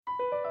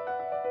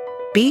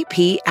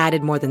BP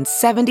added more than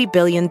 $70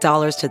 billion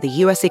to the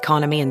U.S.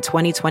 economy in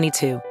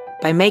 2022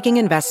 by making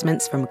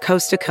investments from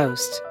coast to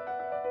coast.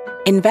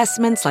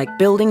 Investments like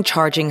building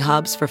charging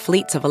hubs for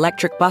fleets of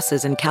electric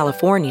buses in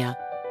California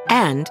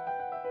and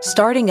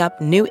starting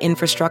up new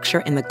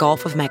infrastructure in the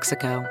Gulf of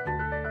Mexico.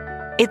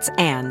 It's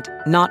and,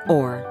 not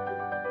or.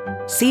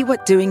 See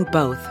what doing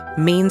both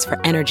means for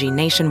energy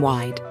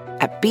nationwide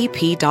at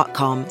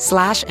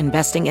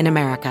bp.com/investing in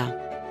America.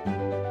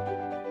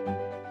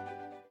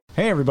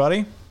 Hey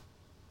everybody,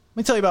 let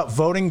me tell you about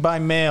voting by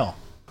mail.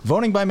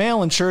 Voting by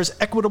mail ensures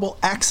equitable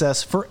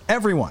access for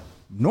everyone.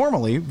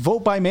 Normally,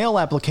 vote-by-mail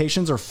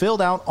applications are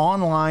filled out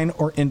online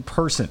or in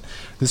person.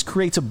 This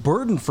creates a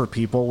burden for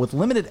people with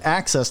limited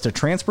access to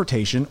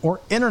transportation or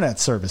internet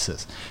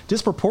services.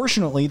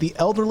 Disproportionately, the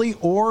elderly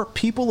or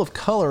people of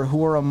color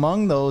who are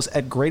among those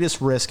at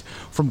greatest risk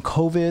from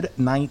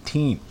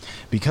COVID-19.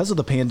 Because of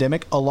the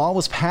pandemic, a law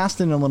was passed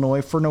in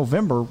Illinois for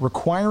November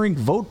requiring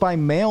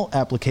vote-by-mail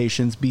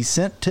applications be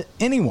sent to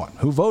anyone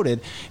who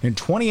voted in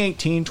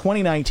 2018,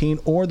 2019,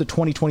 or the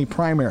 2020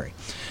 primary.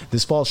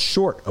 This falls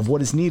short of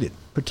what is needed,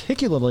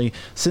 particularly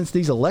since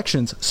these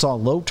elections saw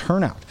low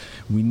turnout.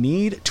 We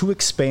need to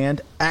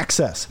expand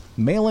access.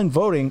 Mail-in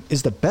voting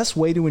is the best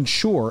way to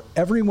ensure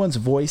everyone's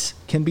voice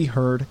can be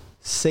heard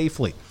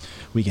safely.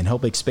 We can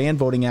help expand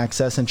voting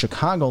access in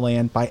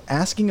Chicagoland by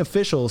asking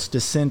officials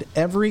to send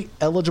every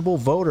eligible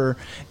voter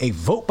a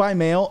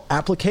vote-by-mail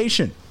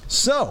application.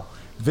 So,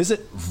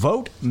 visit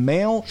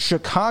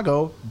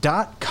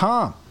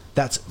votemailchicago.com.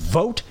 That's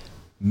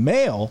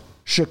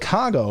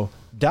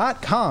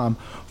votemailchicago.com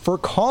for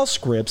call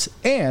scripts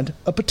and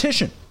a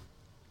petition.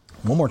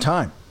 One more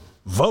time.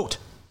 Vote.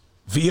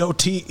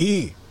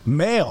 V-O-T-E.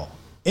 Mail.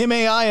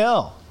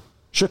 M-A-I-L.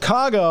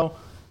 Chicago.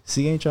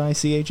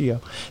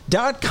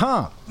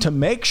 CHICAGO.com to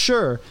make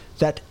sure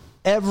that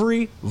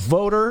every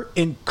voter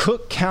in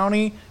Cook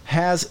County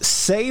has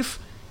safe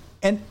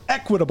and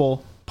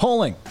equitable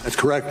polling. That's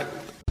correct.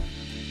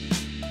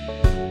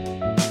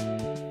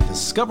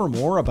 Discover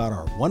more about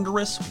our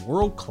wondrous,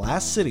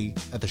 world-class city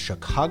at the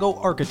Chicago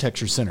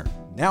Architecture Center,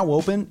 now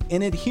open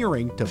and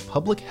adhering to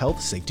public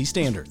health safety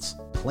standards.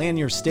 Plan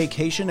your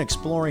staycation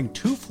exploring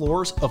 2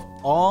 floors of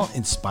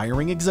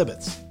awe-inspiring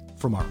exhibits,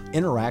 from our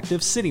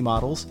interactive city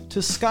models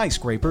to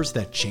skyscrapers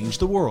that change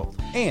the world,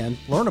 and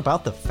learn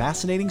about the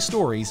fascinating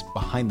stories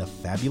behind the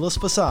fabulous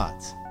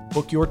facades.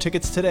 Book your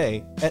tickets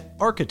today at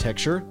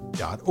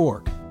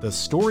architecture.org. The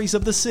stories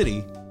of the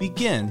city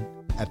begin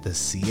at the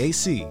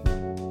CAC.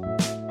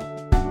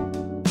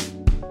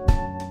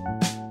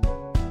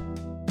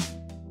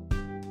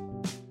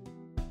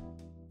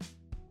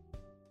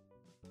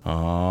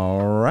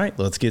 All right,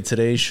 let's get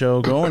today's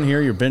show going here.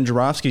 Your Ben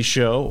Joravsky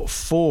Show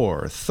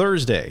for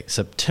Thursday,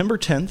 September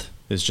 10th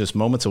is just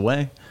moments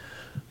away.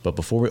 But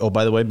before we... Oh,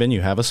 by the way, Ben,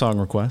 you have a song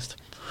request.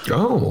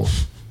 Oh.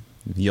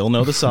 You'll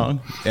know the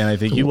song, and I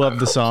think you love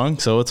the song,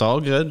 so it's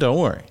all good. Don't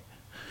worry.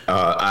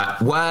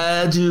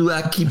 Why do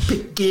I keep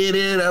picking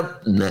it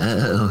up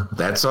now?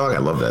 That song, I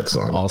love that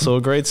song. Also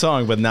a great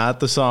song, but not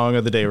the song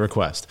of the day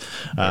request.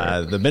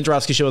 The Ben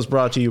Joravsky Show is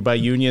brought to you by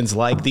unions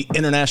like the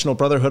International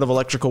Brotherhood of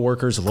Electrical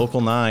Workers,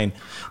 Local 9,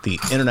 the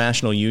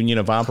International Union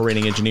of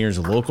Operating Engineers,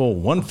 Local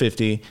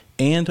 150,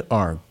 and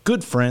our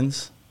good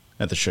friends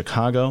at the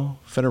Chicago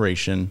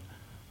Federation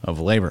of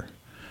Labor.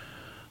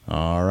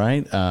 All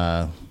right,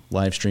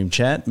 live stream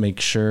chat. Make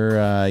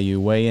sure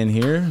you weigh in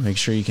here. Make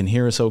sure you can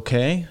hear us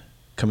okay.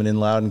 Coming in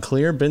loud and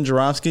clear. Ben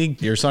Joravsky,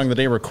 your song of the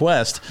day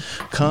request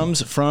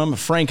comes from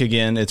Frank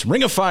again. It's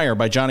Ring of Fire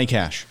by Johnny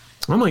Cash.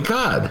 Oh my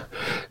God.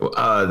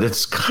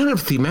 That's kind of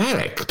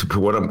thematic to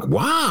what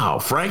wow,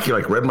 Frank, you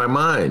read my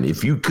mind.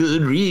 If you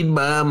could read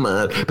my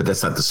mind. But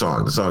that's not the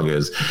song. The song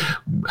is,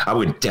 I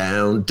went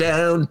down,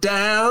 down,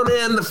 down,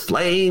 and the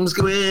flames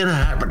go in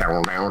high.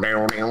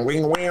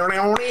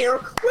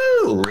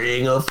 Woo,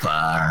 Ring of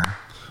Fire.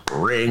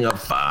 Ring of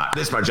Fire.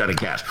 This is by Johnny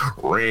Cash.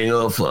 Ring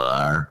of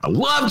Fire. I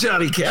love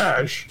Johnny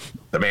Cash.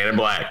 The Man in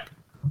Black.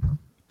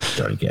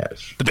 Johnny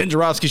Cash. The Ben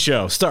Joravsky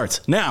Show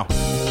starts now.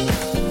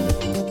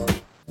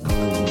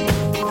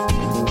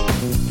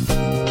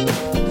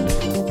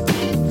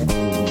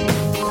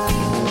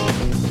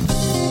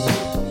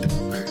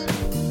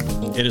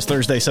 It is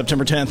Thursday,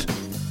 September 10th,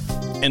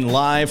 and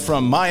live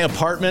from my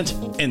apartment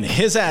in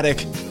his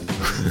attic,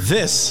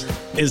 this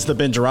is the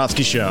Ben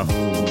Joravsky Show.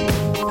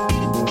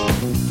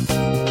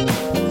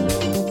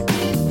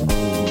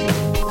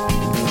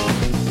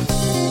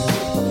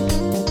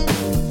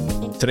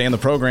 Today on the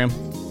program,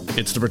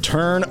 it's the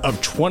return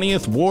of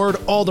 20th Ward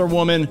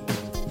Alderwoman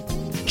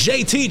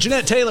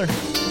Jeanette Taylor.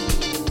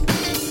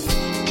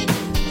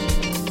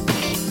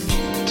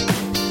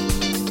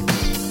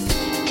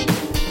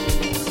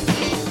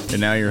 And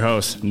now your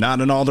host,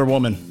 not an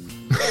alderwoman.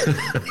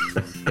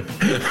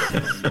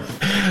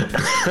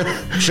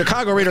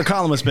 Chicago Reader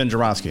columnist Ben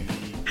Joravsky.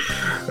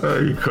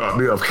 You caught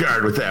me off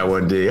guard with that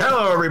one, D.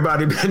 Hello,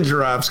 everybody. Ben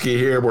Joravsky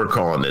here. We're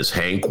calling this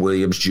Hank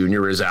Williams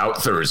Jr. is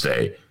out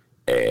Thursday.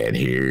 And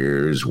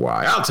here's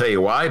why. I'll tell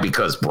you why,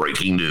 because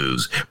breaking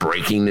news.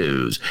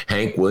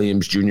 Hank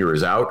Williams Jr.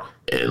 is out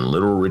and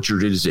Little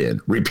Richard is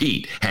in.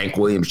 Repeat, Hank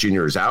Williams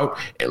Jr. is out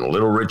and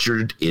Little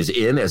Richard is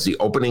in as the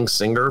opening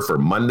singer for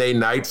Monday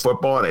Night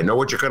Football. And I know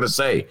what you're going to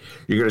say.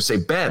 You're going to say,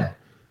 Ben,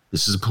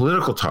 this is a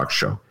political talk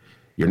show.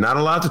 You're not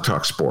allowed to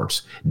talk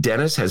sports.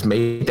 Dennis has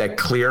made that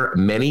clear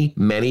many,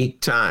 many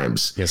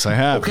times. Yes, I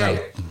have.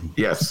 Okay.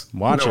 Yes.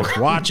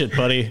 Watch it,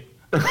 buddy.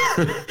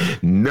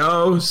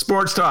 No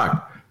sports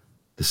talk.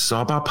 This is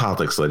all about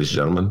politics, ladies and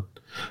gentlemen.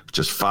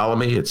 Just follow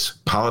me. It's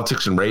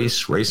politics and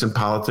race and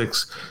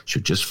politics.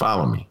 Should just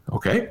follow me.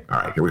 Okay? All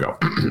right, here we go.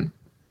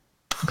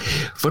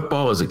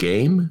 Football is a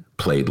game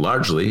played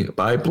largely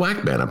by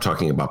black men. I'm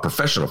talking about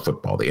professional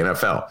football, the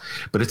NFL.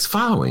 But its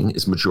following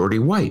is majority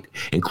white,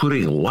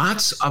 including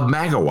lots of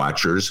MAGA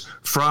watchers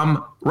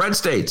from red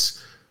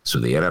states. So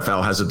the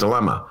NFL has a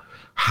dilemma.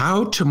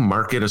 How to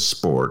market a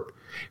sport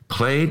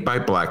played by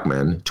black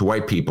men to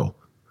white people.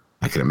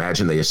 I can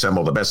imagine they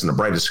assemble the best and the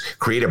brightest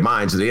creative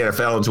minds of the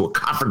NFL into a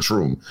conference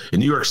room in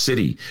New York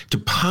City to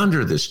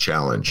ponder this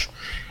challenge.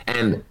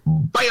 And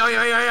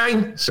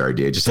sorry,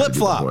 Dave, just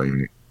flip-flop.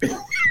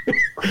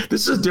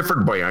 This is a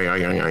different By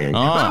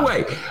the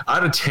way,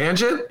 on a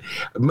tangent,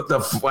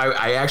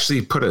 I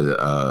actually put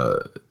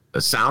a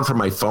sound from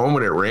my phone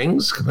when it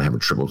rings because I'm having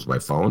trouble with my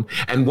phone.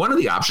 And one of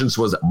the options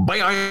was I'm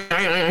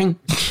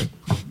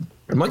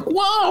like,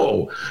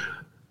 whoa,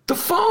 the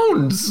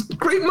phones,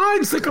 great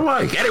minds think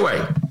alike.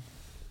 Anyway.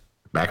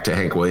 Back to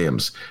Hank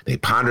Williams. They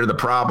pondered the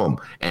problem.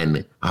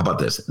 And how about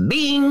this?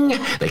 Ding!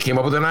 They came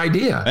up with an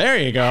idea. There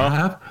you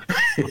go.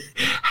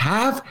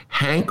 Have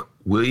Hank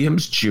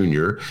Williams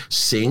Jr.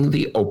 sing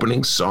the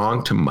opening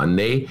song to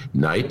Monday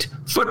Night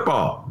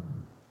Football.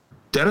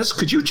 Dennis,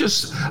 could you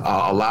just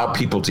allow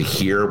people to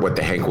hear what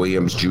the Hank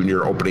Williams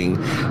Jr. opening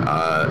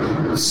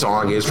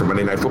song is for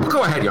Monday Night Football?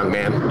 Go ahead, young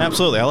man.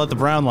 Absolutely. I'll let the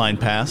brown line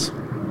pass.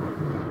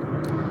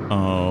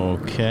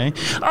 Okay.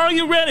 Are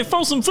you ready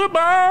for some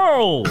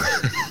football?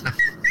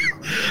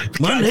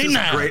 Monday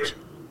night.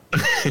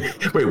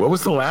 Wait, what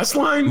was the last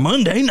line?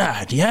 Monday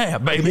night. Yeah,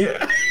 baby.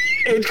 Yeah.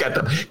 It's got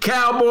the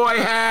cowboy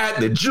hat,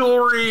 the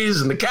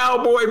jewelries, and the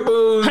cowboy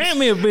boots. Hand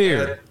me a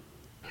beer.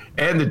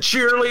 And the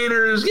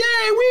cheerleaders.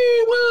 Yay,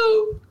 wee,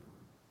 woo.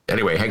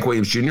 Anyway, Hank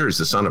Williams Jr. is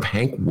the son of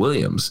Hank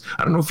Williams.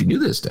 I don't know if you knew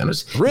this,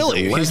 Dennis.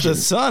 Really? He's the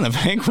son of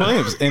Hank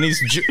Williams. And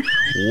he's...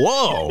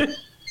 Whoa.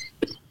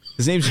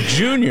 His name's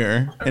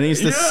Junior, and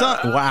he's the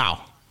son.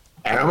 Wow.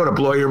 And I'm going to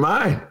blow your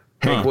mind.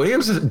 Hank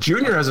Williams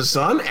Jr. has a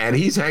son, and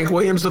he's Hank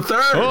Williams III.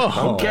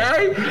 Oh.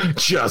 Okay?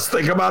 Just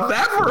think about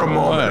that for a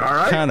moment, all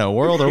right? What kind of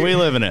world are we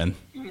living in?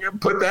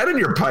 Put that in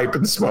your pipe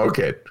and smoke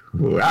it.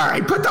 All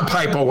right, put the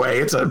pipe away.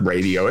 It's a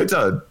radio. It's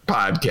a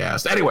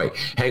podcast. Anyway,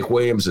 Hank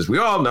Williams, as we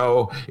all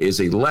know, is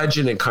a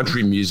legend in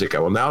country music. I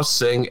will now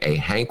sing a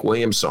Hank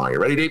Williams song. You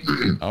ready, Dave?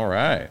 All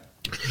right.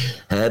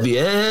 Have you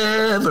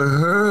ever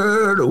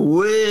heard a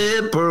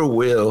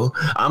whippoorwill?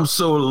 I'm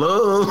so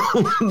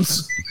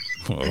lonesome.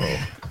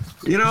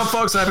 You know,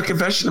 folks, I have a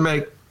confession to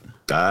make.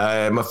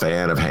 I'm a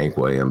fan of Hank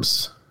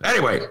Williams.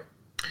 Anyway,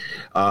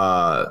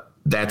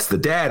 that's the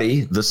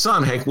daddy. The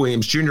son, Hank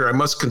Williams Jr., I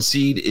must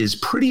concede, is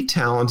pretty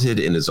talented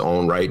in his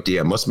own right.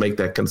 I must make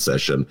that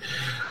concession.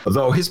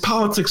 Though his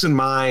politics and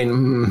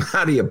mine,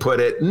 how do you put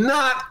it,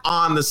 not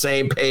on the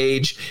same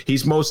page.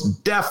 He's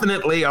most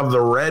definitely of the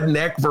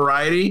redneck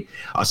variety.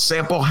 A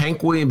sample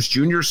Hank Williams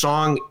Jr.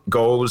 song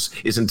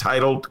is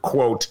entitled,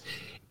 quote,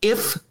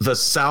 If the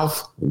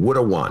South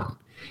Woulda Won.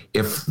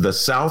 If the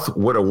South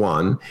would have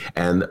won,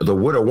 and the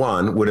would have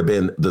won would have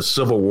been the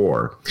Civil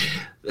War.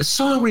 The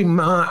song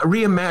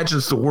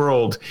reimagines the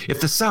world if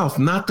the South,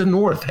 not the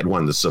North, had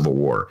won the Civil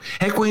War.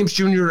 Hank Williams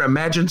Jr.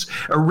 imagines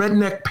a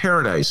redneck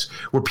paradise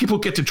where people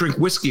get to drink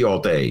whiskey all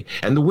day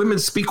and the women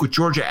speak with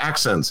Georgia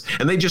accents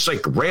and they just like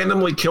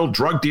randomly kill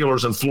drug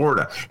dealers in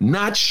Florida.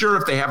 Not sure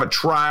if they have a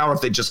trial, if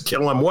they just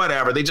kill them,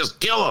 whatever. They just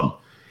kill them.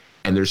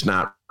 And there's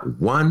not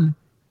one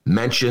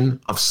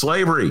mention of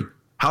slavery.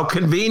 How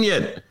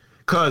convenient.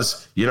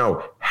 Because, you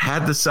know,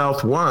 had the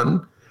South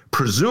won,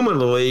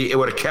 presumably it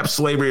would have kept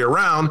slavery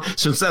around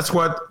since that's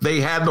what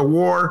they had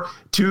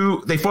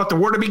they fought the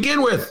war to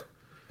begin with.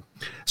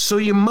 So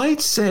you might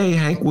say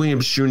Hank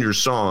Williams Jr.'s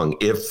song,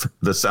 If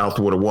the South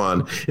Would Have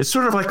Won, is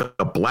sort of like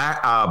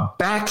a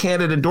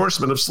backhanded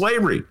endorsement of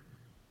slavery.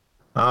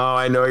 Oh,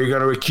 I know you're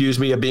going to accuse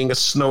me of being a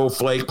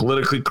snowflake,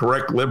 politically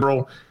correct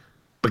liberal.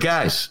 But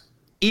guys,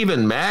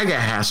 even MAGA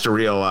has to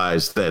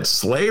realize that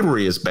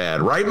slavery is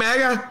bad. Right,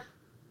 MAGA?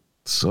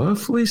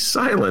 Softly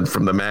silent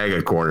from the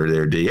MAGA corner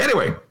there, D.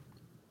 Anyway,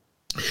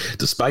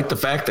 despite the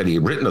fact that he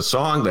had written a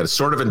song that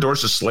sort of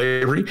endorses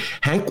slavery,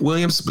 Hank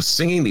Williams was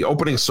singing the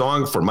opening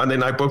song for Monday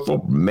Night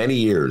Football for many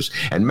years.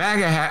 And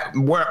MAGA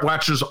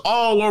watchers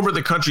all over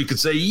the country could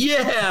say,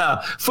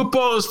 yeah,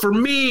 football is for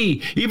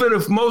me, even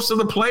if most of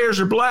the players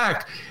are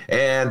black.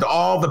 And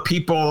all the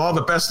people, all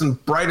the best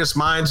and brightest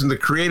minds in the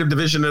creative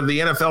division of the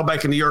NFL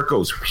back in New York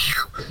goes,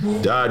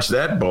 dodge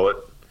that bullet.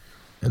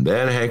 And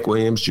then Hank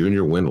Williams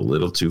Jr. went a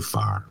little too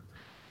far.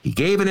 He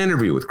gave an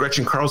interview with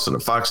Gretchen Carlson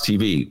of Fox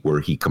TV where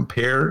he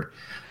compared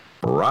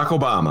Barack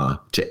Obama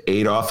to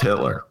Adolf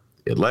Hitler.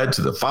 It led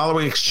to the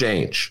following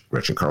exchange.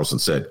 Gretchen Carlson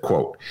said,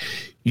 quote,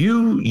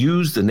 "You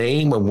used the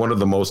name of one of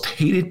the most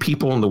hated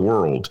people in the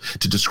world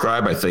to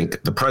describe, I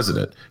think, the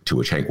president," to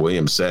which Hank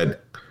Williams said,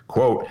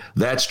 quote,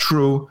 "That's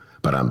true,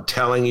 but I'm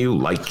telling you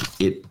like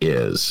it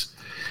is."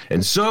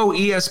 And so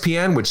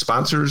ESPN, which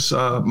sponsors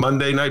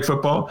Monday Night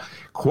Football,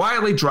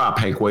 quietly dropped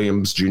Hank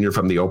Williams Jr.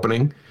 from the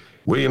opening.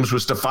 Williams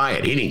was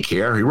defiant. He didn't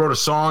care. He wrote a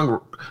song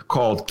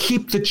called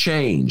 "Keep the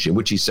Change," in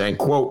which he sang,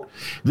 quote,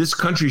 "This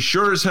country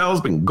sure as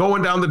hell's been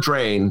going down the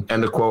drain,"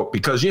 end of quote,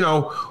 because, you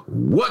know,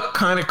 what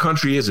kind of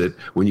country is it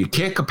when you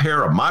can't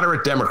compare a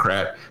moderate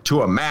Democrat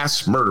to a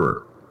mass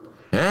murderer?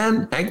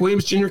 And Hank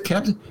Williams Jr.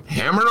 kept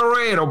hammering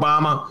away at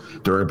Obama.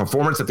 During a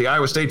performance at the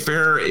Iowa State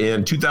Fair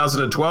in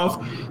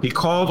 2012, he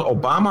called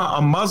Obama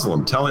a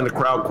Muslim, telling the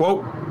crowd,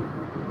 quote,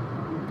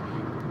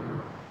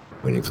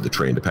 waiting for the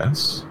train to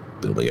pass,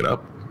 building it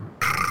up,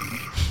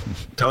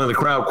 telling the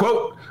crowd,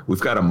 quote, "We've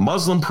got a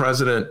Muslim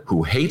president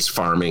who hates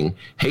farming,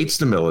 hates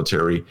the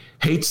military,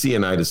 hates the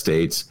United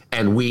States,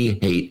 and we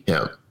hate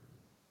him."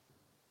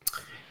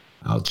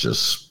 I'll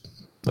just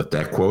let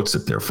that quote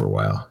sit there for a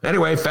while.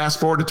 Anyway, fast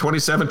forward to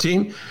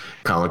 2017.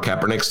 Colin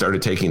Kaepernick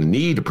started taking the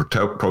knee to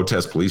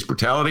protest police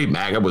brutality.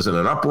 MAGA was in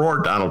an uproar.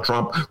 Donald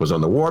Trump was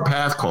on the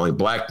warpath, calling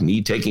black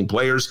knee-taking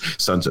players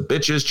sons of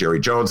bitches. Jerry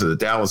Jones of the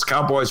Dallas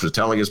Cowboys was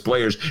telling his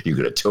players, "You're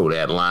going to toe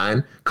that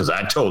line because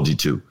I told you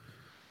to."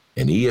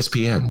 And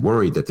ESPN,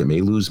 worried that they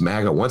may lose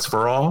MAGA once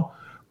for all,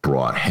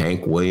 brought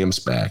Hank Williams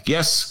back.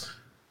 Yes,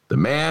 the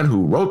man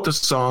who wrote the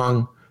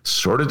song,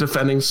 sort of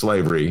defending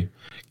slavery,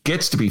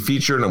 gets to be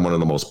featured on one of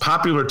the most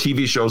popular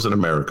TV shows in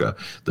America.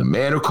 The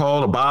man who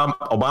called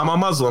Obama a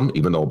Muslim,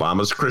 even though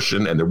Obama's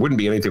Christian, and there wouldn't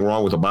be anything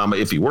wrong with Obama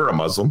if he were a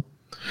Muslim.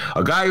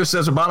 A guy who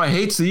says Obama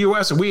hates the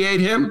U.S. and we hate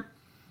him.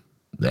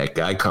 That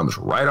guy comes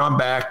right on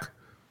back.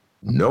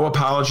 No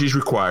apologies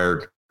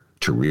required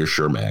to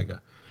reassure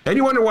MAGA. And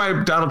you wonder why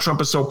Donald Trump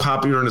is so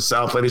popular in the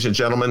South, ladies and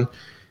gentlemen?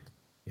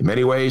 In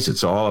many ways,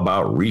 it's all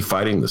about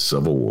refighting the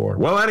Civil War.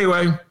 Well,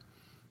 anyway,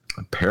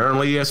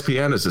 apparently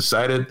ESPN has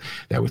decided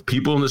that with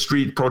people in the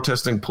street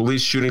protesting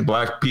police shooting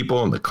black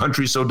people and the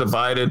country so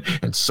divided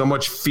and so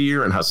much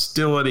fear and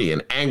hostility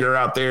and anger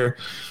out there,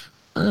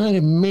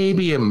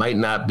 maybe it might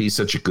not be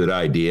such a good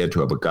idea to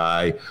have a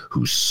guy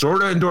who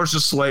sort of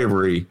endorses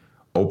slavery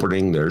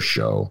opening their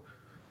show.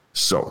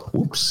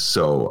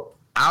 So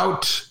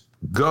out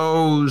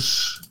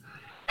goes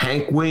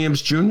Hank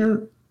Williams Jr.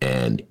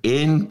 and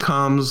in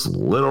comes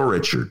Little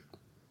Richard.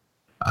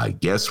 I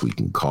guess we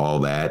can call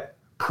that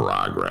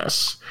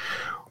progress.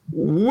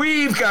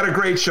 We've got a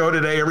great show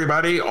today,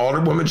 everybody.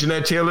 Alderwoman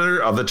Jeanette Taylor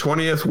of the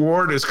 20th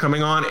Ward is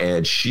coming on,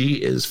 and she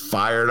is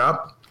fired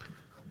up.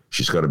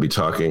 She's going to be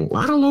talking a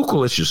lot of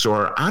local issues, so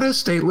our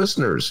out-of-state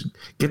listeners,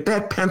 get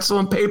that pencil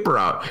and paper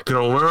out. You're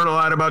going to learn a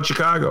lot about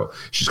Chicago.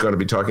 She's going to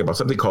be talking about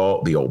something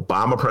called the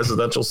Obama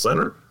Presidential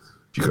Center.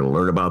 You're going to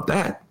learn about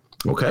that.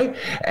 Okay.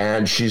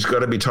 And she's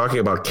going to be talking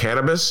about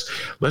cannabis.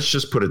 Let's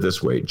just put it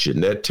this way.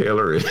 Jeanette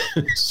Taylor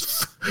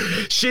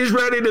she's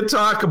ready to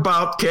talk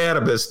about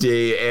cannabis,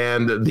 D,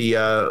 and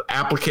the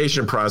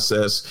application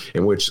process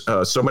in which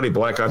so many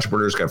black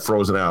entrepreneurs got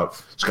frozen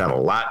out. She's got a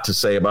lot to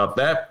say about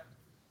that.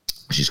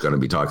 She's going to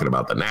be talking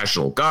about the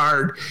National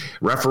Guard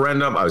resolution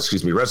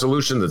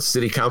that the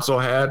city council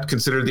had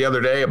considered the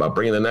other day about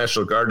bringing the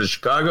National Guard to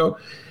Chicago.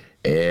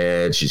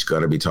 And she's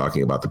going to be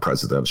talking about the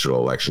presidential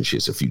election. She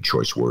has a few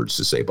choice words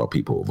to say about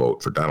people who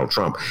vote for Donald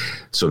Trump.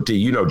 So, D,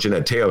 you know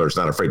Jeanette Taylor is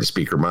not afraid to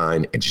speak her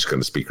mind, and she's going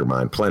to speak her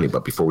mind plenty.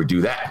 But before we do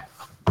that,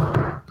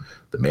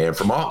 the man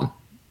from Alton,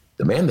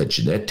 the man that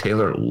Jeanette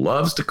Taylor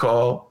loves to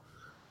call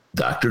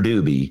Dr.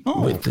 Doobie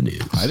with the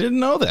news. I didn't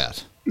know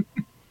that.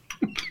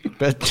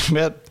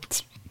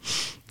 bet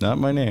not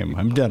my name.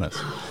 I'm Dennis.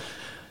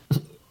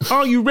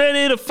 Are you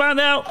ready to find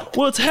out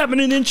what's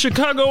happening in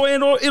Chicago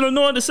and or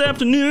Illinois this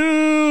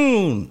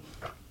afternoon?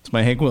 It's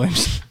my Hank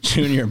Williams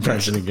Jr.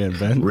 impression again,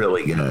 Ben.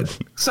 Really good.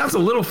 Sounds a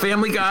little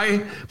Family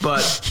Guy,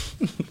 but,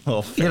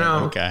 you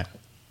know,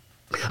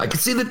 I can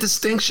see the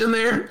distinction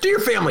there. Do your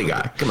Family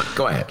Guy. Come on,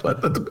 go ahead.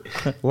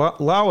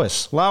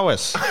 Lois.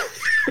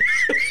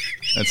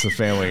 That's the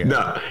Family Guy.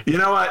 No, you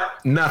know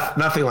what?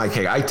 Nothing like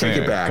Hank. I take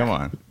it back. Come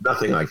on.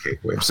 Nothing like Hank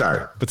Williams.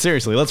 Sorry. But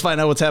seriously, let's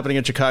find out what's happening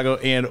in Chicago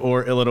and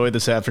or Illinois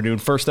this afternoon.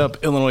 First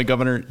up, Illinois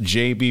Governor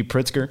J.B.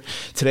 Pritzker.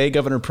 Today,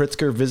 Governor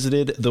Pritzker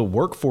visited the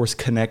Workforce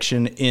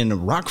Connection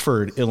in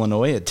Rockford,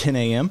 Illinois at 10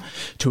 a.m.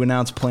 to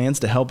announce plans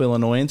to help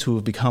Illinoisans who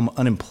have become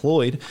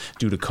unemployed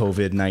due to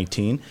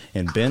COVID-19.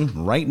 And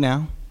Ben, right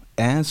now,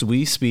 as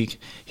we speak,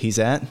 he's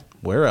at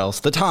where else?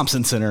 The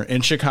Thompson Center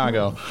in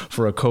Chicago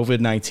for a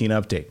COVID-19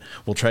 update.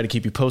 We'll try to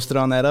keep you posted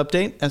on that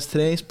update as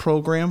today's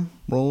program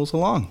rolls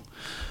along.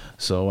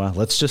 So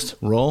let's just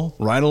roll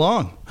right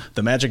along.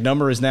 The magic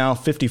number is now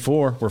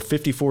 54. We're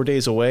 54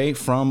 days away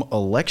from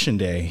Election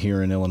Day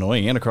here in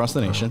Illinois and across the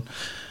nation.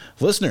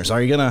 Listeners,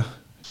 are you going to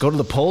go to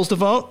the polls to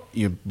vote?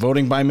 You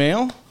voting by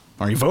mail?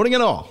 Are you voting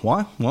at all?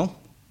 Why? Well,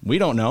 We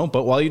don't know,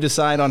 but while you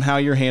decide on how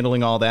you're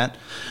handling all that,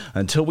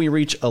 until we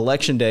reach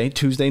Election Day,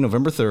 Tuesday,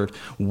 November 3rd,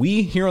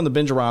 we here on the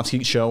Ben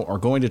Joravsky Show are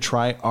going to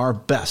try our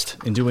best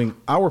in doing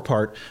our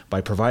part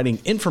by providing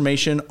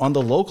information on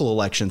the local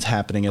elections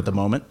happening at the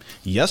moment.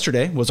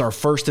 Yesterday was our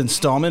first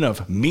installment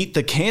of Meet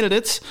the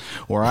Candidates,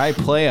 where I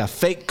play a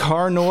fake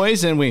car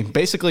noise and we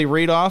basically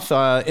read off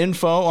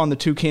info on the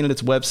two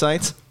candidates'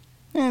 websites.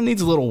 It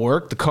needs a little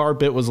work. The car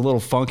bit was a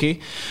little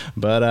funky,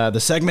 but the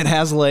segment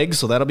has legs,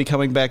 so that'll be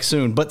coming back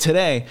soon. But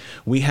today,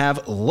 we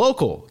have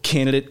local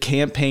candidate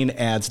campaign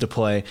ads to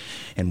play.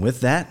 And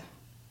with that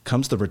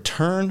comes the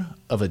return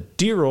of a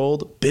dear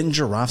old Ben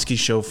Joravsky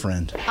Show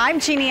friend. I'm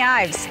Jeannie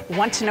Ives.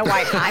 Want to know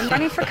why I'm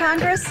running for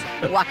Congress?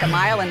 Walk a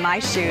mile in my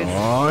shoes.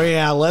 Oh,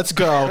 yeah, let's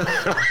go.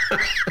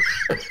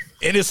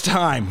 It is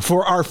time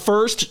for our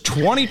first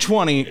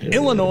 2020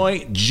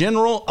 Illinois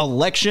general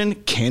election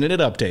candidate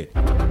update.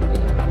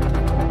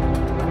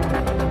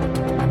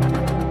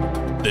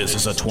 This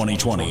is a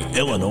 2020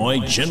 Illinois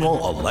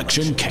general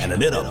election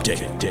candidate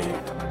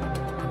update.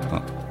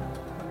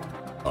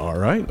 All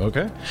right.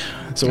 Okay.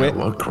 So that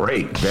looked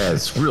great.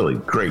 That's really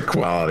great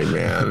quality,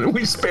 man.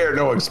 We spare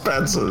no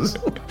expenses.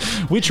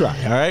 We try.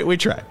 All right. We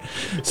try.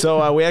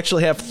 So we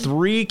actually have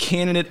 3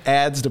 candidate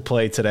ads to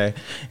play today.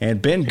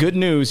 And Ben, good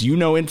news. You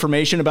know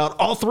information about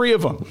all 3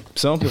 of them.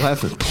 So you'll have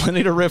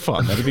plenty to riff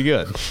on. That'd be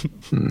good.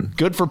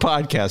 Good for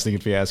podcasting,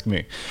 if you ask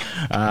me.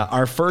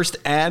 Our first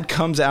ad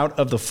comes out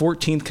of the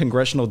 14th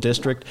Congressional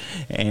District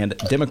and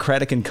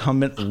Democratic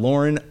incumbent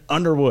Lauren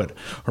Underwood.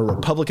 Her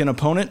Republican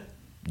opponent,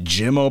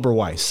 Jim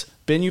Oberweis.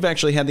 Ben, you've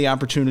actually had the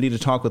opportunity to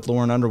talk with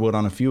Lauren Underwood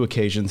on a few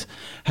occasions.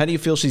 How do you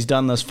feel she's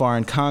done thus far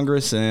in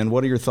Congress, and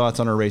what are your thoughts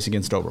on her race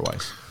against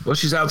Oberweis? Well,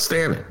 she's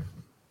outstanding.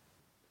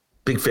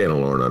 Big fan of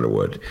Lauren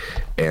Underwood.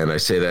 And I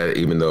say that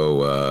even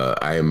though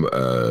I am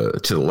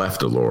to the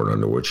left of Lauren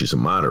Underwood. She's a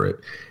moderate.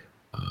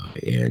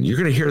 And you're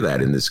going to hear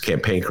that in this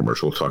campaign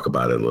commercial. We'll talk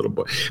about it a little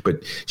bit.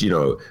 But,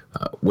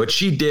 what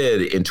she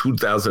did in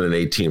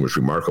 2018 was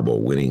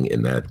remarkable, winning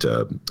in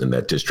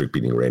that district,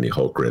 beating Randy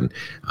Holtgren,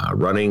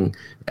 running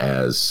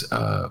as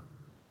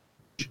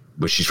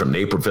she's from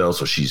Naperville.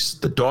 So she's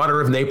the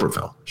daughter of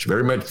Naperville. She's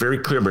very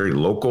clear, very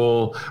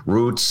local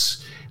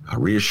roots,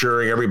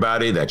 reassuring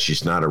everybody that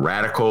she's not a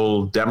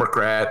radical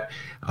Democrat.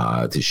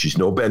 She's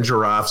no Ben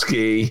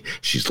Joravsky.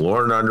 She's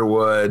Lauren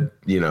Underwood,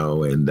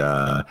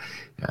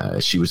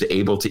 and she was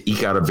able to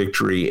eke out a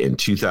victory in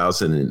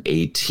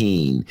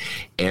 2018.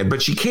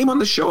 But she came on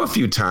the show a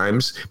few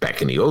times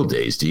back in the old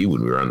days, Dee,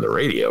 when we were on the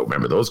radio.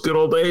 Remember those good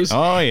old days?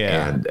 Oh,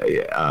 yeah. And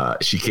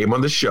she came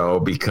on the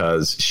show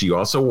because she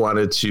also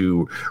wanted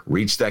to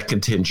reach that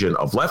contingent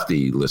of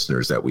lefty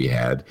listeners that we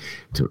had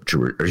to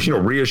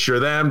reassure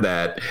them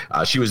that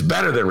she was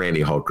better than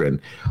Randy Holtgren.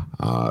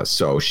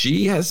 So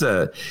she has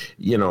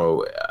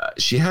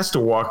she has to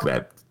walk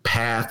that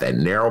path, that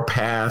narrow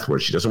path where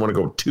she doesn't want to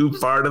go too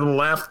far to the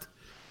left.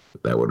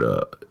 That would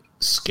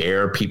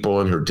scare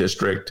people in her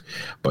district,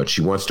 but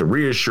she wants to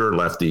reassure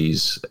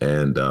lefties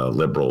and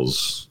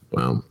liberals.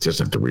 Well, just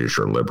have to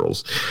reassure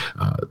liberals.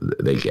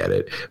 They get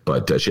it.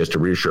 But she has to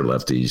reassure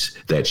lefties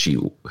that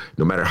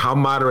no matter how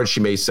moderate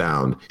she may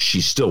sound,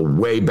 she's still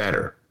way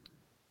better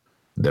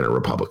than a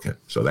Republican.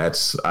 So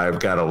I've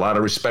got a lot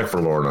of respect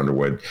for Lauren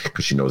Underwood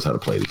because she knows how to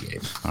play the game.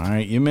 All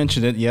right. You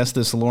mentioned it. Yes,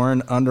 this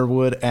Lauren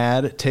Underwood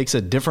ad takes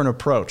a different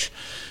approach.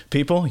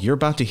 People, you're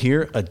about to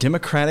hear a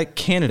Democratic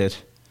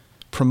candidate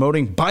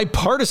promoting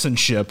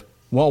bipartisanship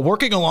while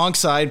working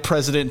alongside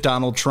President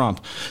Donald Trump.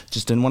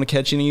 Just didn't want to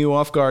catch any of you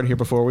off guard here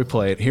before we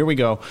play it. Here we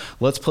go.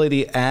 Let's play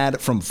the ad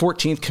from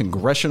 14th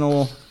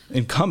Congressional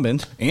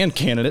incumbent and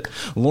candidate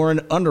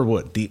Lauren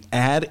Underwood. The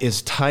ad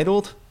is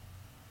titled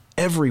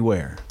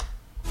Everywhere.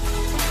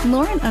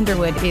 Lauren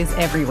Underwood is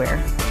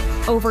everywhere.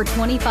 Over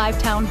 25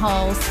 town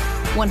halls,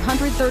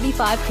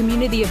 135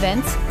 community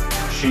events.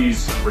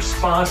 She's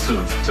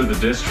responsive to the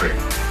district.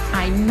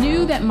 I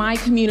knew that my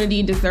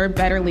community deserved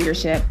better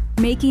leadership.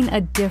 Making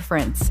a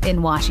difference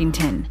in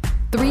Washington.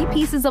 3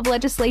 pieces of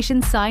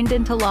legislation signed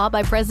into law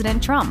by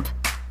President Trump.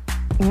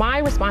 My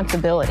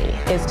responsibility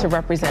is to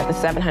represent the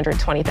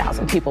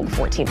 720,000 people in the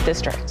 14th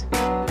district.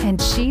 And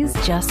she's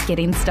just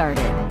getting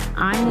started.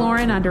 I'm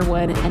Lauren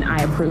Underwood, and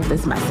I approve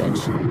this message.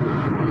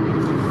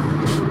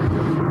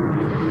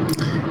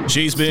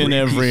 She's been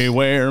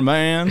everywhere,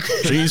 man.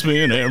 She's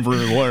been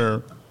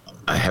everywhere.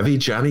 A heavy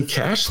Johnny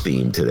Cash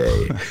theme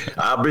today.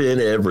 I've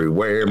been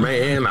everywhere,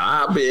 man.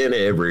 I've been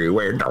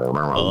everywhere. I've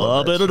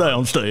been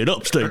downstate,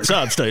 upstate,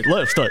 side state,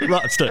 left state,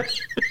 right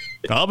state.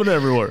 I've been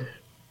everywhere.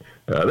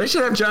 They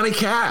should have Johnny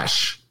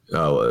Cash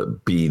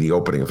be the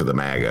opening for the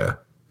MAGA.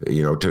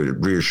 To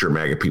reassure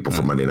MAGA people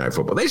for Monday Night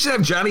Football. They should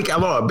have Johnny.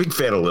 I'm a big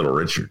fan of Little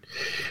Richard.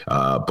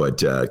 But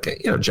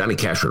Johnny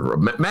Cash,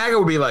 MAGA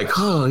would be like,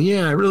 oh,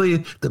 yeah,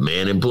 the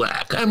man in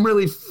black. I'm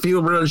really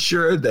feel real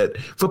assured that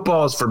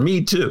football is for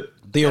me, too.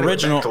 The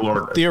original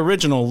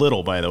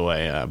Little, by the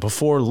way,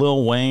 before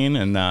Lil Wayne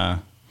and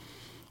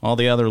all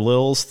the other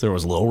Lils, there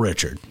was Little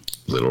Richard.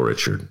 Little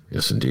Richard.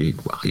 Yes, indeed.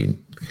 Well,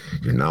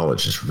 your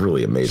knowledge is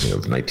really amazing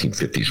of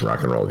 1950s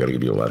rock and roll. Got to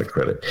give you a lot of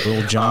credit.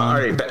 Little John.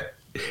 All right,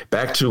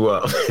 back to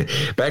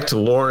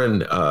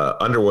Lauren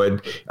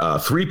Underwood.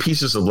 3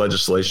 pieces of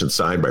legislation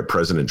signed by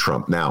President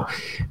Trump. Now,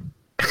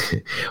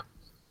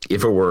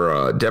 if it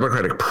were a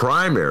Democratic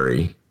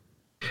primary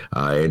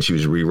and she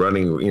was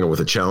rerunning, with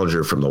a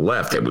challenger from the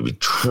left, that would be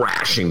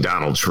trashing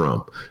Donald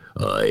Trump.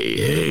 I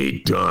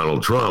hate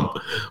Donald Trump.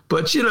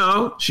 But,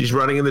 she's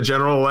running in the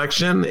general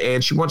election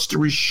and she wants to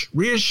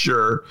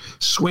reassure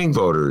swing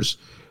voters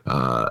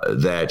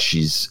that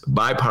she's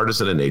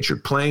bipartisan in nature,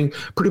 playing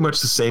pretty much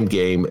the same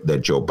game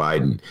that Joe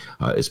Biden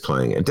is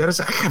playing. And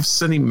Dennis, I have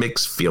so many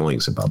mixed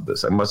feelings about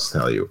this, I must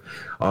tell you.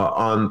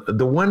 On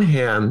the one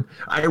hand,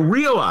 I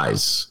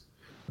realize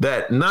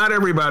that not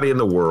everybody in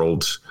the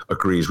world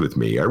agrees with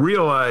me. I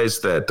realize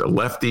that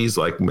lefties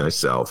like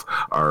myself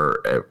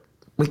are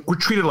we're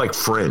treated like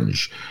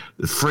fringe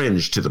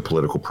to the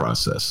political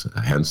process,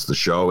 hence the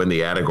show in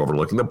the attic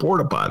overlooking the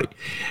porta potty.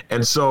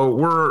 And so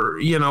we're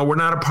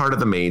not a part of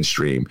the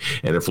mainstream.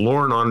 And if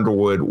Lauren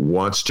Underwood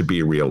wants to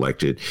be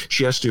reelected,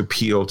 she has to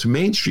appeal to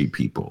Main Street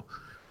people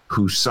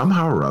who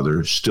somehow or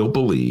other still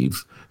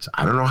believe,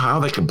 I don't know how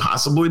they can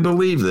possibly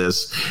believe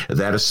this,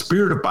 that a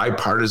spirit of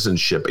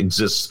bipartisanship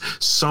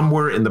exists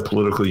somewhere in the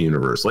political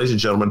universe. Ladies and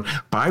gentlemen,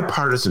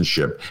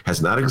 bipartisanship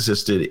has not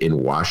existed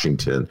in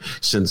Washington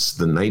since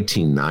the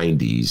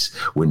 1990s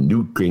when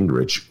Newt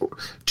Gingrich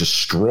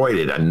destroyed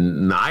it,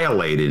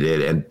 annihilated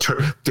it, and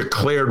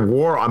declared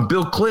war on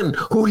Bill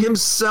Clinton, who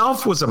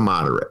himself was a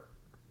moderate.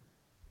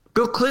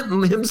 Bill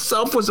Clinton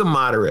himself was a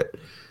moderate.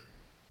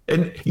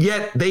 And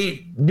yet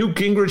Newt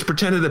Gingrich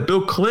pretended that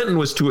Bill Clinton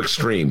was too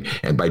extreme.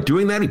 And by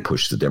doing that, he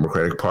pushed the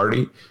Democratic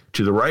Party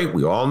to the right.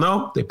 We all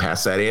know they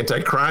passed that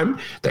anti-crime,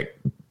 that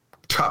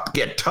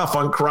get tough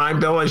on crime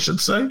bill, I should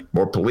say.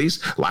 More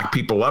police, lock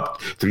people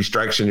up, 3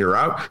 strikes and you're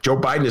out. Joe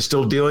Biden is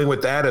still dealing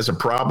with that as a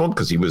problem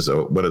because he was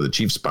one of the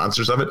chief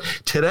sponsors of it.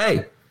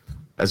 Today,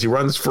 as he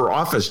runs for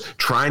office,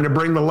 trying to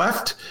bring the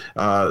left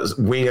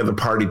wing of the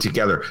party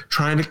together,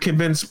 trying to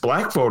convince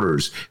black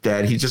voters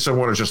that he just doesn't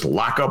want to just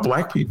lock up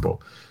black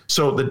people.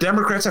 So the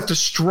Democrats have to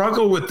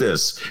struggle with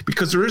this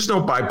because there is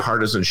no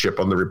bipartisanship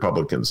on the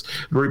Republicans.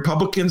 The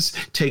Republicans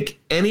take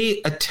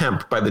any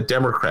attempt by the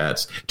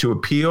Democrats to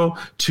appeal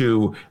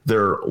to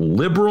their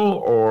liberal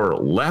or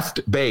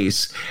left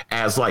base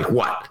as like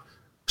what?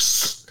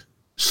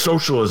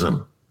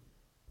 Socialism.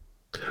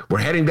 We're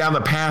heading down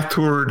the path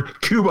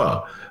toward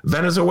Cuba,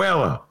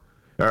 Venezuela.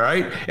 All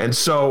right. And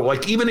so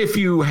like even if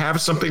you have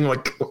something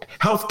like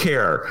health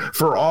care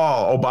for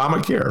all,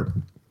 Obamacare,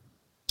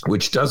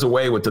 which does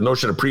away with the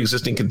notion of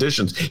pre-existing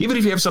conditions. Even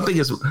if you have something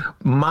as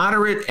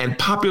moderate and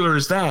popular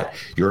as that,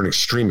 you're an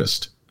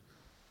extremist.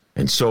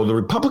 And so the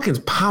Republicans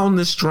pound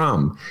this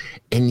drum,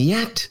 and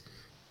yet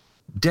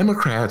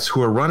Democrats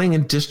who are running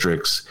in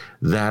districts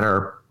that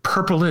are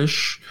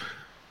purplish,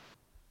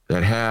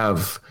 that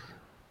have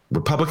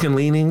Republican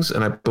leanings,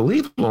 and I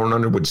believe Lauren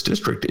Underwood's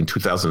district in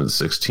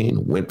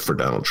 2016 went for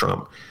Donald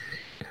Trump.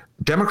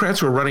 Democrats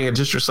who are running in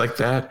districts like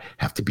that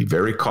have to be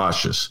very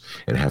cautious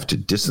and have to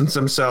distance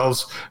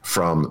themselves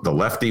from the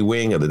lefty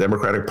wing of the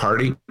Democratic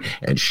Party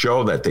and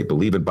show that they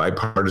believe in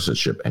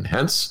bipartisanship. And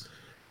hence,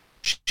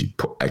 she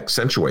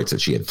accentuates that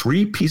she had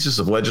 3 pieces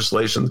of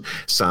legislation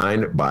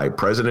signed by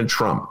President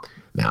Trump.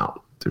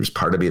 Now, there's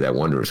part of me that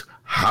wonders,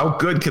 how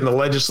good can the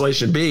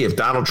legislation be if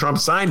Donald Trump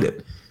signed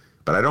it?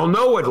 But I don't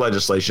know what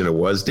legislation it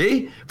was,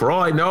 D. For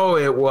all I know,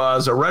 it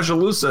was a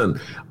resolution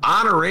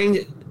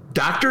honoring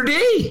Dr.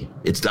 D.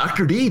 It's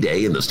Dr. D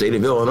Day in the state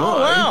of Illinois. Oh,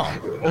 wow.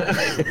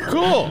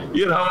 Cool.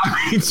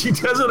 She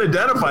doesn't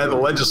identify the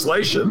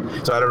legislation,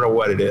 so I don't know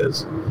what it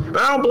is.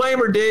 But I don't blame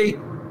her, D.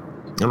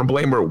 I don't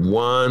blame her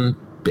one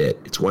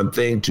bit. It's one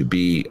thing to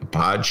be a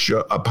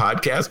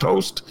podcast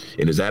host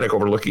in his attic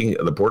overlooking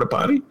the porta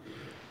potty,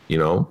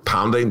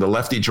 pounding the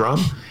lefty drum.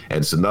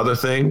 And it's another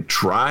thing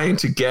trying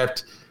to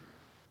get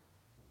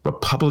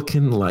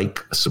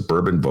Republican-like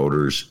suburban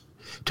voters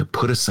to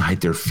put aside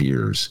their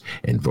fears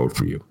and vote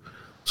for you.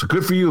 So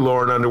good for you,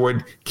 Lauren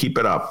Underwood. Keep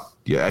it up.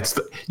 Yeah,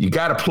 you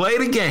got to play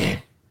the game.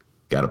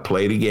 Got to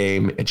play the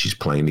game, and she's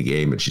playing the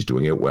game, and she's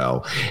doing it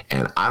well.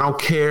 And I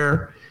don't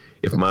care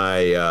if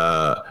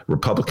my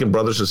Republican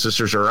brothers and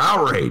sisters are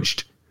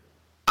outraged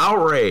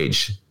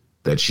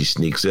that she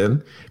sneaks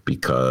in,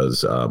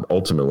 because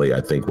ultimately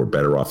I think we're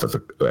better off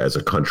as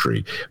a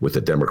country with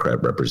a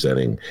Democrat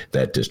representing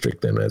that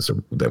district than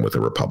with a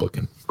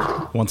Republican.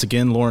 Once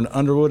again, Lauren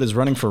Underwood is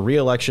running for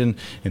re-election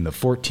in the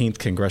 14th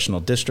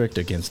Congressional District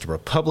against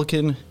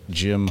Republican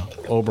Jim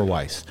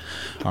Oberweis.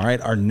 All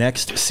right, our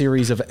next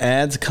series of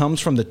ads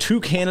comes from the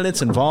 2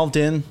 candidates involved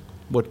in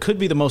what could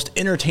be the most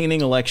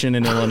entertaining election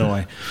in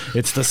Illinois.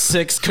 It's the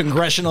 6th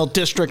congressional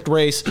district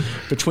race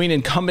between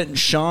incumbent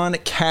Sean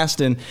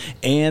Casten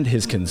and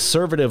his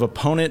conservative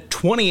opponent,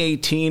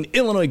 2018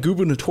 Illinois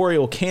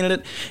gubernatorial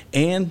candidate,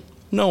 and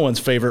no one's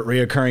favorite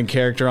reoccurring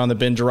character on the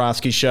Ben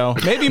Joravsky Show.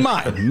 Maybe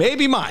mine.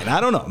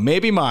 I don't know.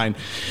 Maybe mine.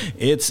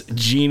 It's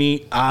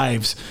Jeannie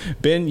Ives.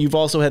 Ben, you've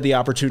also had the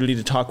opportunity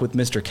to talk with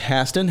Mr.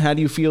 Casten. How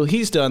do you feel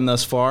he's done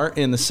thus far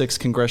in the 6th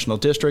Congressional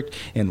District,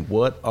 and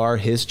what are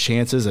his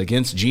chances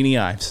against Jeannie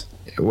Ives?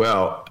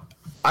 Well,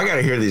 I got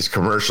to hear these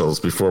commercials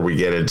before we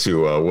get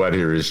into what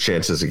are his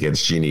chances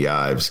against Jeannie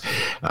Ives.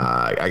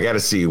 I got to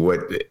see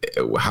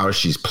how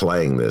she's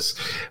playing this.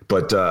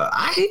 But did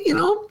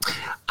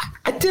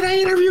I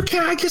interview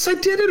Cat? I guess I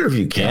did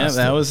interview Cat. Yeah,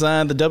 that was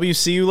on the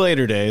WCU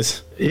later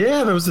days.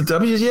 Yeah, that was the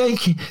W. Yeah,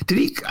 did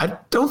he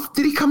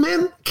come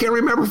in? Can't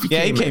remember if he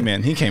came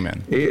in. He came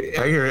in.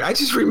 I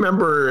just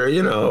remember,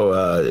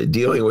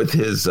 dealing with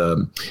his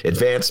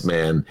advanced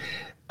man.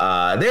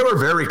 They were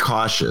very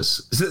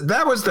cautious.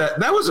 That's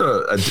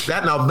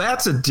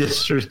a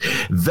district.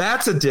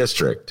 That's a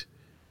district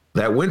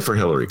that went for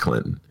Hillary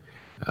Clinton,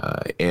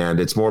 and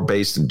it's more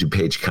based in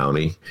DuPage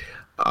County.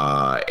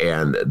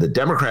 And the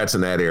Democrats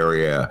in that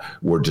area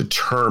were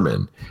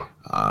determined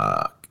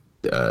to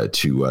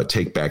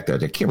take back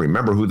that. I can't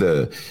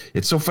remember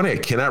it's so funny. I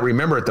cannot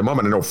remember at the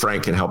moment. I know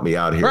Frank can help me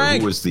out here.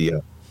 Frank.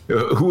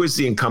 Who is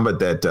the incumbent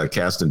that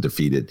Kasten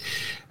defeated?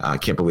 I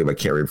can't believe I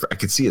can't remember. I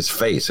could see his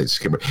face. I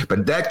just can't remember.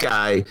 But that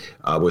guy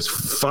was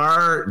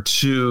far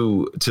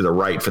to the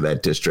right for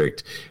that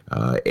district.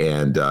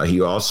 And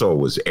he also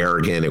was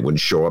arrogant and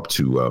wouldn't show up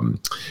to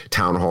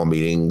town hall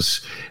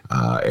meetings.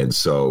 And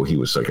so he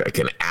was like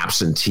an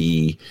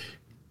absentee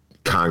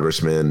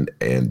congressman,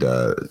 and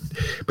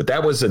but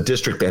that was a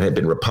district that had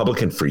been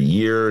Republican for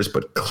years,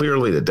 but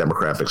clearly the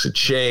demographics had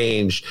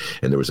changed,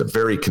 and there was a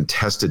very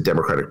contested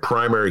Democratic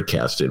primary.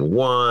 Kasten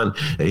won,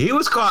 and he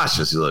was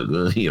cautious. He's like,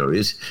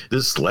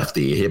 this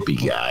lefty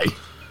hippie guy.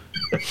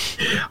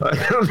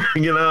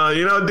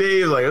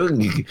 Dave, like,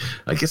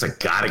 I guess I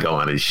gotta go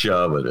on his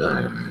show, but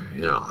I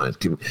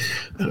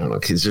don't know.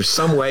 Is there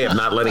some way of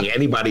not letting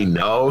anybody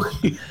know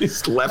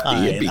he's lefty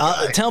hippie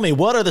guy? Tell me,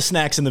 what are the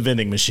snacks in the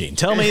vending machine?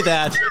 Tell me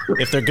that.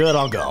 If they're good,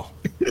 I'll go.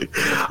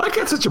 I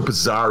got such a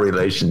bizarre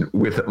relation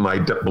with my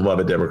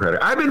beloved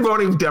Democrat. I've been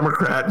voting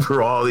Democrat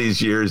for all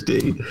these years,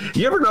 D.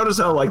 You ever notice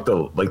how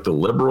the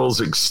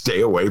liberals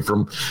stay away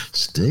from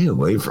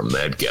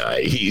that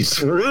guy?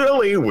 He's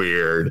really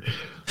weird.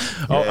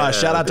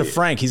 Shout out to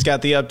Frank. He's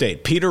got the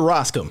update. Peter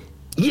Roscom.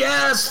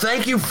 Yes,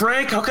 thank you,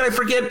 Frank. How can I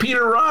forget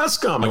Peter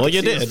Roscom? Well,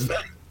 you did.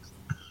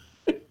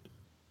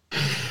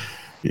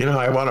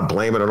 I want to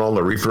blame it on all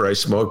the reefer I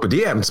smoked, but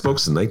I haven't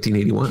smoked since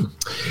 1981.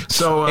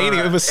 So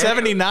it was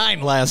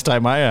 79 last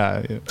time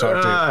I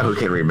talked to you. Who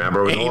can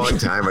remember? It was a long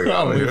time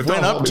ago. It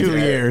went up 2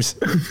 years.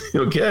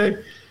 Okay.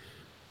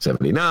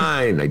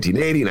 79,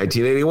 1980,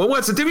 1981.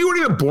 What's the thing? You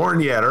weren't even born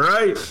yet, all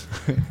right?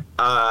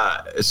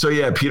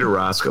 Peter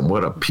Roscom,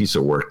 what a piece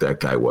of work that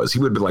guy was. He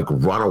would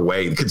run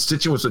away. The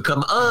constituents would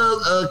come,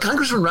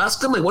 Congressman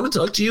Roscom, I want to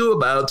talk to you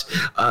about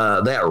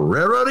that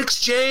railroad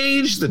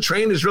exchange. The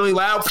train is really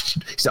loud.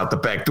 He's out the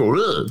back door.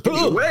 Get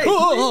away.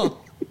 I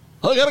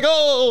gotta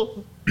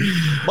go.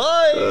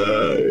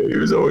 Bye. He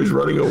was always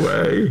running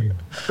away.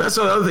 That's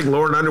another thing.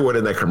 Lauren Underwood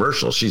in that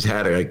commercial, she's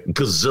had a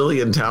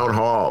gazillion town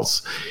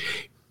halls.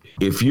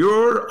 If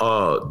you're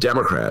a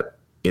Democrat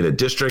in a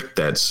district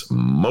that's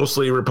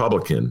mostly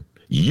Republican,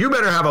 you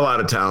better have a lot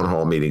of town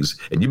hall meetings,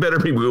 and you better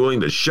be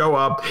willing to show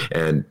up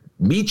and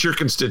meet your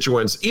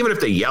constituents, even if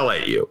they yell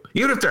at you,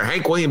 even if they're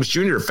Hank Williams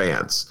Jr.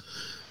 fans,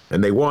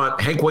 and they want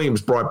Hank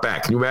Williams brought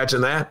back. Can you imagine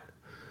that?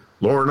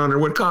 Lauren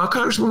Underwood,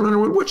 Congresswoman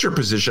Underwood, what's your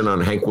position on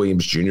Hank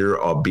Williams Jr.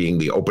 Being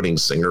the opening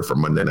singer for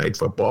Monday Night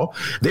Football?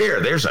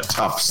 There's a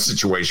tough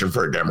situation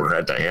for a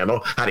Democrat to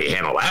handle. How do you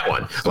handle that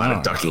one? A lot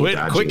of ducking.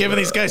 Quit giving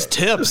these guys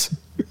tips.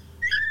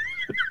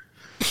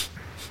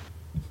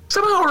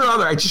 Somehow or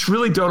other, I just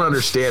really don't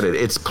understand it.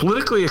 It's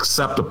politically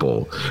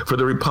acceptable for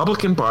the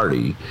Republican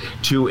Party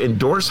to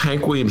endorse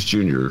Hank Williams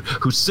Jr.,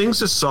 who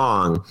sings a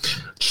song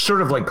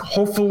sort of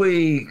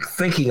hopefully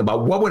thinking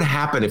about what would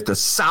happen if the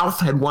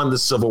South had won the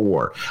Civil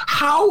War.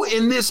 How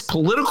in this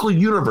political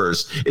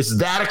universe is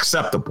that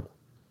acceptable?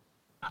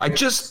 I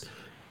just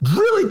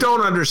really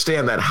don't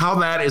understand how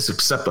that is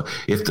acceptable.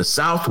 If the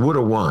South would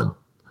have won.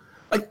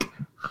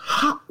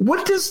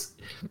 What does...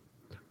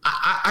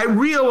 I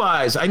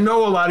realize, I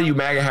know a lot of you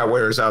MAGA hat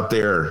wearers out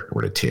there.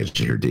 We're at a tangent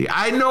here, D.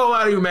 I know a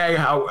lot of you MAGA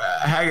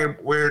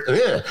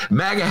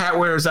hat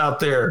wearers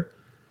out there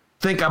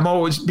think I'm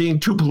always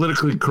being too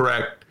politically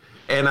correct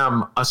and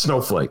I'm a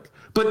snowflake.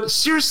 But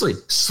seriously,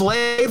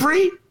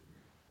 slavery?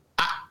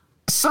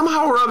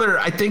 Somehow or other,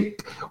 I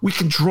think we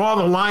can draw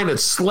the line at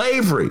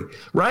slavery,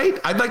 right?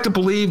 I'd like to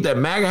believe that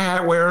MAGA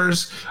hat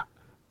wearers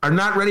are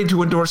not ready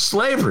to endorse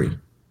slavery.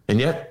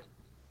 And yet,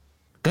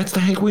 that's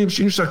the Hank Williams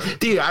Jr. song.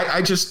 D, I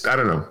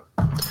don't know.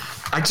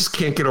 I just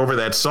can't get over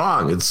that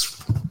song.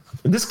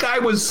 This guy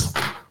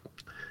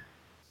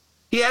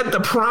he had the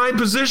prime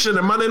position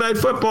in Monday Night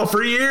Football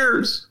for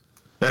years.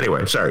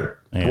 Anyway, sorry.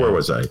 Yeah. Where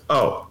was I?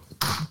 Oh.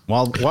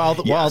 While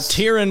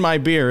Tear in My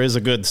Beer is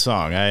a good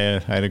song,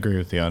 I'd agree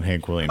with you on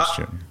Hank Williams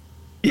Jr.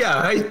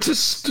 Yeah, I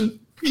just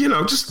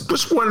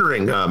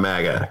wondering,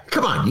 MAGA.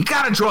 Come on, you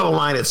got to draw the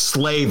line at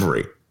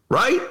slavery,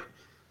 right?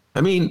 I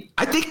mean,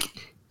 I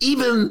think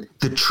even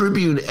the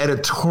Tribune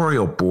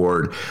editorial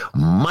board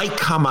might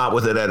come out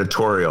with an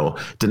editorial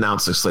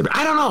denouncing slavery.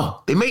 I don't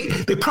know.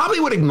 They probably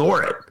would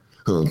ignore it.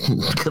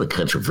 kind of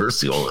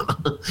controversial.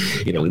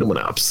 We don't want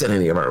to upset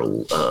any of our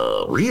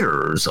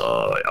readers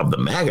of the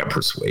MAGA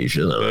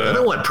persuasion. I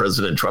don't want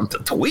President Trump to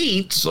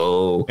tweet.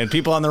 So, and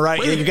people on the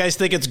right, you guys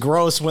think it's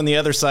gross when the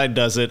other side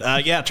does it.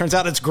 It turns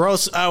out it's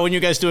gross when you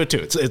guys do it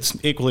too. It's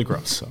equally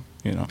gross. So,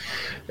 Yeah.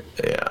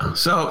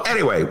 So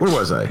anyway, where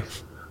was I?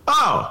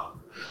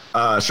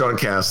 Sean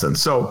Casten.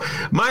 So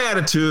my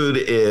attitude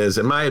is,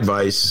 and my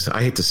advice,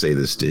 I hate to say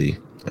this, D,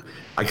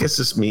 I guess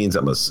this means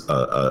I'm a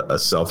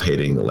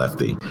self-hating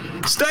lefty.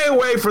 Stay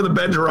away from the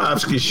Ben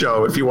Joravsky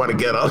show if you want to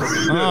get on.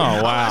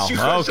 Oh,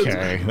 wow.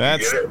 Okay.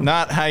 That's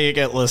not how you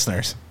get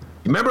listeners.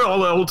 Remember all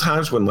the old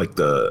times when like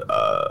the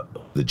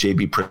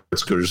JB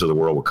Pritzkers of the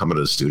world would come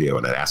into the studio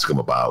and I'd ask them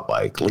about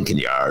like Lincoln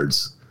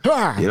Yards?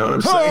 You know what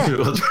I'm saying?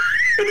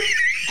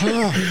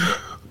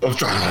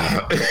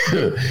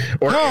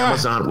 Or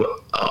Amazon.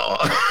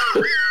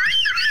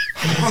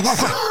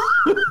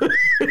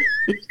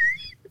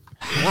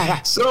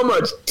 So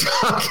much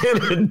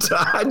tucking and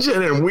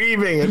dodging and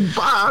weaving and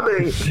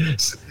bobbing,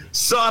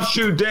 soft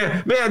shoe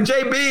dance. Man,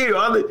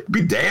 JB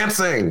be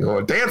dancing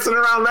around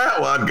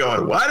that one,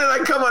 going, why did I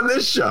come on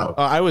this show?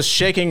 I was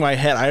shaking my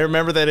head. I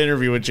remember that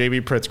interview with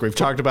JB Pritzker. We've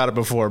talked about it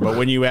before, but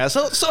when you asked,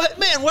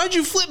 man, why'd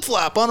you flip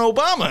flop on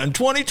Obama in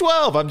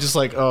 2012? I'm just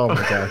like, oh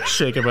my God,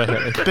 shaking my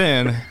head.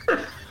 Ben,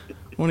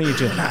 what are you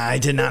doing? I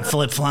did not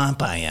flip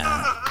flop.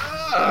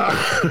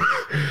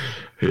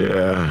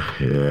 Yeah.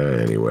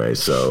 Anyway,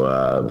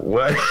 so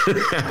what?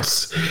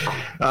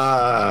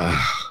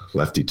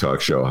 Lefty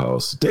Talk Show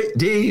host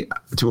D,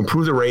 to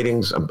improve the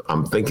ratings.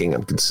 I'm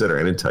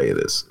considering. I didn't tell you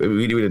this.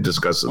 We didn't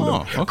discuss it in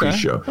the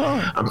pre-show.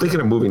 Oh. I'm thinking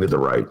of moving to the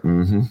right.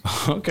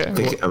 Mm-hmm. Okay.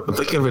 I'm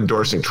thinking of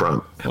endorsing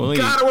Trump. Well,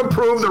 got to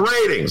improve the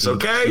ratings.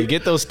 Okay. You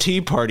get those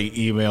Tea Party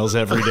emails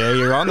every day.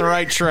 You're on the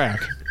right track.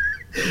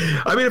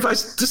 I mean, if I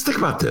just think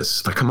about this,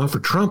 if I come out for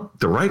Trump,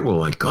 the right will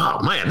like,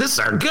 oh man, this is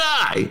our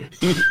guy.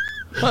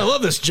 I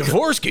love this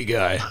Jaworski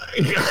guy.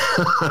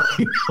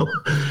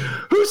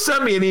 Who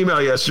sent me an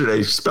email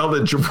yesterday? Spelled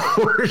it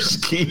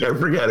Jaworski. I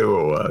forget who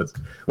it was.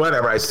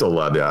 Whatever. I still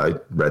love it. I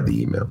read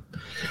the email.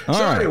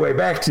 Anyway,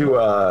 back to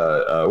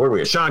where were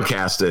we? Sean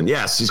Casten.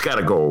 Yes, he's got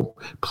to go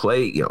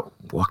play.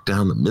 Walk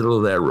down the middle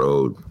of that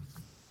road.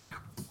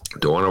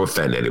 Don't want to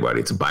offend anybody.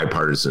 It's a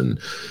bipartisan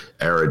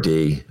era,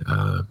 D.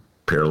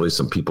 Apparently,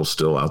 some people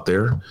still out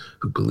there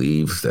who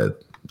believe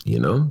that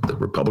the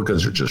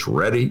Republicans are just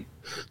ready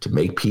to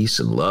make peace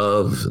and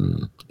love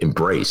and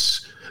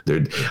embrace.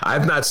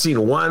 I've not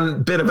seen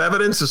one bit of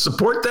evidence to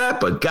support that,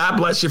 but God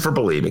bless you for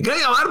believing. A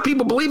lot of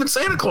people believe in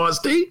Santa Claus,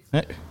 D.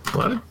 A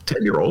lot of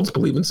 10-year-olds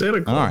believe in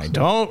Santa Claus. All right,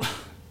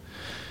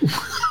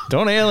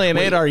 don't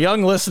alienate our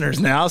young listeners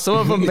now. Some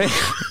of them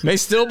may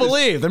still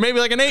believe. There may be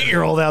like an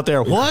 8-year-old out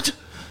there. What?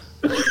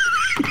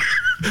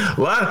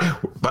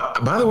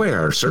 By the way,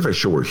 our survey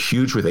show we're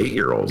huge with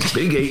 8-year-olds,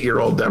 big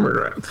 8-year-old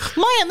Democrats.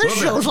 Man, this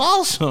show's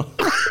awesome.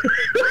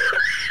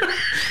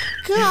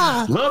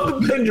 God.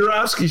 Love the Ben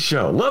Joravsky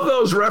show. Love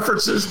those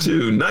references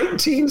to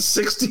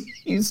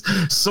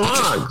 1960s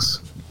songs.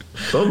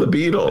 Love the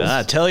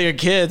Beatles. Tell your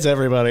kids,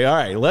 everybody. All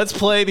right, let's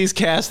play these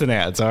Casten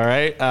ads, all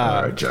right?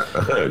 All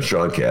right,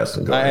 Sean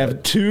Casten, go ahead. I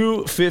have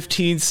 2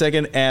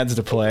 15-second ads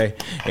to play.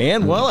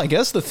 And, well, I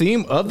guess the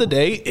theme of the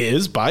day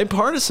is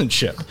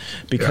bipartisanship.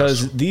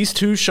 Because these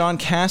 2 Sean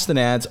Casten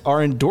ads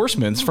are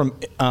endorsements from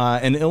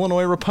an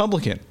Illinois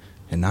Republican.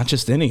 And not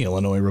just any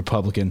Illinois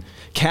Republican.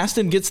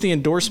 Casten gets the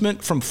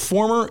endorsement from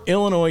former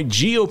Illinois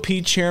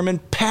GOP chairman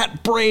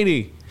Pat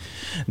Brady.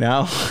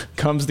 Now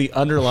comes the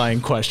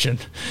underlying question.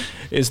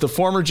 Is the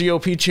former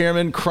GOP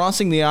chairman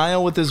crossing the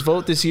aisle with his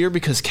vote this year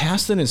because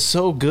Casten is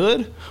so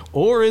good?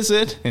 Or is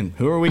it, and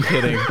who are we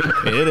kidding?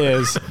 It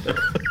is,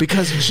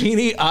 because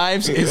Jeannie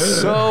Ives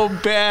is so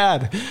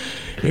bad.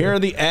 Here are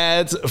the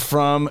ads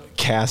from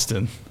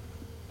Casten.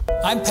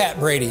 I'm Pat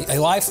Brady, a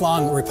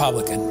lifelong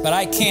Republican, but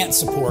I can't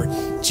support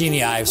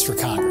Jeannie Ives for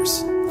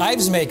Congress.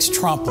 Ives makes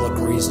Trump look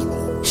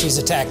reasonable. She's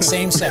attacked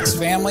same-sex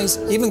families,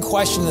 even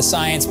questioned the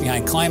science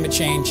behind climate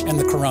change and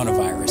the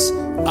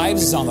coronavirus.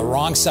 Ives is on the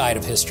wrong side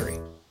of history.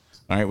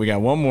 All right, we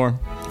got one more.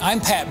 I'm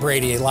Pat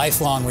Brady, a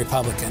lifelong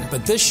Republican,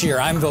 but this year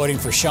I'm voting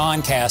for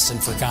Sean Casten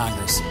for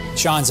Congress.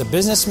 Sean's a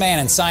businessman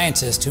and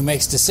scientist who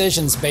makes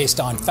decisions based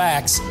on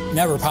facts,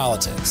 never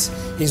politics.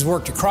 He's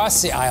worked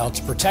across the aisle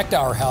to protect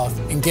our health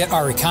and get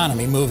our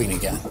economy moving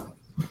again.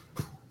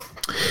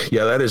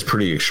 Yeah, that is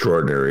pretty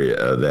extraordinary.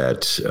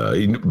 But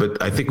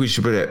I think we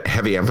should put a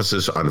heavy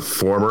emphasis on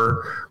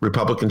former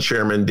Republican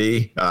Chairman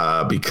D,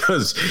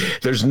 because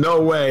there's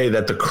no way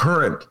that the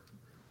current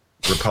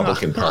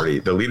Republican Party,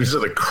 the leaders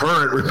of the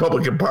current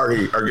Republican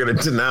Party, are going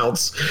to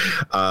denounce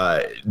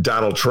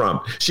Donald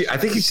Trump. I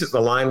think the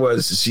line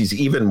was she's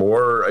even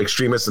more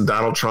extremist than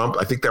Donald Trump.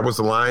 I think that was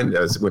the line.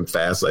 As it went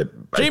fast.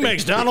 She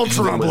makes Donald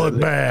Trump look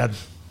bad.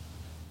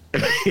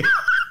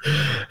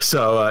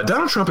 So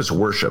Donald Trump is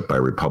worshipped by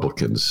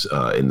Republicans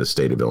in the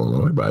state of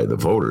Illinois, by the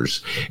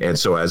voters. And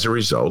so as a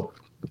result,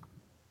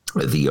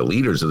 the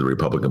leaders of the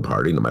Republican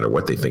Party, no matter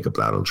what they think of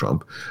Donald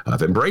Trump,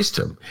 have embraced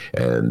him.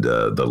 And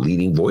the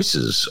leading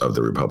voices of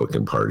the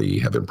Republican Party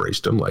have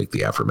embraced him, like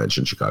the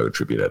aforementioned Chicago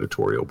Tribune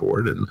editorial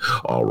board and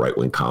all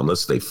right-wing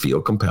columnists. They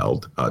feel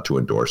compelled to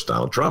endorse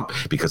Donald Trump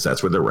because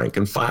that's where the rank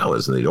and file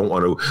is, and they don't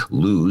want to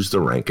lose the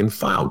rank and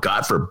file.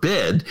 God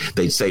forbid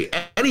they say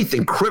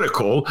anything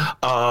critical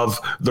of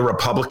the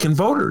Republican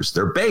voters.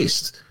 They're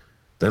based.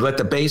 They let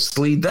the base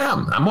lead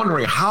them. I'm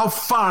wondering how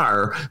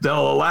far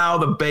they'll allow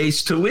the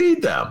base to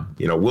lead them.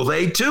 Will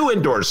they too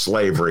endorse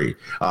slavery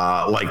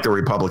like the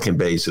Republican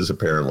base is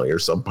apparently, or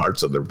some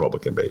parts of the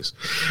Republican base?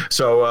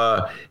 So,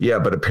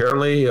 but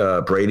apparently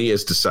Brady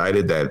has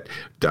decided that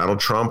Donald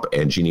Trump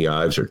and Jeannie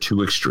Ives are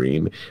too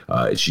extreme.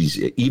 She's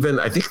even,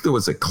 I think there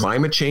was a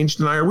climate change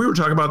denier. We were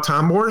talking about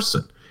Tom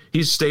Morrison.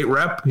 He's state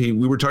rep. We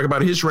were talking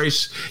about his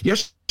race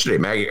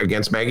yesterday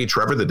against Maggie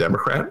Trevor, the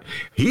Democrat.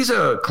 He's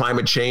a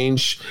climate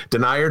change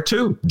denier,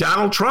 too.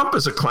 Donald Trump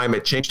is a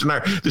climate change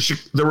denier.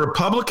 The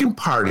Republican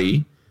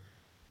Party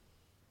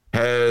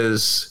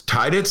has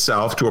tied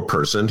itself to a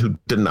person who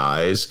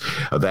denies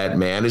that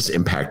man is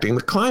impacting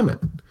the climate.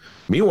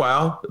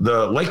 Meanwhile,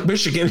 the Lake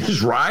Michigan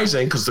is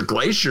rising because the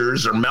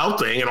glaciers are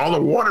melting and all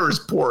the water is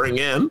pouring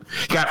in.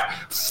 Got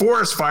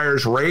forest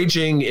fires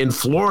raging in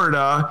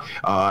Florida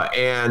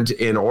and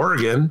in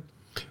Oregon.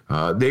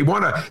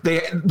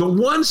 The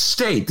one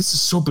state, this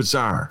is so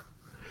bizarre.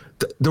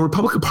 The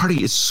Republican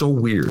Party is so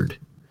weird.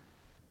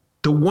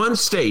 The one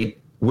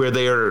state where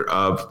they're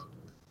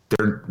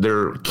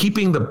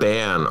keeping the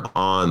ban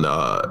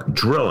on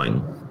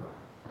drilling,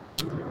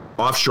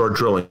 offshore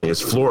drilling,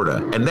 is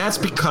Florida. And that's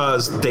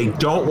because they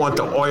don't want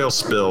the oil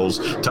spills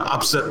to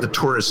upset the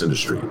tourist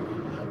industry.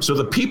 So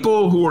the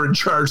people who are in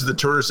charge of the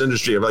tourist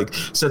industry have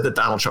said to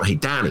Donald Trump, hey,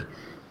 Donnie,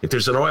 if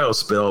there's an oil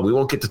spill, we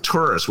won't get the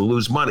tourists. We'll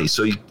lose money.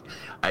 So,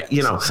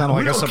 sounded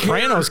like a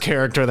Sopranos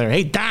character there.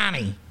 Hey,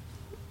 Donnie.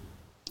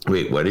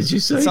 Wait, what did you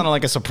say? It sounded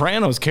like a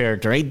Sopranos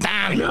character. Hey,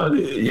 Donnie. No,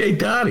 hey,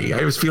 Donnie.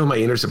 I was feeling my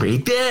inner Sopranos.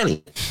 Hey,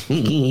 Danny.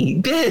 Hey,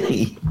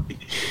 Danny.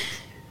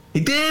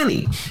 Hey,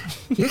 Danny.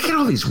 I get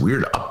all these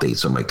weird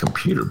updates on my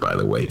computer, by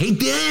the way. Hey,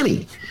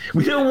 Danny,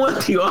 we don't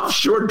want the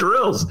offshore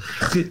drills.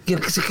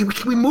 Can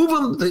we move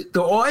them,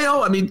 the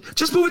oil? I mean,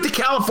 just move it to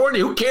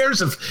California. Who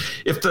cares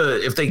if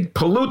they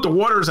pollute the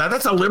waters?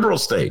 That's a liberal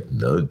state.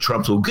 No,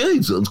 Trump's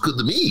okay. Sounds good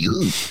to me.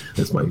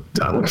 That's my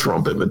Donald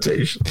Trump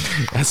imitation.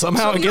 And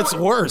somehow it gets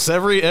worse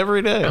every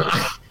day.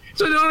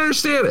 So I don't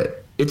understand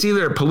it. It's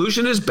either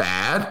pollution is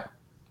bad,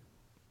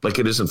 like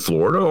it is in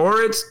Florida,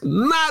 or it's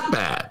not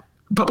bad.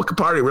 Republican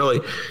Party really,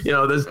 they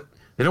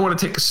don't want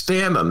to take a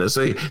stand on this.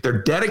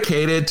 They're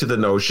dedicated to the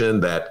notion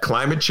that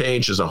climate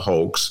change is a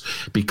hoax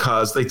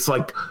because it's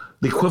like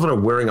the equivalent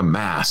of wearing a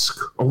mask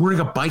or wearing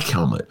a bike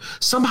helmet.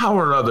 Somehow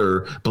or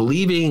other,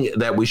 believing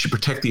that we should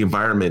protect the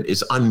environment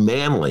is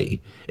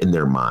unmanly in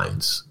their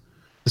minds.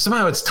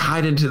 Somehow it's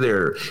tied into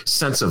their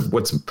sense of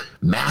what's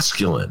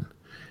masculine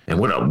and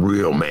what a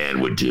real man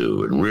would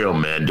do. And real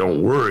men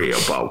don't worry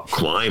about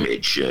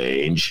climate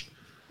change.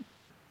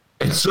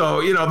 And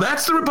so,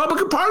 that's the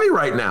Republican Party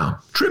right now.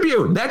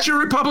 Tribune, that's your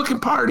Republican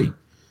Party.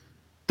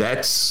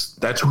 That's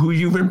who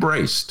you've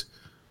embraced.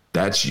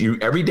 That's you.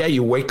 Every day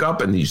you wake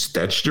up and you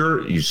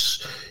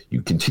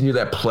continue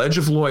that pledge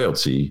of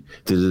loyalty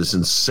to this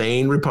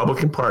insane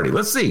Republican Party.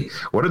 Let's see.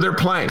 What are their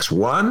planks?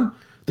 1,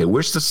 they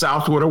wish the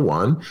South would have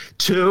won.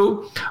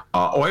 2,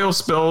 oil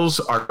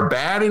spills are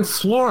bad in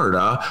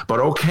Florida,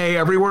 but okay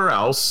everywhere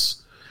else.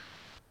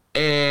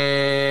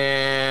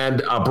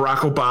 And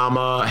Barack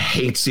Obama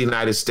hates the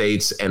United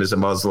States and is a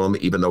Muslim,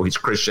 even though he's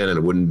Christian, and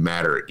it wouldn't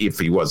matter if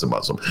he was a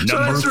Muslim. So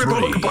that's the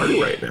Republican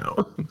Party right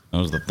now. That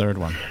was the third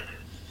one.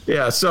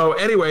 Yeah. So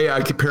anyway,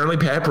 apparently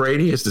Pat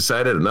Brady has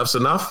decided enough's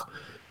enough.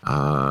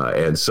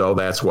 And so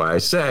that's why I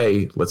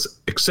say let's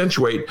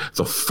accentuate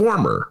the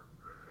former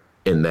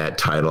in that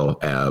title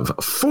of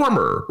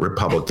former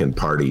Republican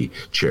Party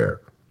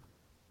chair.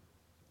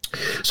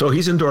 So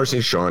he's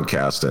endorsing Sean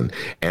Casten,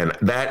 and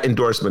that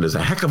endorsement is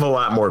a heck of a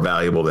lot more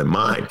valuable than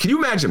mine. Can you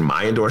imagine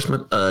my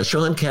endorsement?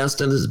 Sean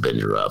Casten is Ben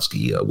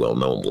Joravsky, a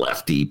well-known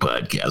lefty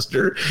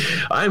podcaster.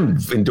 I'm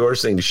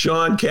endorsing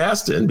Sean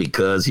Casten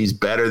because he's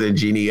better than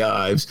Jeannie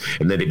Ives.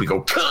 And then he'd go,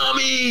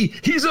 commie!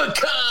 He's a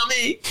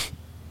commie!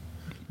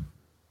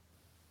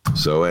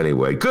 So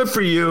anyway, good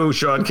for you,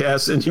 Sean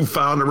Casten. You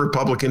found a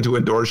Republican to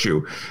endorse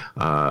you.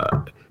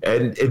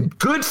 And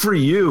good for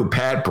you,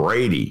 Pat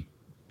Brady.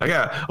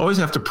 I always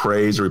have to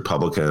praise a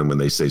Republican when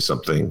they say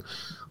something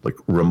like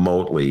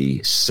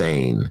remotely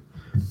sane.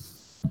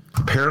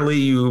 Apparently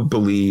you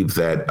believe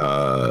that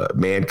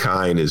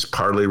mankind is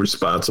partly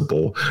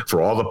responsible for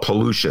all the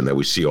pollution that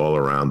we see all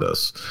around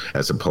us,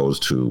 as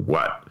opposed to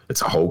what?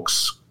 It's a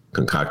hoax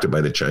concocted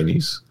by the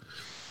Chinese.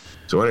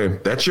 So anyway,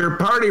 that's your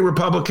party,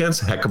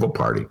 Republicans. Heck of a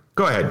party.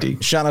 Go ahead, D.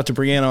 Shout out to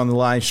Brianna on the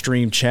live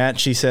stream chat.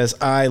 She says,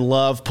 I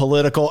love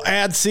political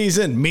ad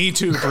season. Me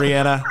too,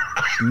 Brianna.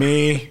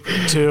 Me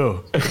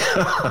too.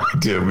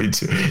 Dude, me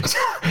too.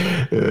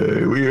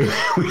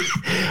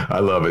 I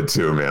love it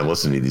too, man.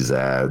 Listen to these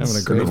ads.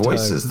 Having a great the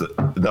voices,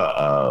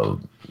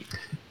 time.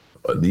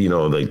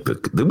 like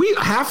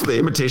half of the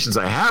imitations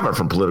I have are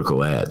from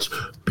political ads.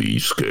 Be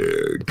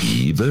scared,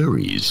 be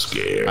very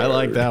scared. I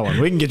like that one.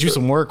 We can get you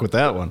some work with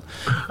that one.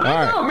 All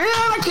right. Man,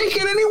 I can't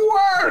get any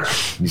work.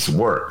 Need some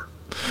work.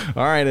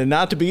 All right, and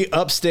not to be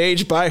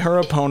upstaged by her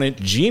opponent,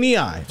 Jeannie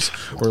Ives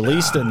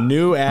released a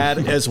new ad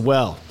as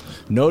well.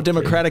 No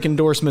Democratic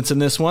endorsements in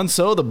this one,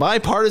 so the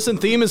bipartisan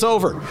theme is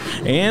over.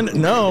 And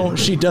no,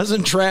 she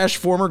doesn't trash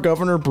former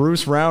Governor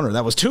Bruce Rauner.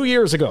 That was 2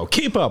 years ago.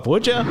 Keep up,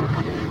 would ya?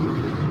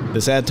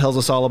 This ad tells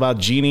us all about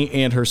Jeannie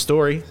and her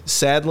story.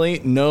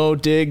 Sadly, no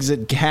digs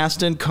at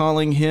Gaston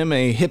calling him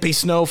a hippie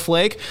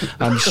snowflake.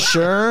 I'm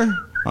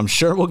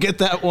sure we'll get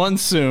that one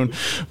soon.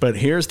 But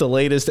here's the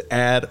latest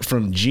ad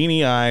from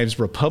Jeannie Ives,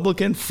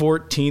 Republican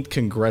 14th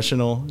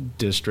Congressional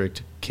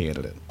District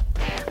candidate.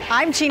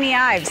 I'm Jeannie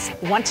Ives.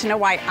 Want to know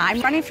why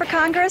I'm running for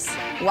Congress?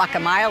 Walk a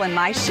mile in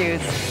my shoes.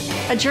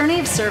 A journey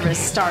of service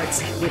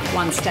starts with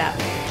one step.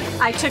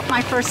 I took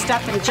my first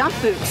step in jump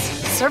boots,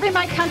 serving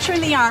my country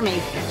in the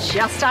Army,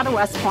 just out of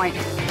West Point.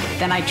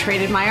 Then I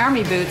traded my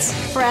Army boots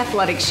for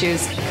athletic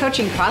shoes,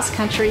 coaching cross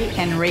country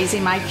and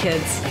raising my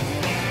kids.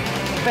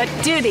 But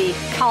duty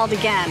called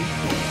again.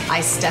 I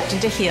stepped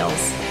into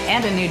heels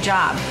and a new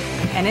job.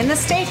 And in the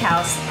State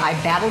House, I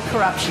battled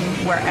corruption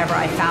wherever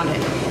I found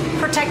it,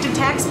 protected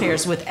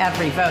taxpayers with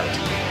every vote,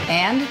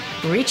 and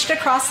reached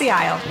across the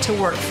aisle to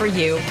work for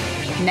you.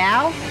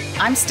 Now,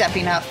 I'm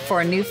stepping up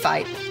for a new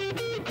fight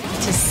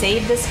to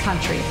save this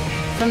country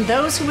from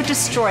those who would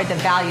destroy the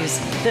values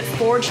that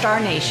forged our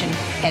nation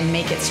and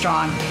make it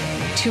strong,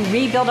 to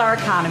rebuild our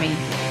economy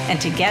and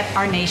to get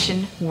our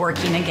nation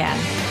working again,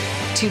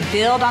 to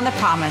build on the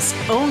promise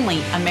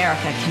only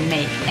America can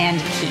make and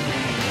keep.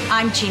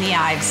 I'm Jeannie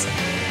Ives.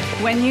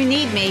 When you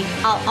need me,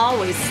 I'll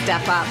always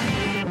step up.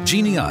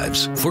 Jeannie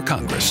Ives for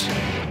Congress.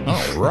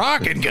 Oh,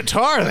 rockin'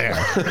 guitar there.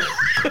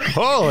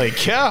 Holy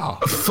cow.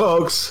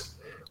 Folks,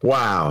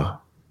 wow.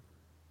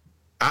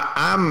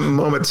 I'm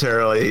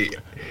momentarily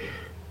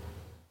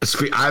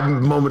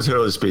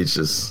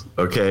speechless,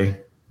 okay?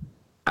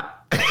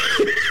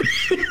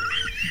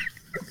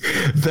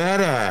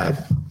 That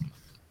ad.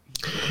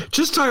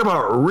 Just talk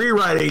about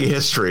rewriting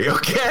history,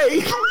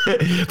 okay?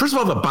 First of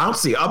all, the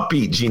bouncy,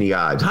 upbeat Jeannie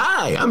Ives.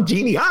 Hi, I'm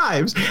Jeannie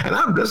Ives, and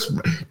I'm just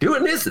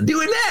doing this and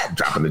doing that,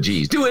 dropping the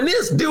G's, doing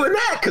this and doing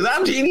that, because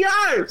I'm Jeannie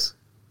Ives.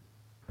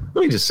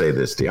 Let me just say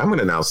this to you. I'm going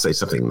to now say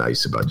something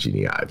nice about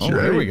Jeannie Ives. Oh,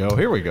 here we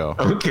go.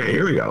 Okay,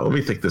 here we go. Let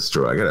me think this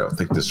through. I got to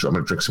think this through. I'm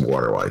going to drink some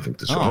water while I think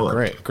this through.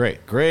 Oh,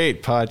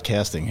 great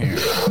podcasting here.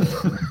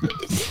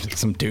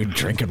 Some dude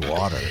drinking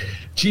water.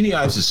 Jeannie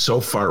Ives is so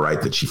far right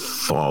that she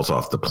falls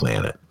off the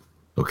planet.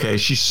 Okay,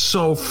 she's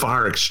so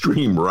far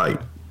extreme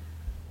right.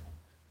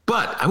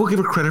 But I will give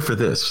her credit for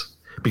this,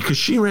 because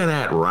she ran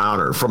at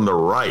Rauner from the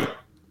right,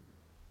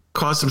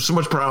 caused him so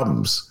much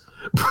problems.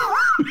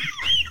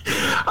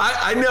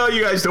 I know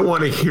you guys don't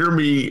want to hear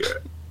me,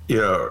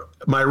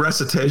 my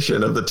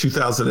recitation of the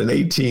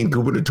 2018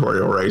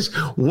 gubernatorial race,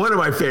 one of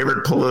my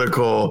favorite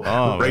political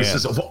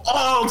races of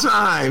all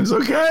times,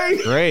 okay?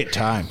 Great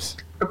times.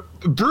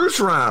 Bruce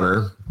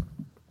Rauner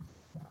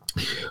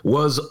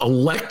was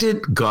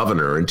elected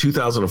governor in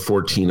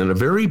 2014 in a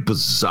very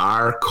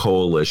bizarre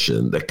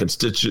coalition that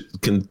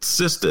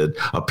consisted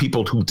of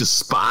people who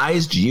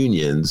despised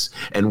unions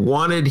and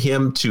wanted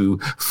him to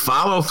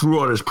follow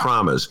through on his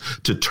promise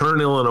to turn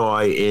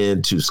Illinois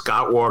into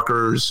Scott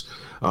Walker's,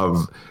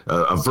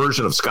 a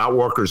version of Scott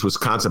Walker's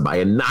Wisconsin, by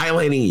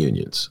annihilating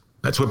unions.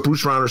 That's what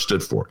Bruce Rauner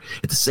stood for.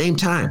 At the same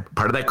time,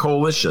 part of that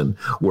coalition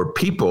were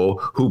people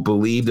who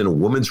believed in a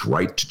woman's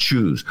right to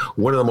choose,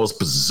 one of the most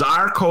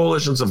bizarre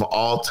coalitions of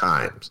all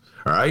times.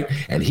 All right.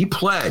 And he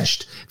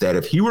pledged that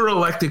if he were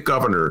elected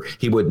governor,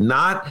 he would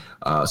not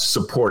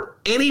support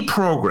any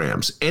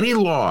programs, any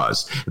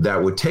laws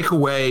that would take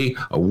away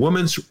a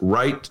woman's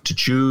right to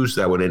choose,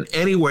 that would in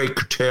any way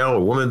curtail a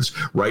woman's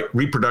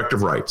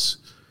reproductive rights.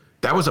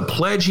 That was a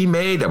pledge he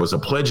made. That was a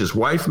pledge his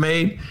wife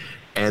made.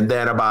 And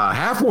then about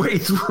halfway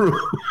through,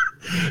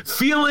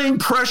 feeling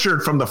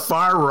pressured from the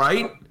far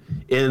right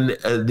in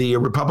the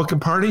Republican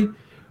Party,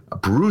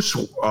 Bruce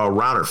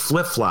Rauner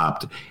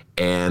flip-flopped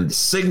and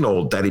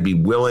signaled that he'd be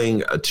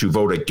willing to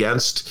vote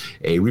against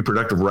a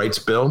reproductive rights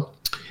bill.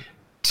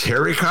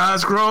 Terry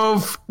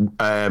Cosgrove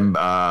and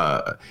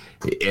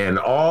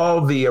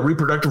all the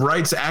reproductive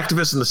rights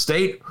activists in the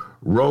state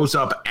rose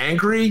up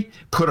angry,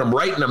 put him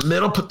right in the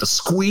middle, put the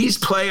squeeze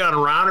play on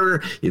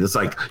Rauner. It's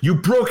like, you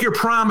broke your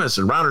promise.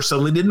 And Rauner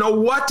suddenly didn't know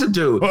what to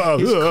do.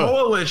 His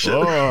coalition.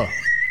 I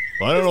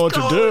don't know what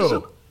to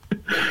do.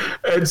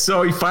 And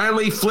so he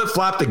finally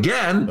flip-flopped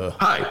again.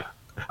 Hi,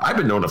 I've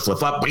been known to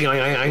flip-flop. He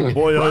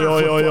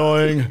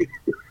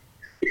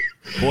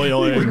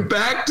went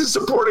back to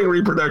supporting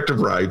reproductive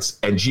rights,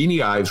 and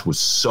Jeannie Ives was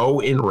so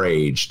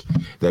enraged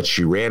that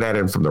she ran at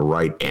him from the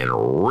right and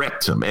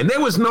ripped him. And there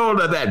was no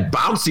that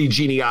bouncy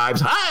Jeannie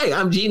Ives. Hi,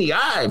 I'm Jeannie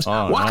Ives.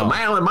 Walk a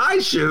mile in my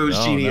shoes,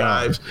 Jeannie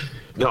Ives.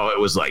 No, it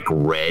was like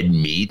red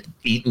meat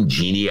eating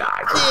Jeannie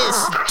Ives.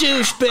 This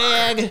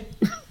douchebag.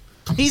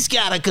 He's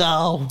got to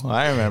go.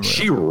 I remember.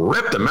 She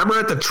ripped him. Remember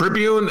at the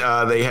Tribune,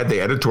 they had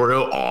the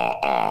editorial,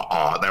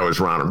 that was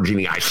Ron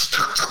Jeannie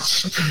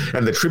Ives.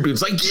 And the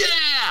Tribune's like,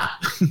 yeah,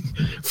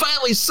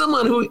 finally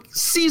someone who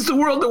sees the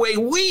world the way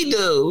we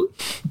do.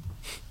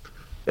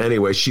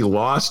 Anyway, she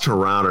lost her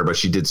rounder, but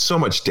she did so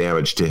much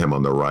damage to him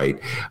on the right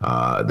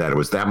that it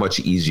was that much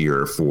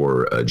easier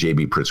for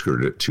J.B.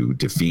 Pritzker to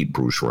defeat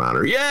Bruce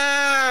Rauner.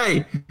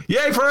 Yay!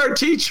 Yay for our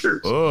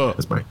teachers! Oh.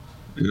 That's my...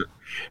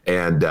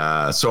 And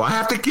so I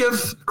have to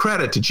give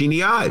credit to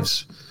Jeannie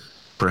Ives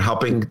for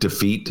helping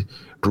defeat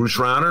Bruce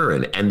Rauner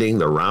and ending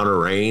the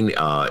Rauner reign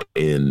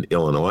in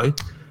Illinois.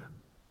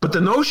 But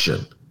the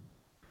notion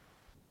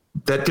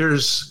that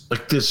there's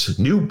like this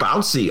new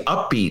bouncy,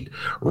 upbeat,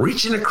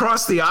 reaching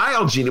across the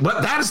aisle, Jeannie.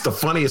 But that is the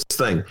funniest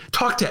thing.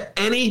 Talk to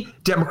any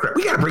Democrat.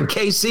 We got to bring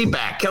KC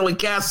back, Kelly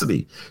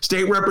Cassidy,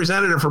 state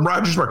representative from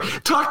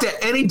Rogersburg. Talk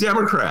to any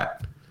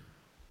Democrat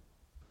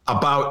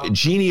about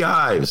Jeannie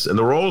Ives and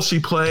the role she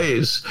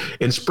plays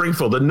in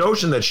Springfield. The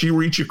notion that she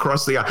reaches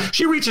across the aisle.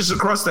 She reaches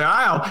across the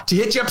aisle to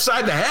hit you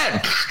upside the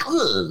head.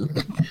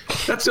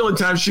 That's the only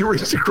time she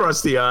reaches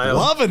across the aisle.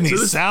 Loving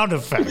these sound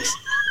effects.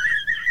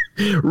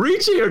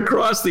 Reaching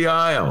across the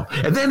aisle.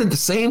 And then in the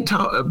same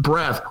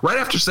breath, right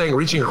after saying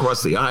reaching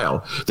across the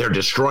aisle, they're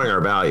destroying our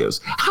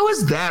values. How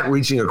is that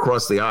reaching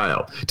across the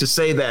aisle? To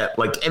say that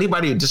like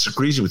anybody who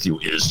disagrees with you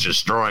is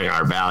destroying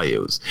our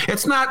values.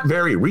 It's not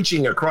very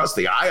reaching across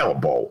the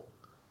aisle-able.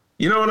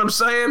 You know what I'm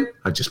saying?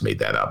 I just made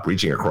that up.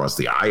 Reaching across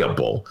the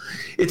aisle-able.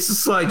 It's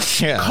just like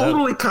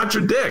totally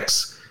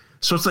contradicts.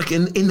 So it's like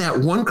in that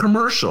one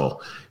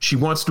commercial, she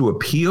wants to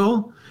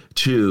appeal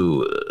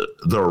to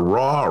the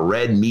raw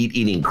red meat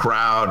eating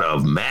crowd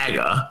of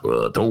MAGA.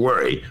 Don't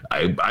worry.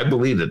 I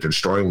believe that they're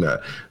destroying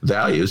the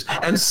values.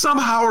 And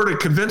somehow to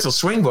convince a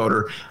swing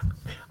voter,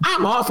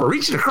 I'm all for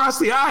reaching across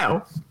the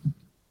aisle.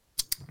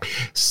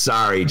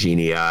 Sorry,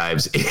 Jeannie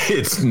Ives.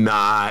 It's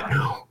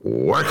not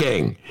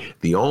working.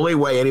 The only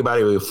way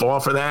anybody will fall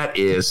for that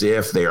is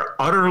if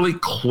they're utterly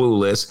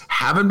clueless,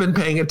 haven't been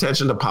paying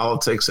attention to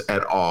politics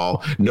at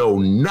all, know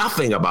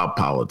nothing about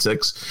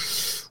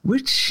politics,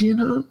 which,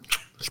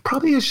 it's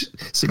probably a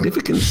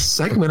significant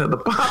segment of the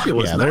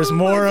populace. Yeah, there's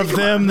more of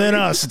them than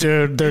us,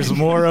 dude. There's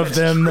more of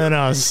them than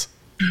us.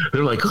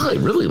 They're like, I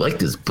really like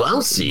this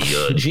bouncy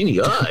Jeannie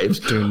Ives,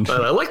 and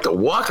I like to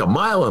walk a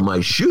mile in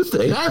my shoe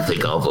thing. I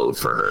think I'll vote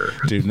for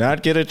her. Do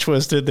not get it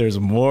twisted. There's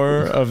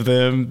more of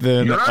them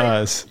than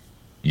us.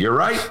 You're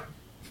right.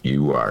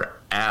 You are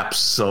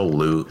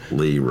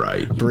absolutely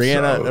right.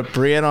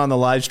 Brianna on the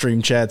live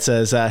stream chat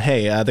says,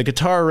 hey, the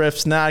guitar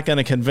riff's not going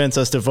to convince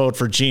us to vote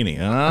for Jeannie.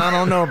 I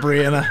don't know,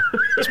 Brianna.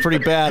 It's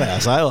pretty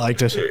badass. I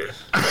liked it.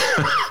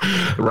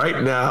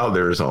 Right now,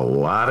 there's a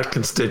lot of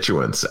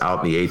constituents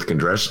out in the 8th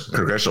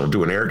Congressional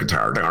doing air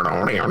guitar.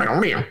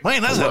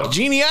 Man, that's like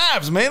Jeannie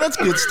Ives, man. That's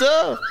good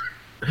stuff.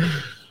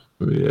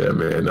 Yeah,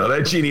 man. No,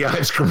 that Jeannie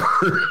Ives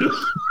commercial.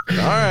 All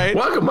right.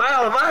 Walk a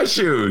mile in my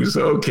shoes.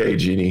 Okay,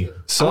 Jeannie.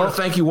 So, I want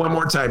to thank you one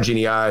more time,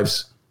 Jeannie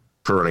Ives,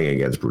 for running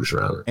against Bruce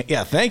Rauner.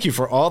 Yeah, thank you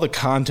for all the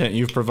content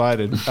you've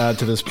provided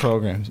to this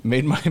program.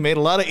 Made a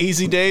lot of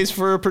easy days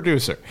for a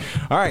producer.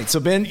 All right, so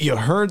Ben, you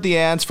heard the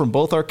ads from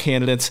both our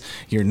candidates.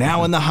 You're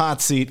now in the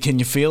hot seat. Can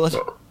you feel it?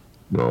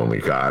 Oh my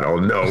God. Oh,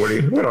 no. What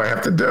do I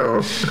have to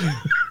do?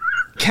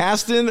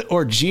 Kasten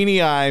or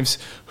Jeannie Ives,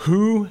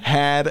 who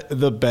had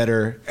the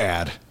better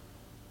ad?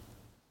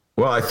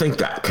 Well, I think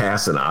that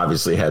Kasten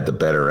obviously had the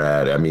better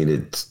ad. I mean,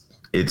 it's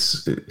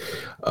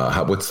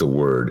what's the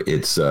word?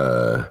 It's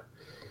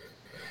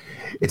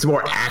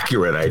more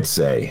accurate, I'd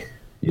say.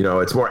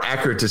 It's more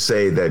accurate to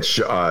say that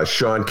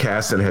Sean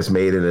Kasten has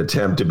made an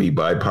attempt to be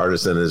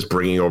bipartisan and is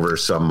bringing over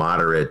some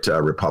moderate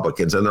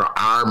Republicans. And there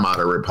are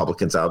moderate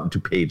Republicans out in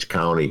DuPage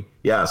County.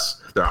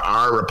 Yes, there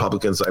are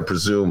Republicans, I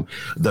presume.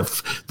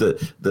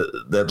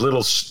 That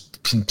little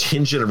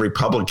contingent of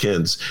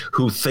Republicans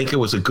who think it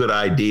was a good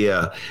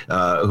idea,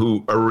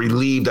 who are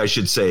relieved, I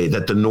should say,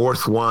 that the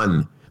North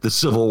won the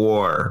Civil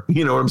War.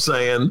 You know what I'm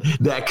saying?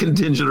 That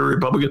contingent of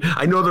Republicans.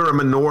 I know they're a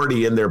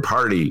minority in their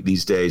party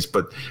these days,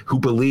 but who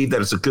believe that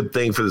it's a good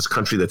thing for this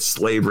country that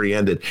slavery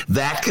ended.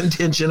 That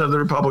contingent of the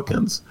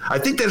Republicans. I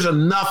think there's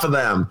enough of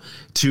them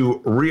to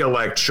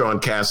reelect Sean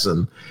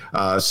Kasten.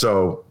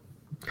 So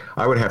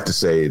I would have to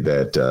say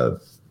that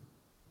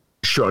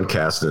Sean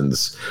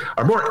Kasten's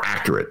are more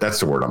accurate. That's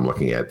the word I'm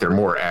looking at. They're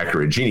more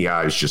accurate. Jeannie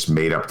Ives just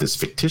made up this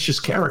fictitious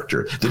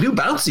character. The new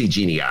bouncy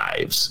Jeannie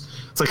Ives.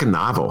 It's like a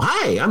novel.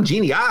 Hi, I'm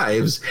Jeannie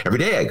Ives. Every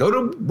day I go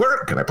to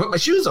work and I put my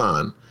shoes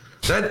on.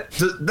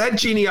 That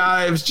Jeannie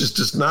Ives just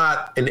does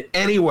not in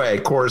any way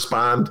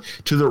correspond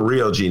to the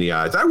real Jeannie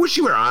Ives. I wish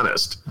she were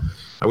honest.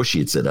 I wish she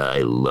had said, I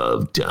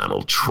love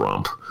Donald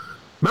Trump.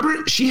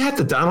 Remember, she had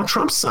the Donald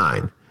Trump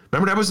sign.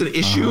 Remember that was an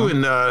issue,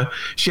 and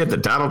she had the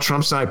Donald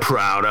Trump sign.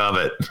 Proud of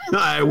it.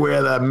 I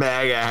wear the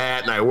MAGA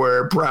hat, and I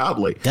wear it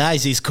proudly.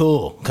 Guys, he's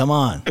cool. Come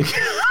on.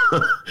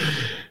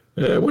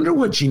 I wonder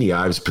what Jeannie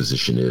Ives'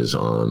 position is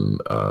on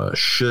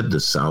should the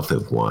South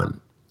have won.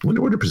 I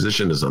wonder what her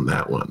position is on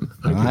that one.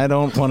 I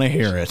don't want to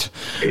hear it.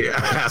 Yeah,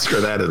 ask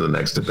her that in the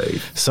next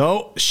debate.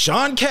 So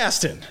Sean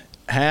Casten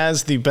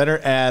has the better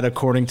ad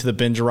according to the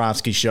Ben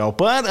Joravsky Show,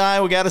 but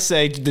we got to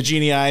say the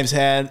Jeannie Ives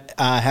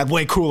had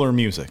way cooler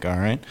music. All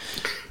right,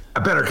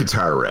 a better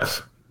guitar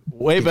riff.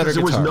 Way better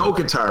guitar. There was no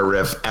guitar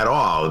riff at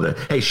all.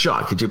 Hey,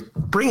 Sean, could you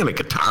bring in a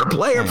guitar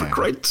player? For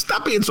Christ,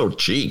 stop being so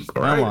cheap.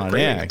 Come on,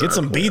 get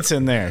some beats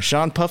in there.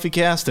 Sean Puffy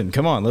Casten,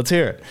 come on, let's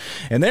hear it.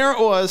 And there it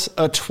was,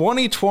 a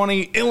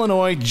 2020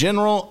 Illinois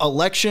general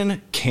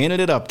election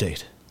candidate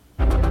update.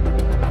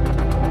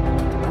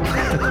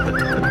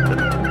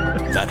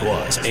 That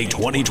was a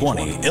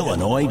 2020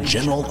 Illinois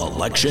general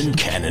election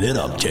candidate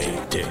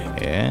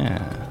update.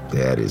 Yeah.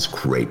 That is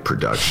great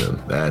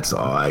production. That's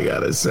all I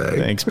got to say.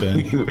 Thanks,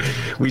 Ben.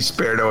 We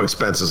spare no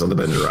expenses on the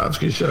Ben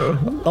Joravsky Show.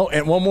 Oh,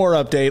 and one more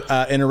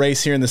update. In a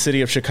race here in the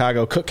city of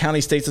Chicago, Cook County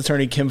State's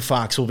Attorney Kim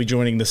Foxx will be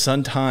joining the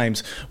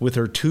Sun-Times with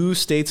her two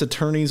state's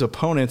attorneys'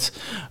 opponents.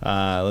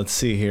 Let's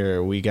see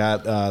here. We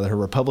got her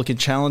Republican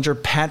challenger,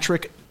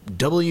 Patrick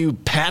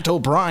Pat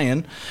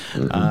O'Brien,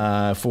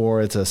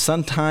 for it's a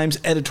Sun-Times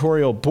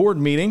editorial board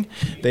meeting.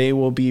 They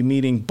will be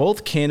meeting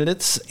both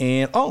candidates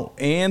and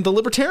the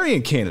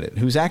Libertarian candidate,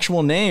 whose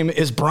actual name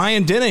is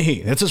Brian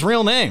Dennehy. That's his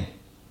real name,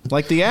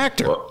 like the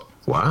actor. Well,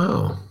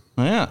 wow.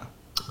 Yeah.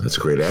 That's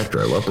a great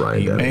actor. I love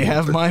Brian Dennehy. He may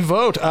have my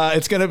vote.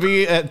 It's going to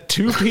be at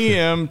 2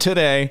 p.m.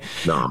 today.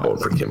 No, I'm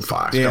voting for Kim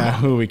Foxx. Yeah,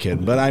 who are we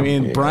kidding? But I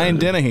mean, Brian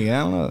Dennehy, I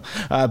don't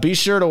know. Be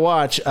sure to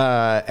watch it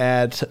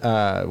at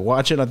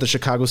the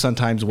Chicago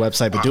Sun-Times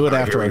website, but do it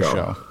after our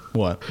show.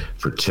 What?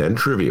 For 10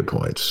 trivia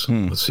points.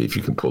 Let's see if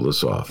you can pull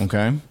this off.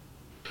 Okay.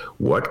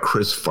 What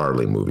Chris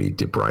Farley movie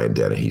did Brian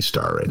Dennehy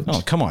star in?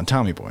 Oh, come on,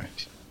 Tommy Boy.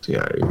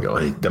 Yeah, you know,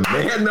 the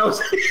man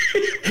knows.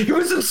 He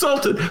was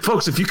insulted.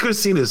 Folks, if you could have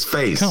seen his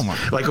face. Come on.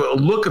 Like a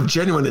look of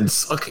genuine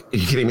insult. Are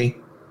you kidding me?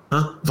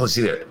 Huh? I've only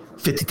seen it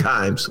 50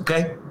 times,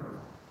 okay?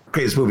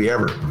 Greatest movie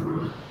ever.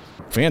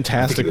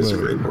 Fantastic movie. It is a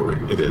great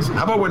movie. It is.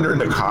 How about when they're in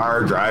the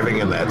car driving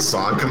and that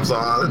song comes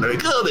on and they're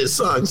like, oh, this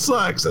song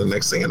sucks. And the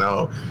next thing you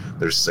know,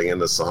 they're singing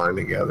the song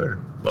together.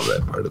 Love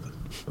that part of the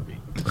movie.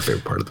 My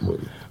favorite part of the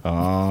movie.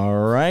 All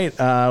right.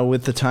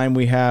 With the time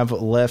we have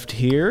left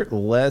here,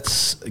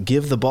 let's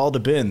give the ball to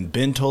Ben.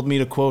 Ben told me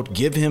to, quote,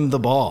 give him the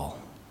ball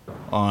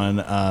on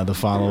the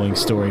following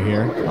story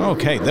here.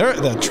 Okay.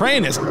 The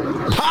train is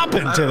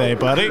popping today,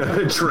 buddy.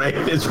 The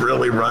train is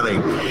really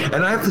running.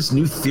 And I have this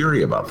new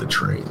theory about the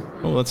train.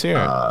 Well, let's hear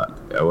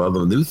it. Well,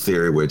 the new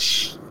theory,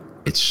 which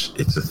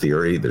it's a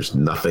theory. There's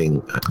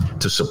nothing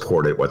to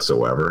support it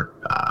whatsoever.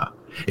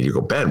 And you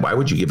go, Ben, why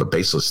would you give a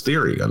baseless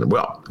theory?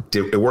 Well,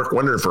 it worked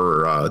wonder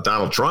for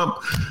Donald Trump,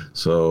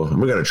 so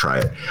I'm going to try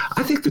it.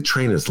 I think the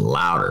train is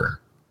louder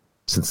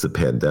since the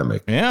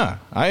pandemic. Yeah,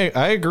 I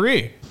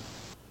agree.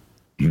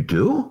 You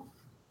do?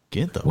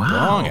 Get the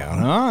bong out,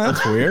 huh?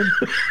 That's weird.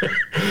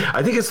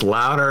 I think it's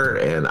louder,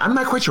 and I'm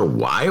not quite sure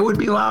why it would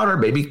be louder.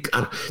 Maybe,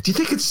 do you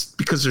think it's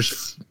because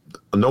there's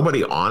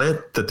nobody on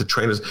it that the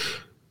train is...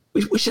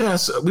 We should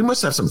ask. We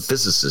must have some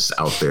physicists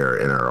out there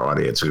in our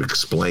audience who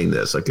explain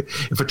this. Like,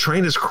 if a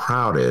train is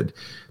crowded,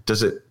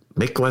 does it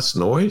make less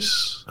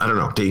noise? I don't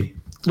know. D,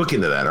 look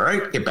into that. All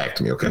right, get back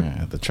to me, okay?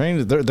 Yeah, the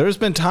train. There's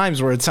been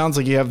times where it sounds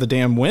like you have the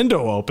damn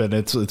window open.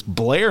 It's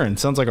blaring. It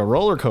sounds like a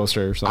roller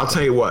coaster or something. I'll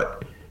tell you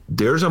what.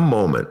 There's a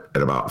moment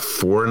at about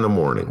 4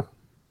 a.m.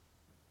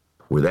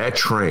 where that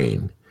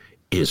train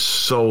is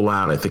so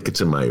loud. I think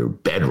it's in my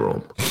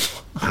bedroom.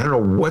 I don't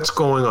know what's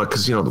going on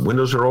because, the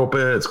windows are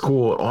open. It's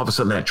cool. All of a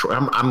sudden, that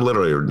I'm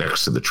literally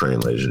next to the train,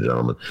 ladies and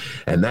gentlemen.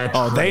 And that.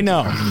 Oh, they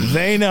know.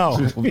 They know.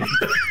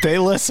 They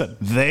listen.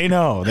 They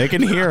know. They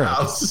can hear it.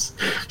 I was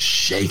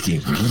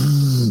shaking.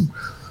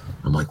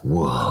 I'm like,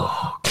 whoa,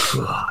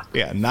 God.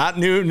 Yeah, not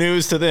new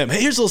news to them.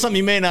 Hey, here's a little something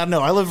you may not know.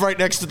 I live right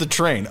next to the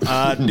train.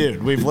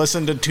 Dude, we've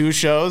listened to 2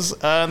 shows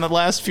in the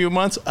last few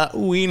months.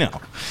 We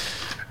know.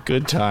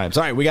 Good times.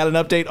 All right, we got an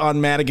update on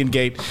Madigan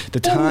Gate.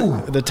 The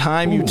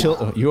time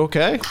utility. You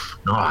okay?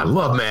 No, I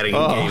love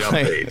Madigan Gate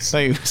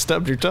updates. You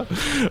stubbed your toe.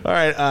 All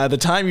right, the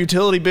time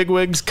utility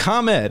bigwigs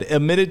ComEd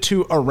admitted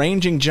to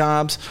arranging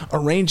jobs,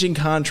 arranging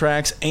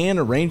contracts, and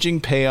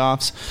arranging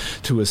payoffs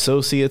to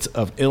associates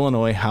of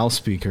Illinois House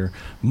Speaker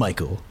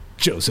Michael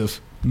Joseph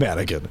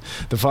Madigan.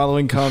 The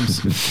following comes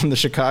from the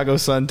Chicago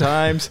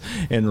Sun-Times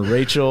and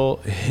Rachel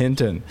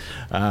Hinton.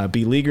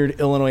 Beleaguered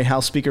Illinois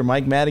House Speaker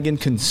Mike Madigan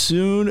can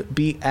soon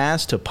be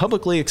asked to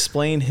publicly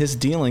explain his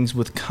dealings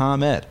with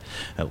ComEd.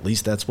 At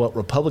least that's what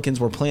Republicans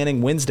were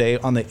planning Wednesday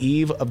on the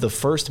eve of the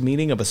first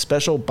meeting of a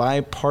special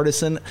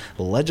bipartisan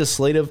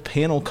legislative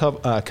panel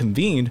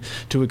convened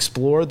to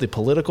explore the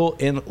political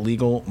and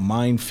legal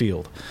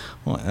minefield.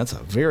 Well, that's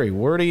a very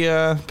wordy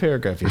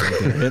paragraph you got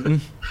there,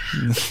 Hinton.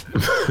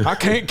 I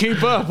can't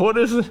keep up. What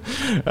is it?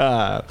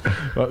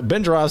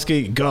 Ben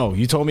Joravsky, go.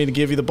 You told me to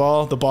give you the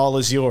ball. The ball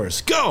is yours.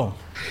 Go.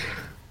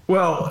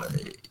 Well,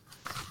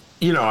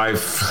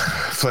 I've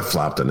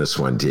flip-flopped on this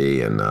one,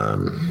 D, and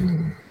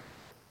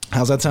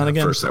how's that sound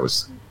again? First, I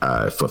was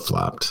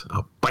flip-flopped.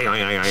 Oh, bang,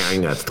 bang, bang,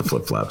 bang, that's the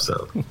flip-flop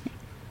sound.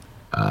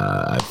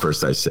 At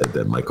first, I said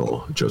that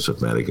Michael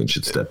Joseph Madigan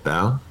should step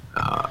down,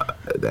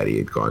 that he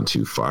had gone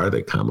too far,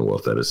 that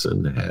Commonwealth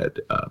Edison had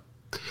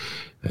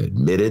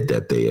admitted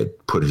that they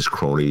had put his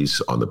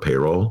cronies on the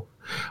payroll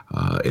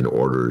in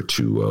order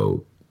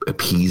to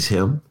appease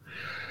him.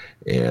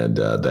 And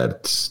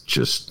that's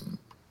just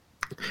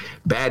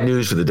bad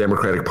news for the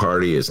Democratic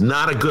Party. Is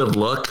not a good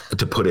look,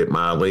 to put it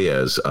mildly,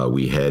 as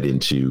we head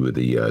into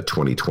the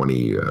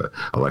 2020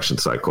 election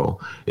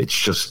cycle. It's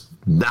just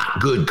not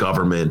good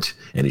government,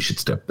 and he should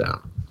step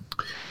down.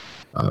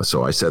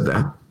 So I said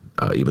that,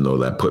 even though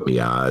that put me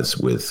odds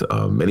with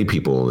many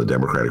people in the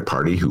Democratic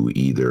Party who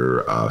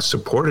either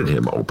supported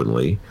him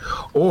openly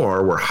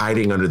or were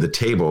hiding under the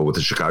table with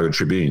the Chicago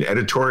Tribune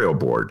editorial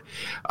board,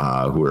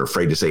 who were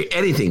afraid to say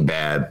anything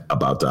bad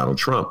about Donald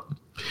Trump.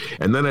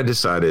 And then I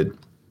decided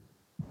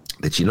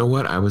that, you know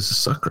what, I was a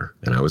sucker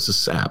and I was a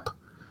sap.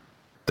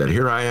 That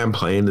here I am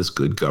playing this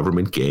good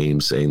government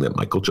game, saying that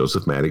Michael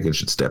Joseph Madigan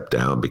should step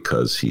down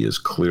because he has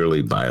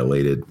clearly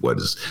violated what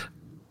is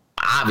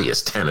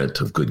obvious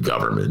tenet of good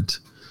government.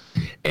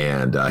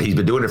 And he's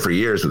been doing it for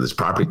years with his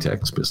property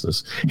tax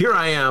business. Here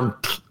I am,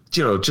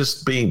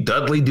 just being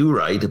Dudley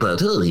Do-Right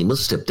about, he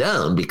must step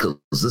down because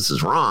this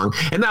is wrong.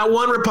 And not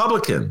one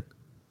Republican,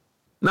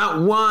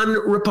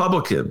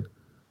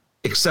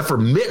 except for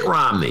Mitt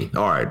Romney.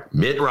 All right,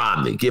 Mitt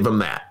Romney, give him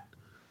that.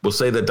 We'll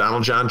say that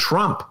Donald John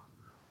Trump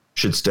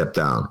should step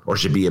down or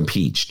should be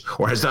impeached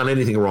or has done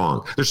anything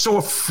wrong. They're so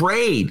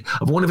afraid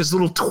of one of his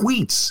little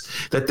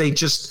tweets that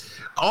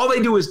all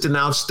they do is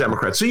denounce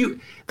Democrats. So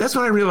that's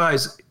when I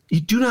realized you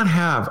do not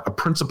have a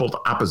principled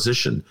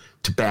opposition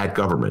to bad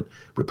government,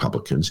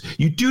 Republicans.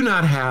 You do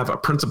not have a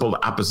principled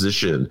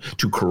opposition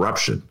to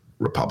corruption,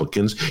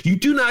 Republicans. You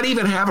do not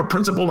even have a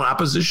principled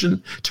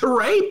opposition to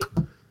rape.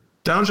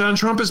 Donald John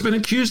Trump has been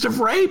accused of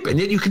rape, and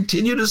yet you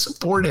continue to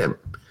support him.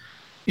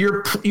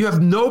 You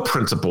have no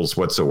principles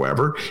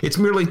whatsoever. It's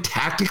merely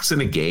tactics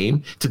in a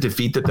game to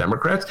defeat the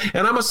Democrats.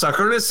 And I'm a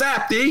sucker and a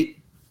sap, D,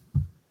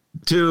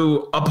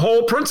 to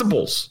uphold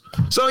principles.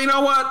 So you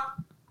know what?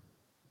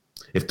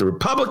 If the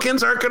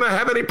Republicans aren't going to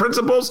have any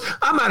principles,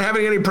 I'm not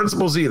having any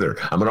principles either.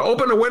 I'm going to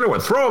open the window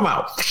and throw them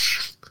out.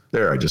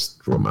 There, I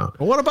just threw them out.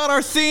 Well, what about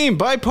our theme,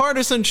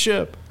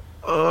 bipartisanship?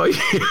 Oh,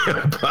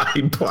 yeah,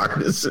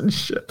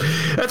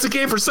 bipartisanship. That's a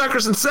game for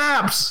suckers and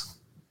saps.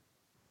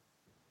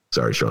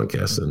 Sorry, Sean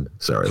Casten.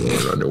 Sorry,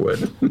 Lauren Underwood.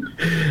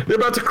 They're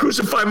about to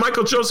crucify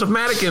Michael Joseph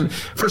Madigan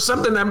for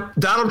something that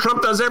Donald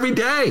Trump does every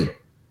day.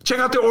 Check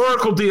out the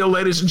Oracle deal,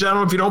 ladies and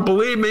gentlemen, if you don't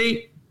believe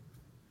me.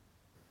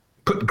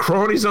 Putting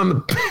cronies on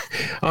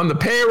the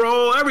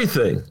payroll,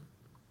 everything.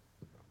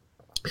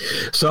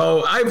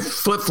 So I've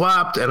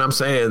flip-flopped, and I'm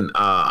saying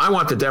I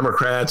want the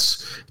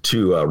Democrats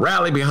to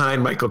rally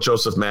behind Michael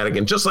Joseph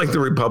Madigan, just like the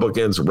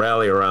Republicans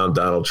rally around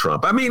Donald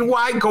Trump. I mean,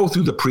 why go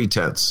through the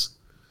pretense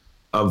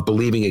of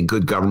believing in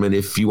good government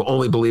if you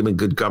only believe in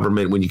good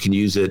government when you can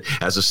use it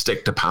as a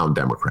stick to pound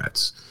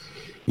Democrats?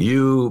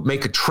 You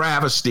make a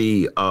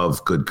travesty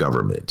of good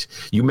government.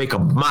 You make a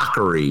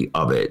mockery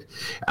of it.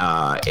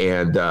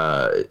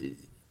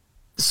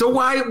 So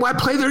why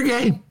play their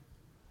game?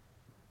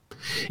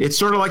 It's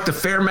sort of like the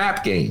fair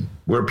map game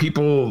where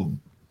people,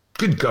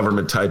 good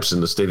government types in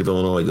the state of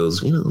Illinois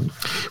goes,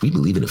 we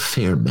believe in a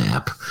fair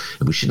map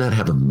and we should not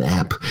have a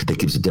map that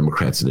gives the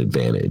Democrats an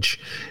advantage.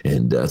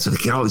 And so they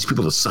get all these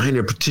people to sign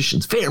their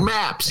petitions. Fair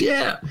maps,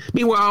 yeah.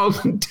 Meanwhile,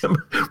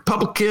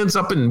 Republicans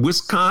up in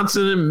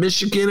Wisconsin and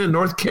Michigan and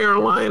North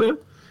Carolina,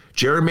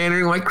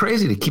 gerrymandering like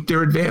crazy to keep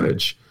their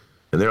advantage.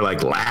 And they're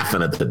like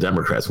laughing at the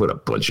Democrats. What a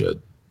bunch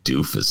of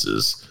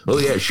doofuses. Oh,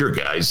 yeah, sure,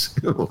 guys.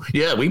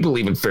 Yeah, we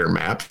believe in fair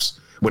maps.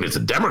 When it's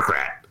a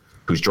Democrat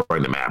who's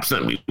drawing the maps,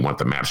 then we want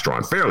the maps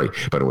drawn fairly.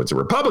 But when it's a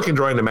Republican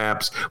drawing the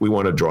maps, we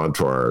want to draw them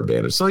to our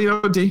advantage. So,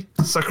 D,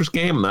 sucker's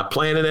game. I'm not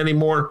playing it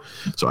anymore.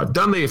 So I've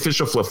done the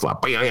official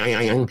flip-flop.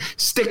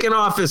 Stick in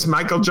office,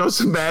 Michael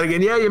Joseph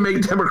Madigan. Yeah, you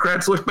make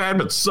Democrats look bad,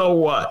 but so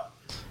what?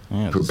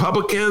 Yes.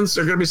 Republicans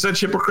are going to be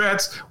such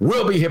hypocrites.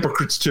 We'll be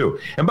hypocrites, too.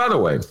 And by the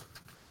way,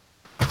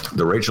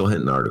 the Rachel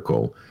Hinton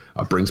article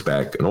brings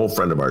back an old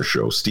friend of our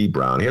show, Steve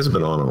Brown. He hasn't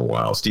been on in a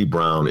while. Steve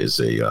Brown is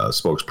a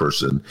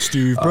spokesperson.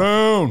 Steve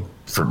Brown.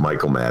 For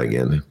Michael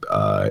Madigan.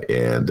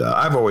 And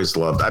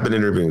I've been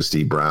interviewing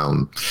Steve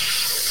Brown.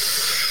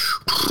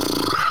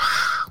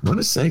 I want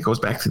to say it goes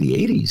back to the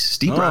 80s.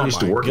 Steve Brown used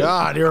to work. Oh, my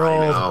God, you're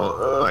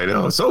old. I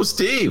know. So,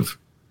 Steve.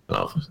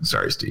 Oh,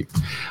 sorry, Steve.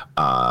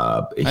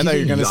 I thought you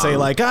were going to say,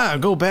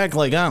 go back,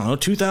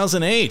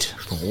 2008.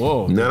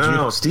 Whoa.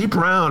 No. Steve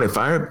Brown.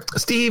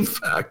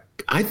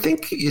 I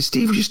think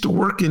Steve used to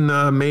work in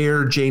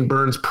Mayor Jane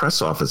Byrne's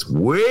press office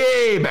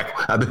way back.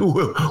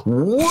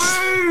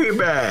 Way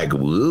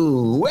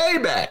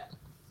back.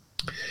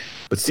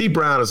 But Steve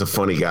Brown is a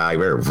funny guy,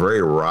 very,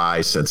 very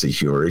wry sense of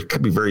humor. He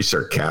could be very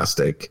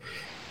sarcastic.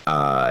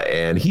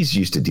 And he's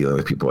used to dealing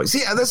with people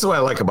that's what I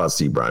like about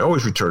Steve Brown. He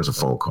always returns a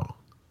phone call.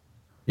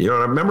 You know,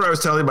 I remember I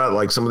was telling you about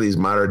like some of these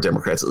moderate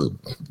Democrats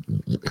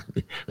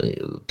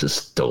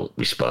just don't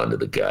respond to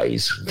the guy.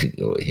 He's a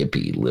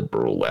hippie,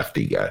 liberal,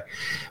 lefty guy.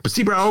 But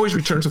Steve Brown always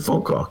returns a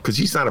phone call because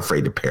he's not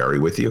afraid to parry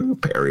with you.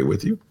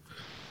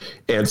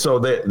 And so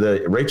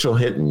the Rachel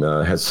Hinton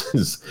has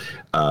his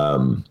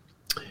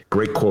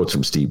great quotes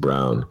from Steve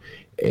Brown.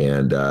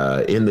 And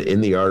in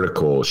the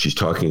article, she's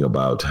talking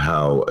about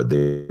how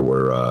they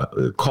were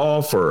the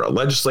call for a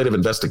legislative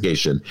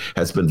investigation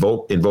has been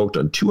invoked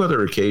on 2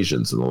 other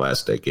occasions in the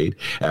last decade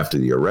after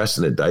the arrest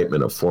and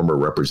indictment of former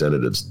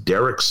representatives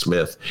Derek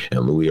Smith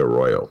and Louis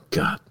Arroyo.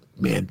 God,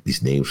 man,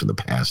 these names from the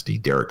past,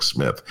 Derek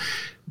Smith.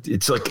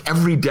 It's like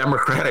every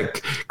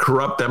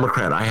corrupt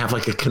Democrat I have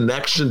like a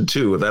connection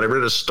to, that I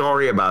read a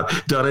story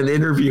about, done an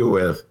interview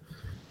with.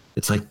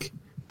 It's like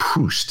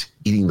Proust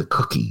eating the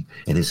cookie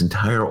and his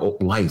entire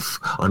life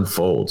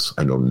unfolds.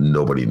 I know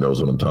nobody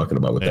knows what I'm talking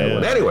about with that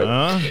one. Anyway,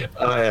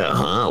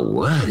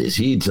 what is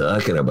he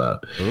talking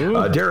about?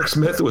 Derek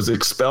Smith was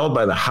expelled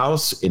by the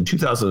House in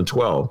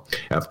 2012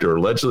 after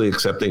allegedly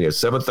accepting a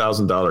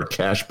 $7,000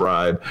 cash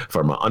bribe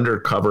from an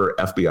undercover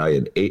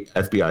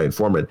FBI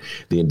informant.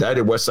 The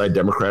indicted West Side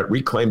Democrat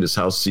reclaimed his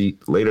House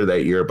seat later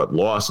that year, but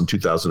lost in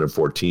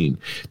 2014,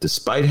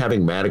 despite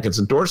having Madigan's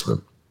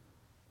endorsement.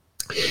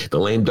 The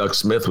lame duck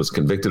Smith was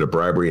convicted of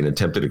bribery and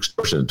attempted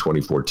extortion in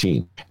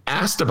 2014.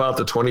 Asked about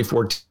the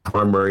 2014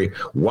 primary,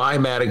 why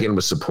Madigan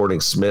was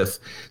supporting Smith,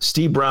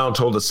 Steve Brown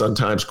told the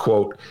Sun-Times,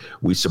 quote,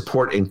 "We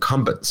support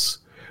incumbents."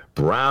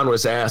 Brown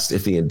was asked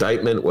if the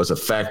indictment was a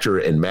factor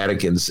in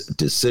Madigan's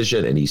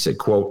decision, and he said,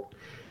 quote,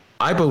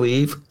 "I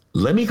believe,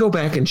 let me go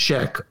back and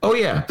check. Oh,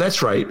 yeah,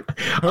 that's right.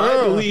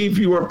 I believe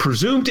you are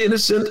presumed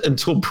innocent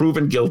until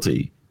proven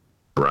guilty."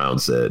 Brown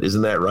said,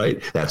 "Isn't that right?"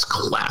 That's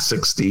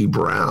classic Steve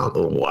Brown,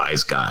 the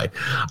wise guy.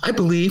 "I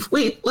believe,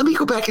 wait, let me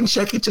go back and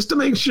check it just to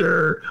make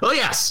sure. Oh,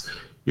 yes,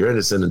 you're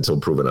innocent until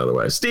proven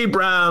otherwise." Steve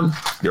Brown,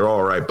 you're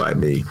all right by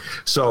me.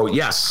 So,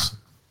 yes,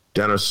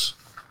 Dennis,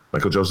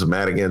 Michael Joseph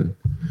Madigan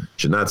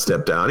should not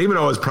step down, even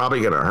though it's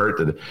probably going to hurt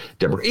the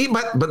Democrats.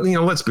 But, you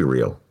know, let's be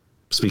real.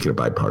 Speaking of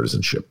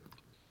bipartisanship,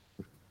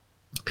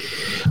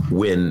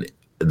 when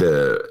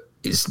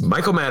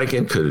Michael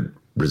Madigan could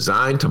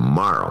resign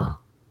tomorrow,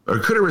 or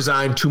could have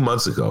resigned 2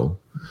 months ago.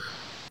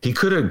 He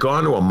could have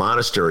gone to a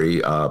monastery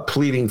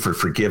pleading for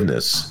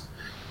forgiveness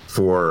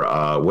for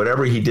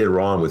whatever he did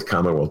wrong with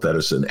Commonwealth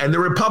Edison. And the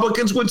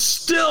Republicans would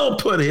still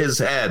put his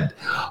head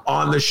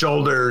on the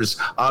shoulders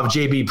of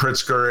J.B.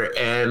 Pritzker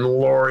and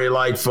Lori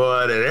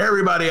Lightfoot and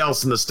everybody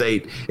else in the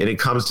state, and it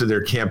comes to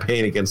their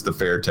campaign against the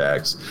fair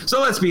tax.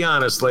 So let's be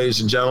honest,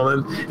 ladies and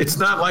gentlemen. It's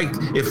not like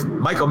if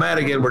Michael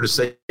Madigan were to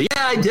say, "Yeah,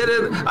 I did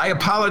it. I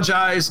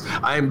apologize.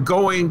 I'm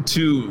going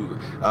to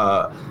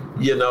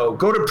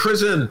go to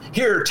prison.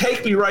 Here,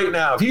 take me right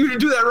now." If you were to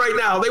do that right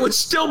now, they would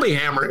still be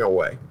hammering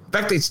away. In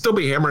fact, they'd still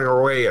be hammering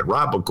away at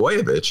Rod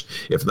Blagojevich,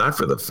 if not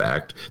for the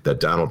fact that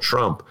Donald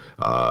Trump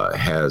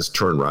has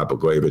turned Rod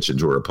Blagojevich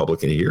into a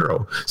Republican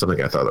hero,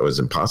 something I thought that was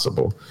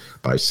impossible,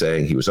 by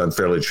saying he was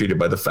unfairly treated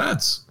by the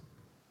feds.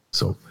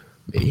 So,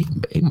 hey,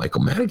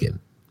 Michael Madigan,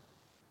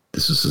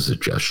 this is a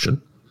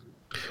suggestion.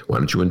 Why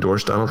don't you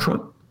endorse Donald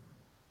Trump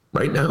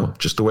right now,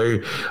 just the way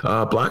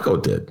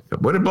Blacko did?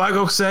 What did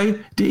Blacko say,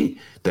 D?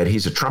 That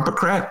he's a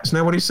Trumpocrat? Isn't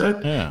that what he said?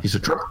 Yeah. He's a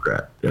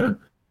Trumpocrat, yeah.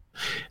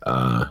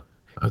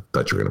 I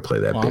thought you were going to play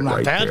that bit I'm not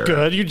right that there.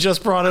 Good. You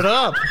just brought it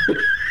up.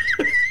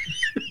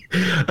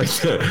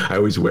 I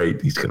always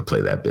wait. He's going to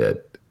play that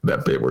bit where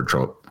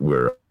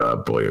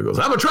Boyer goes,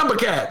 "I'm a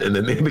Trumpocrat," and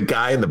then the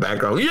guy in the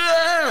background,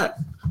 "Yeah,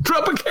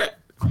 Trumpocrat."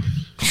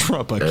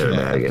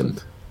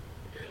 Trumpocrat.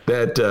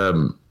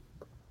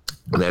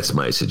 That's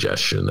my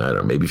suggestion. I don't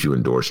know. Maybe if you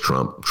endorse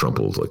Trump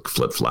will like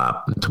flip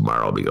flop, and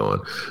tomorrow I'll be going,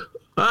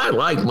 "I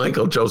like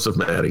Michael Joseph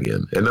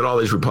Madigan." And then all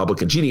these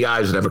Republicans, Jeannie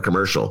Ives would have a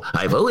commercial.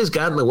 "I've always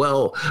gotten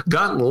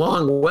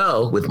along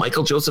well with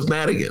Michael Joseph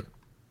Madigan."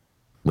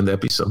 Wouldn't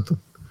that be something?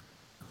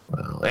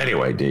 Well,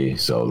 anyway, D,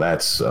 so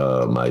that's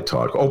my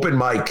talk. Open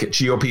mic,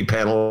 GOP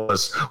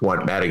panelists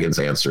want Madigan's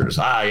answers.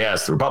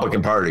 Yes, the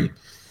Republican Party.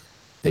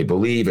 They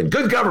believe in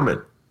good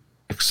government,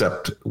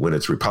 except when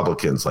it's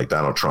Republicans like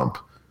Donald Trump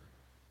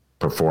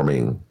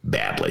performing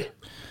badly.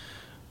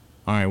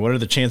 All right, what are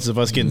the chances of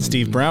us getting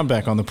Steve Brown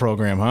back on the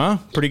program, huh?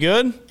 Pretty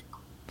good?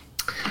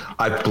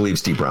 I believe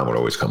Steve Brown would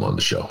always come on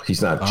the show.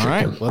 He's not chicken. All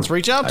right, let's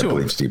reach out to him. I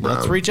believe Steve Brown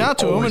Let's reach out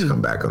to him and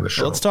come back on the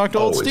show. Let's talk to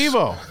old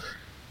Steve-O.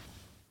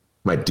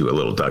 Might do a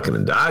little ducking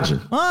and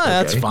dodging.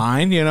 That's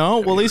fine,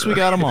 Well, at least we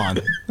got him on.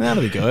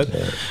 That'll be good.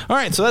 All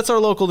right, so that's our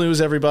local news,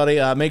 everybody.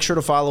 Make sure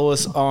to follow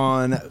us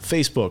on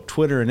Facebook,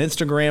 Twitter, and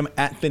Instagram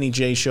at Benny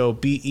J Show,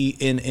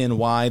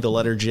 BENNY, the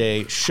letter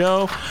J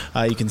Show.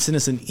 You can send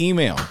us an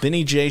email,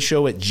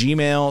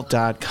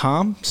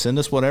 bennyjshow@gmail.com. Send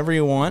us whatever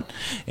you want.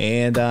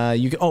 And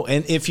you can,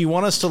 and if you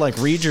want us to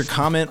read your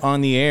comment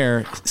on the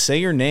air, say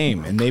your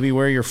name and maybe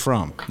where you're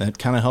from. That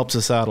kind of helps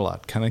us out a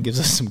lot. Kind of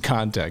gives us some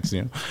context,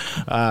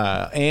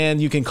 And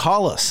you can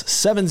call us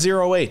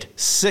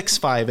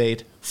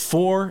 708-658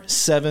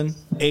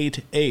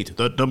 708-4788.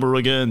 That number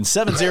again,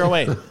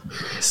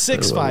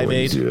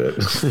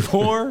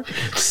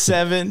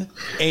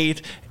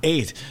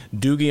 708-4788.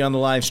 Doogie on the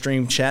live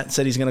stream chat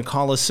said he's going to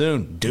call us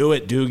soon. Do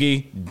it,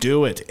 Doogie.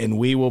 Do it. And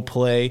we will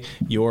play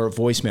your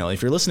voicemail.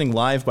 If you're listening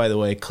live, by the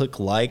way, click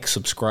like,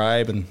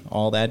 subscribe, and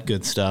all that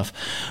good stuff.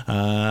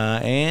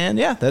 And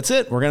yeah, that's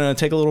it. We're going to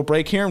take a little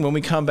break here. And when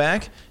we come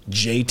back,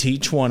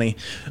 JT20.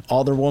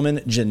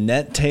 Alderwoman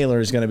Jeanette Taylor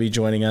is going to be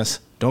joining us.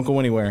 Don't go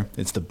anywhere.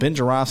 It's the Ben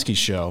Joravsky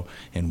Show,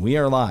 and we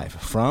are live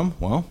from,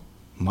 well,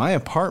 my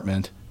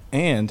apartment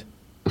and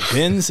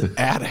Ben's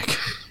attic.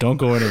 Don't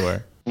go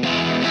anywhere.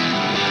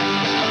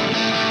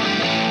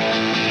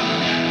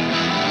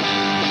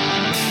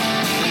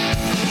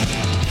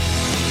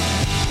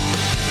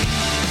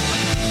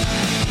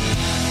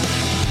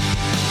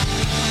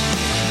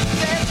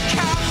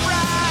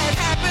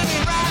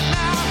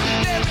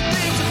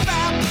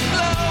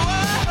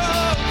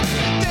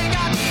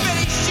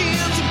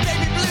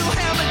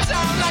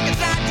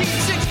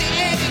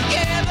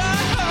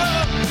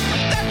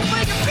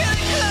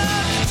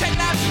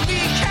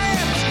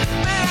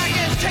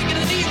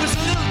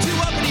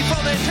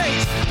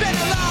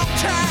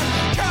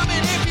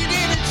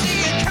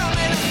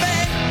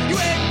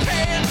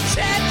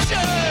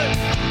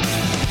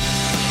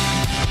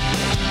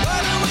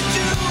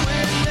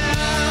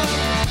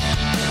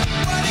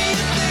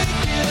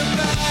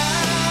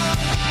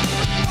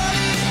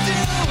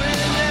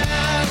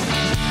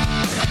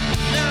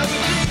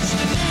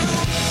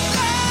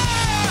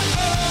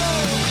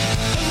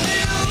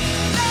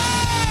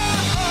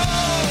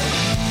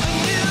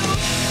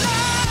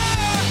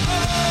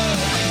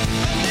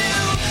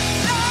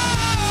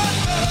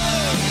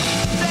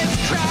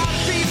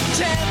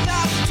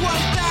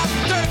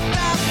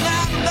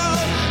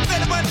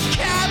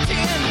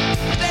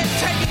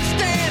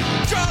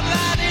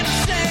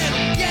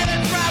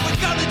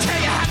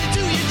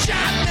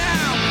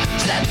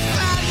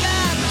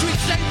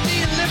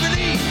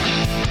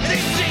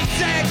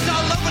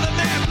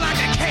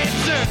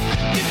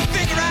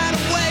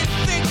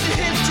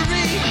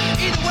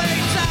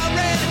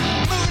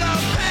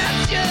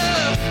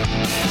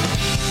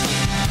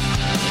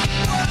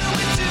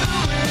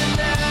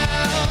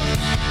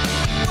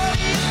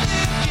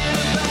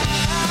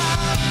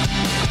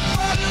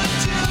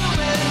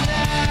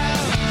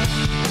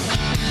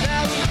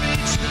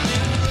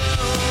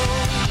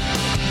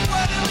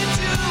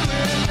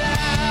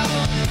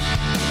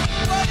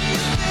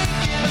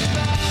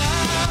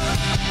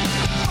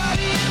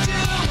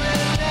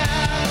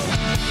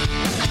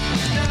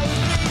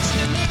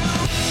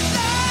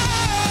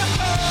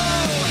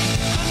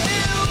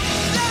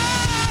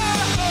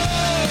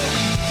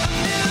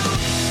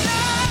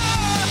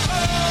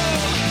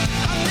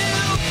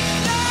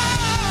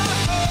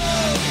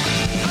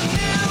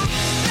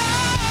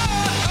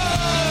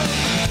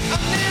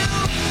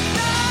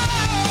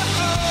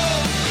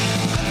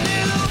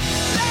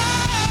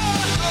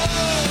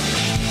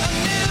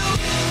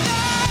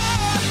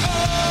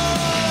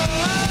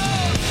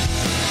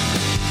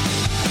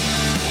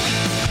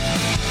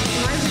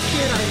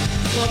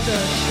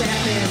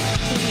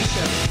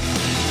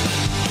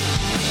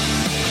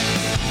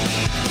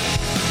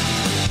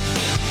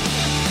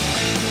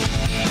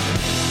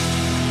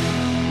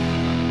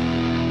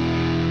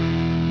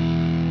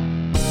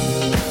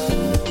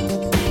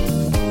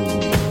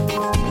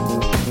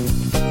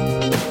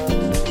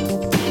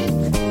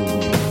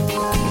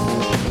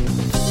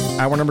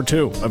 Hour number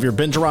 2 of your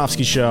Ben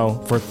Joravsky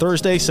Show for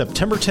Thursday,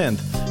 September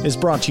 10th is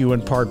brought to you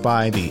in part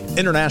by the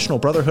International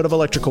Brotherhood of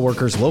Electrical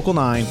Workers, Local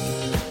 9,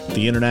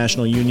 the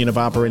International Union of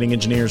Operating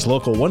Engineers,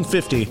 Local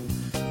 150,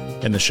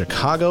 and the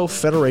Chicago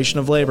Federation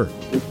of Labor.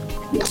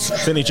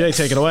 Finny J,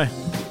 take it away.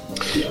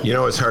 You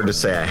know, it's hard to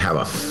say I have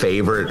a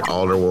favorite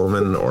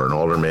alderwoman or an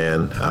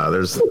alderman.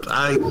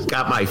 I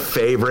got my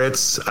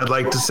favorites. I'd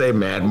like to say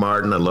Mad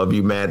Martin. I love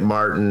you, Mad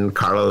Martin.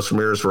 Carlos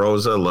Ramirez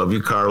Rosa. Love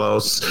you,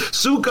 Carlos.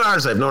 Sue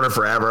Garza. I've known her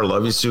forever.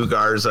 Love you, Sue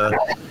Garza.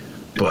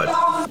 But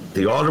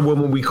the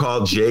alderwoman we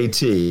call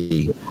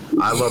JT,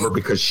 I love her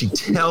because she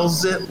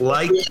tells it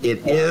like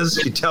it is.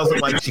 She tells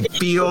it like she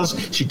feels.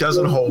 She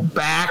doesn't hold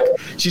back.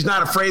 She's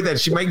not afraid that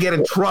she might get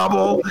in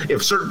trouble.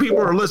 If certain people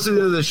are listening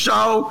to the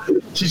show,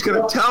 she's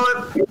going to tell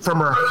it from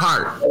her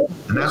heart.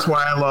 And that's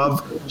why I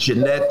love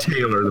Jeanette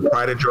Taylor, the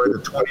Pride and Joy of the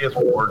 20th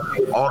Ward,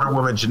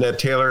 Alderwoman Jeanette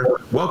Taylor.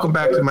 Welcome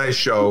back to my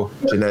show,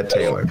 Jeanette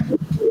Taylor.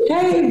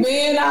 Hey,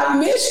 man, I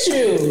missed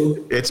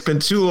you. It's been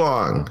too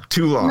long.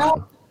 Too long.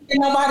 No,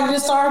 nobody to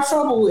start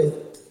trouble with.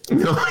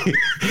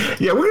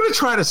 Yeah, we're going to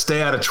try to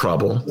stay out of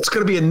trouble. It's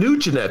going to be a new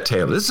Jeanette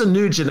Taylor. This is a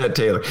new Jeanette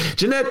Taylor.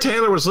 Jeanette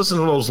Taylor was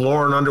listening to those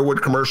Lauren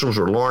Underwood commercials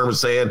where Lauren was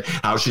saying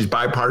how she's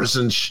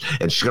bipartisan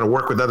and she's going to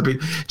work with other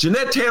people.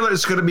 Jeanette Taylor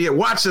is going to be at,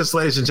 watch this,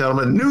 ladies and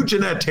gentlemen, new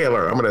Jeanette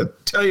Taylor. I'm going to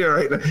tell you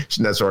right now.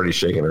 Jeanette's already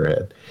shaking her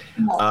head.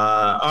 All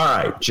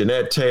right,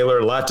 Jeanette Taylor,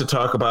 a lot to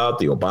talk about.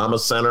 The Obama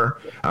Center.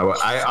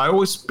 I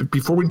always,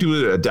 before we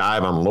do a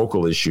dive on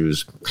local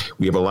issues,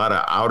 we have a lot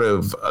of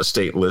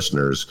out-of-state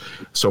listeners.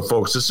 So,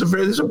 folks, this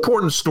is a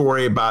important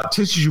story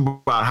teaches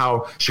you about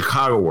how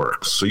Chicago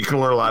works. So you can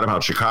learn a lot about how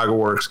Chicago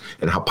works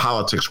and how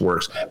politics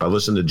works by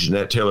listening to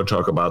Jeanette Taylor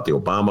talk about the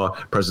Obama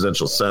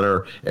Presidential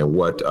Center and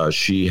what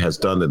she has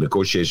done, the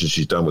negotiations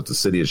she's done with the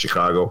city of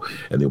Chicago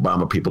and the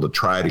Obama people to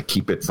try to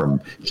keep it from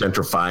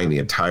gentrifying the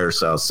entire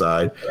South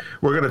Side.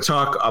 We're going to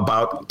talk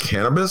about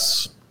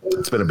cannabis.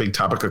 It's been a big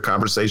topic of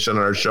conversation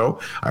on our show.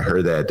 I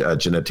heard that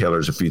Jeanette Taylor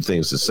has a few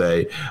things to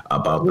say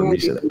about the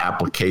recent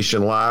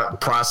application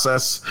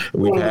process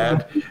we've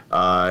had.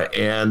 I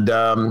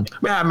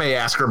may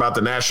ask her about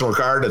the National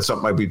Guard. That's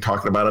something I've been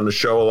talking about on the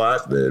show a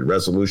lot, the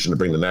resolution to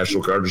bring the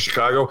National Guard to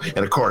Chicago. And,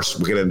 of course,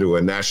 we're getting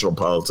into national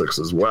politics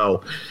as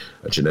well.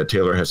 Jeanette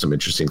Taylor has some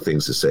interesting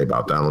things to say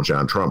about Donald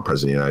John Trump,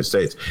 President of the United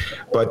States.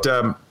 But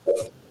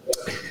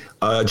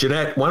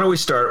Jeanette, why don't we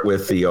start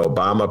with the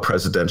Obama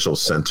Presidential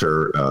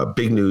Center?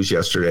 Big news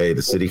yesterday.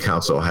 The city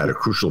council had a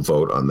crucial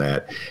vote on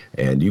that.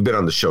 And you've been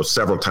on the show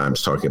several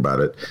times talking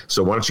about it.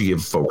 So why don't you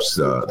give folks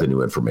the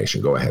new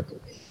information? Go ahead.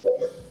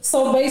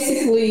 So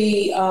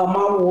basically,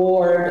 my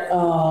ward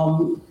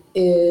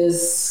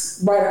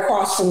is right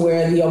across from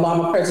where the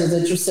Obama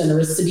Presidential Center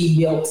is to be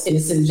built, and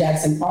it's in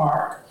Jackson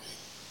Park.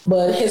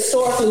 But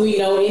historically, we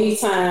know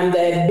anytime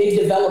that big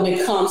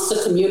development comes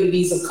to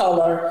communities of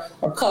color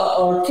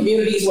or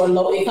communities where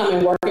low-income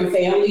and working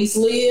families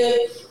live,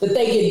 that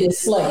they get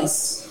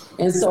displaced.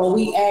 And so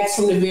we asked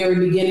from the very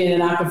beginning,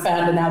 and I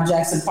found out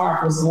Jackson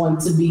Park was going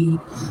to be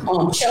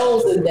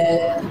chosen,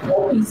 that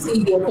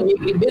OPC, or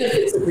Community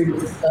Benefits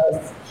Agreement,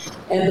 discussed.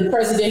 And the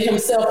president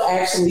himself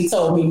actually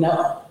told me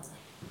no.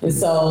 And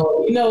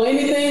so,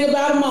 anything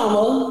about a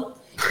mama,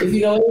 if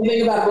you know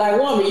anything about a Black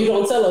woman, you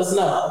don't tell us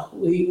no.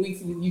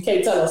 You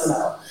can't tell us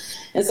no.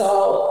 And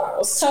so I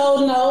was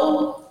told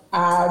no.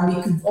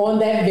 On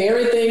that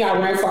very thing, I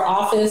ran for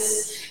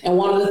office. And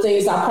one of the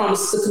things I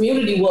promised the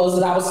community was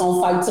that I was going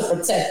to fight to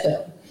protect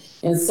them.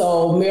 And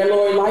so Mayor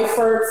Lori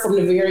Lightfoot, from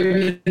the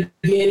very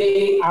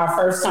beginning, our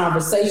first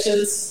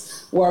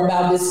conversations were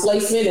about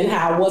displacement and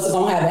how I wasn't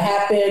going to have it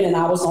happen. And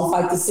I was going to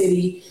fight the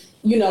city,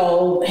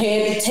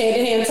 hand to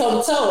hand,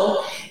 toe to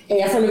toe.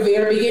 And from the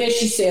very beginning,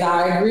 she said,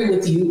 I agree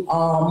with you.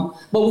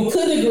 But we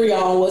couldn't agree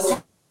on was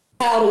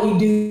how do we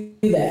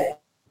do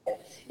that?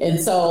 And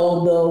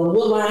so the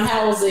Woodline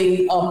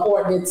Housing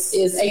Ordinance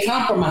is a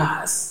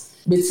compromise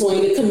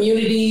between the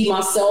community,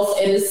 myself,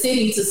 and the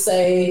city to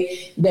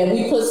say that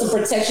we put some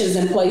protections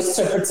in place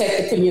to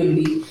protect the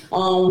community.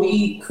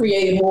 We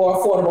created more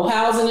affordable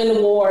housing in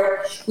the ward.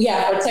 We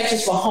have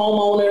protections for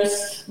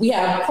homeowners. We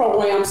have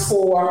programs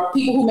for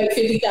people who make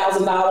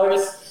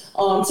 $50,000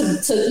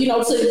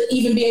 to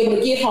even be able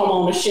to get home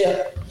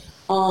ownership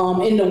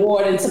in the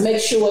ward, and to make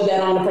sure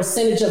that on a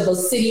percentage of the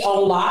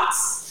city-owned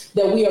lots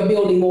that we are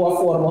building more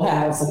affordable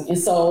housing. And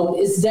so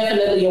it's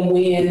definitely a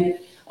win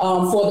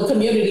for the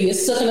community.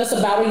 It's taken us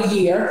about a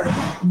year.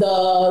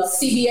 The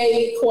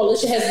CBA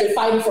coalition has been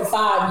fighting for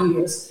 5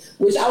 years,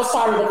 which I was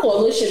part of the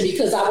coalition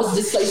because I was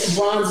displaced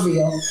from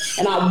Bronzeville,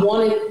 and I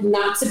wanted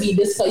not to be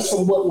displaced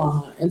from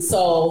Woodlawn. And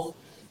so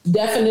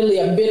definitely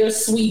a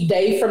bittersweet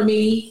day for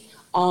me.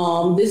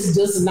 This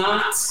does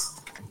not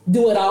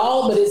do it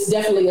all, but it's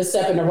definitely a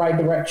step in the right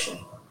direction.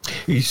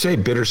 You say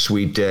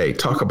bittersweet day.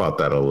 Talk about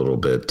that a little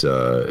bit,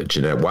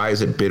 Jeanette. Why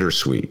is it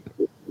bittersweet?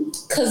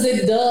 Because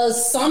it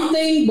does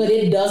something, but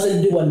it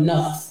doesn't do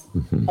enough.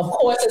 Mm-hmm. Of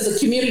course, as a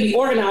community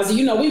organizer,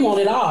 we want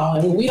it all.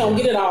 And when we don't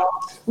get it all,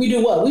 we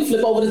do what? We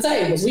flip over the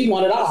tables. We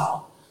want it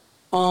all.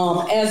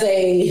 As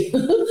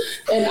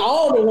an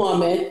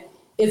alderwoman,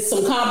 it's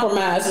some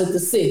compromise with the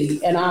city.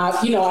 And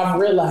I've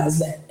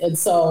realized that. And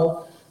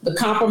so the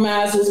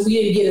compromise was we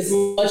didn't get as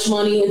much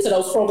money into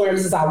those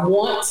programs as I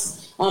want.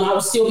 I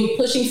will still be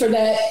pushing for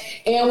that.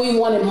 And we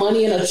wanted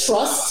money in a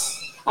trust.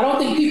 I don't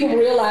think people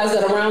realize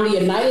that around the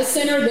United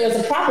Center, there's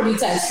a property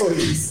tax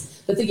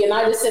freeze that the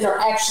United Center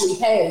actually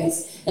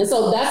pays. And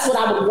so that's what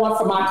I would want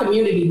for my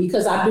community,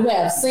 because I do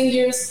have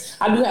seniors,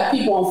 I do have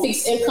people on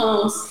fixed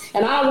incomes,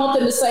 and I don't want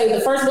them to say the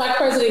first Black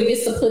president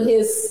gets to put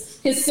his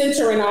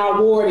center in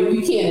our ward and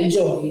you can't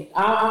enjoy it.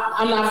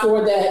 I'm not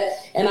for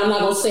that, and I'm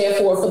not going to stand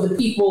for the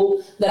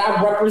people that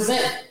I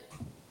represent.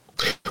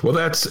 Well,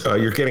 that's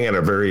you're getting at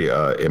a very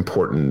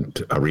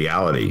important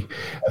reality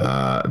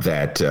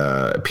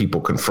that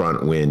people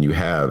confront when you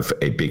have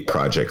a big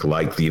project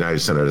like the United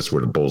Center. That's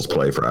where the Bulls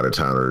play for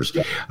out-of-towners.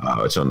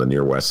 It's on the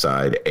near west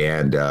side.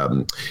 And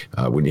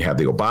when you have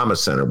the Obama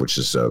Center, which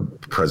is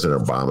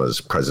President Obama's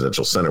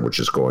presidential center, which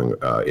is going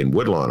in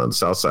Woodlawn on the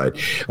south side.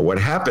 What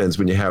happens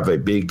when you have a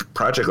big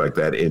project like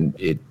that,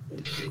 it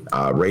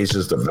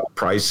raises the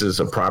prices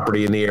of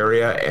property in the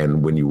area.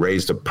 And when you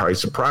raise the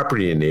price of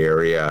property in the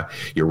area,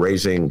 you're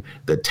raising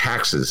the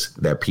taxes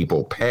that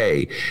people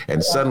pay.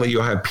 And suddenly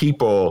you'll have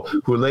people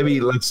who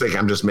let's say,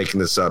 I'm just making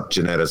this up,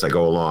 Jeanette, as I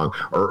go along,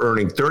 are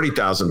earning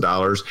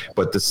 $30,000,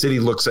 but the city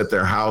looks at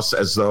their house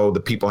as though the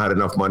people had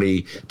enough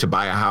money to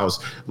buy a house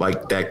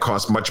like that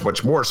costs much,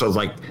 much more. So it's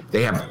like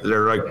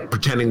they're like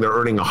pretending they're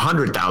earning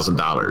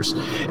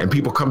 $100,000. And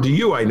people come to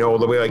you, I know,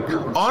 they'll be like,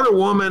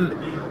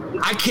 Alderwoman,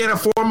 I can't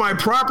afford my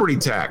property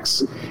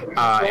tax.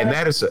 And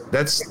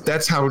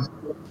that's how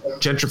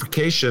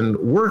gentrification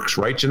works,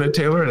 right, Jeanette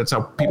Taylor? That's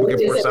how people get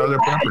forced out of their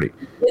property.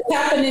 It's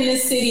happened in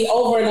this city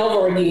over and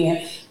over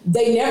again.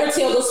 They never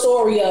tell the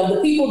story of the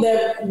people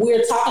that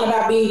we're talking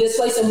about being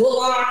displaced in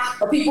Woodlawn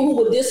are people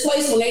who were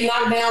displaced when they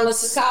knocked down the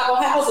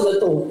Chicago Housing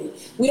Authority.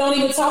 We don't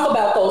even talk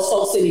about those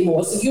folks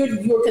anymore. So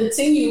you're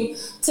continue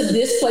to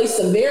displace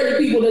the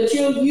very people that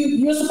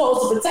you're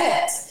supposed to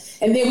protect.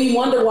 And then we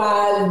wonder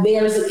why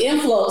there's an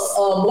influx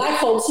of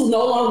Black folks who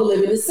no longer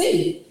live in the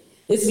city.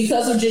 It's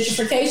because of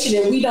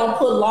gentrification, and we don't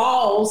put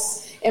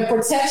laws and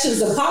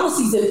protections and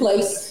policies in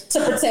place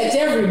to protect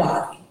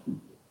everybody.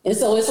 And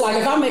so it's like,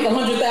 if I make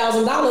 $100,000,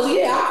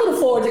 yeah, I could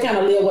afford to kind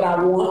of live what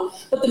I want.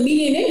 But the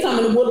median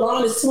income in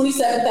Woodlawn is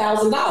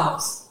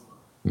 $27,000.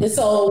 And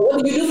so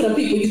what do you do for them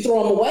people? You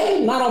throw them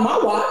away? Not on my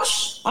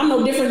watch. I'm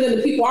no different than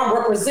the people I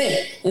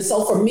represent. And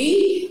so for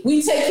me,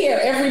 we take care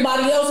of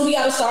everybody else. We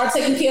got to start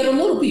taking care of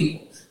the little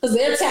people because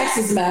their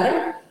taxes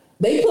matter.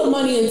 They put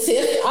money in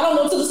TIF. I don't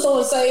go to the store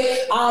and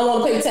say, I don't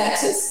want to pay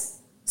taxes.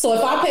 So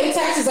if I pay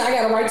taxes, I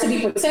got a right to be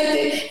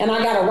protected, and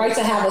I got a right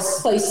to have a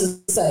place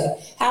to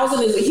stay.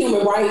 Housing is a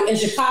human right, and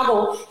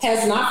Chicago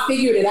has not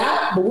figured it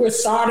out, but we're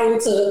starting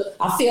to,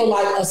 I feel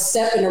like, a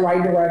step in the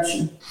right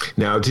direction.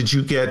 Now, did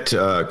you get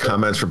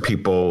comments from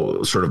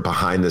people sort of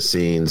behind the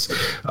scenes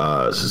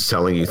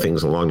telling you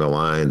things along the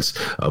lines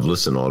of,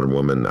 listen,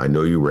 Alderwoman, I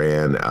know you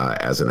ran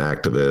as an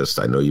activist.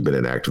 I know you've been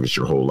an activist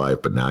your whole life,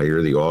 but now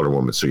you're the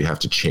Alderwoman, so you have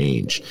to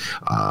change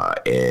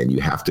and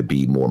you have to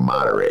be more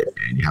moderate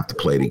and you have to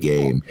play the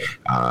game.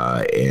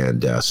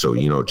 So,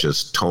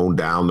 just tone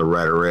down the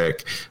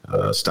rhetoric,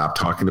 stop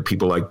talking to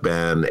people like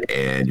Ben,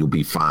 and you'll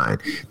be fine.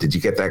 Did you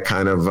get that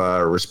kind of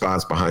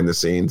response behind the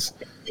scenes?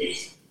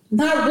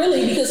 Not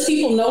really, because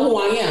people know who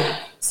I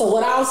am. So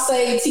what I'll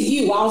say to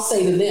you, I'll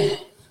say to them.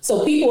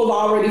 So people have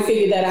already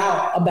figured that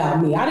out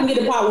about me. I didn't get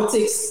in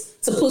politics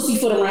to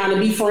pussyfoot around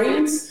and be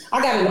friends. I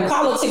got into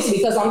politics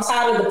because I'm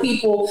tired of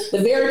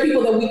the very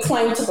people that we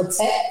claim to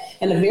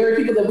protect and the very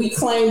people that we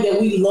claim that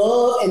we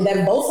love and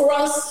that vote for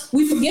us,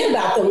 we forget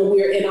about them when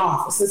we're in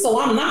office. And so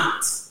I'm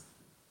not.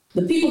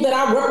 The people that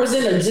I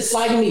represent are just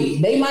like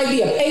me. They might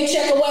be a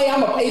paycheck away.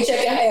 I'm a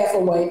paycheck and a half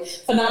away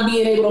for not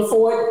being able to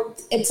afford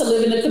to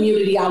live in the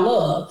community I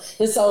love.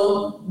 And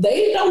so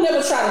they don't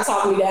never try to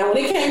talk me down. When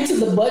it came to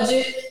the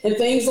budget and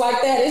things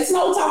like that, it's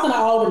no talking to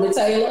Alderman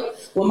Taylor.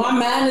 When my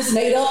mind is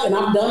made up and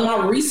I've done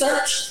my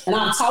research and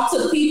I've talked to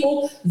the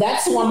people,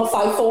 that's who I'm going to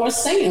fight for and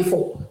stand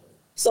for.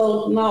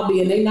 So, no,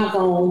 they're not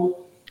going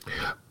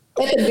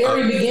to. At the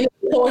very beginning,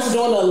 of course,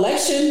 during the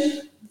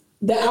election,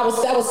 that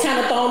was kind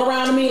of thrown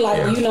around to me,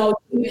 like,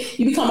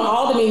 you become an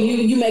alderman,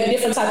 you make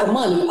different type of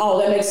money. Oh,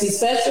 that makes you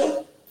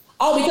special?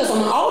 Oh, because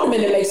I'm an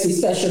alderman, that makes me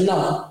special?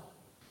 No.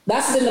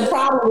 That's been the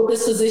problem with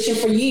this position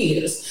for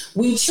years.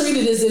 We treat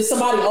it as if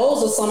somebody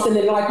owes us something,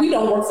 and like, we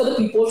don't work for the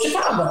people of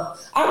Chicago.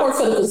 I work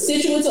for the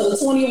constituents of the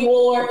 20th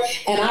Ward,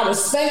 and I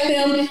respect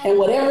them, and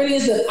whatever it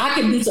is that I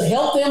can do to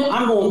help them,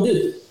 I'm going to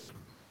do.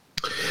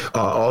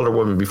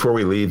 Alderwoman, before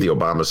we leave the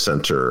Obama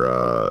Center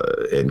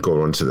and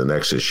go on to the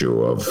next issue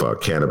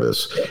of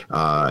cannabis,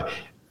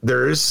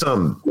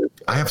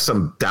 I have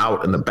some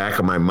doubt in the back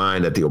of my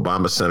mind that the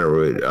Obama Center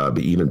would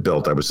be even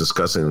built. I was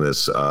discussing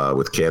this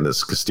with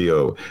Candace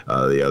Castillo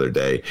the other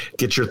day.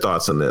 Get your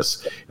thoughts on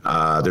this.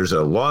 There's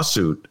a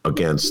lawsuit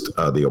against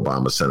the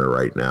Obama Center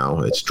right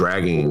now. It's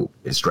dragging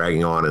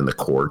on in the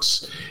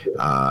courts.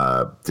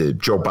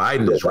 Joe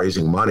Biden is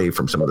raising money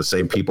from some of the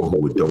same people who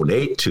would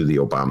donate to the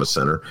Obama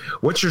Center.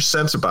 What's your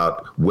sense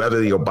about whether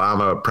the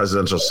Obama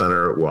Presidential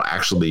Center will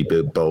actually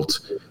be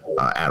built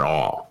at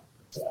all?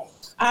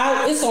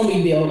 It's going to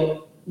be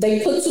built.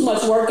 They put too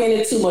much work in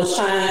it, too much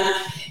time,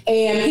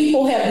 and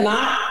people have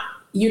not,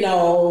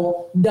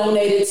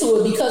 donated to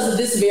it because of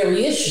this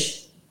very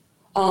issue.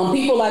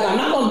 People like, I'm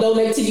not going to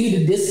donate to you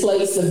to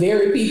displace the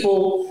very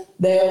people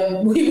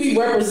that we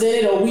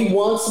represented or we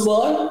once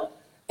were.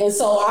 And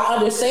so I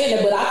understand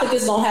it, but I think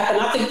it's going to happen.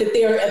 I think that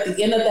they're at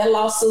the end of that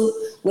lawsuit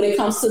when it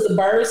comes to the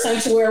bird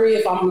sanctuary,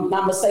 if I'm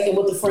not mistaken,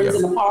 with the Friends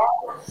in the Park.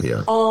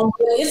 Yeah.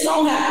 It's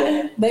going to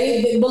happen.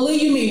 They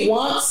believe me,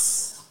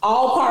 once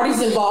all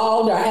parties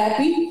involved are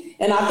happy,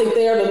 and I think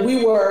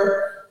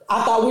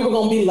I thought we were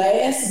going to be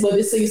last, but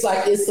it seems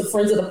like it's the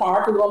Friends of the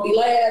Park who are going to be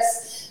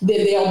last,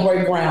 then they'll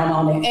break ground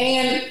on it.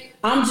 And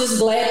I'm just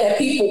glad that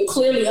people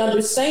clearly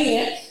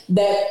understand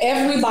that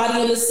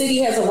everybody in the city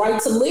has a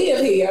right to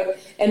live here,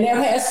 and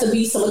there has to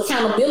be some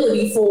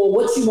accountability for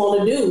what you want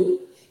to do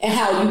and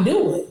how you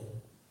do it.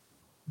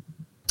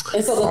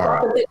 And so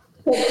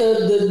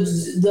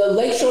the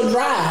Lakeshore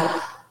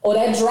Drive, or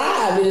that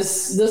drive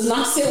does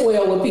not sit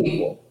well with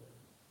people.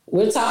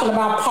 We're talking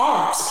about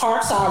parks.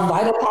 Parks are a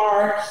vital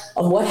part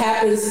of what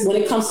happens when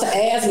it comes to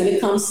asthma, when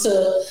it comes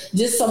to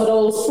just some of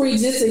those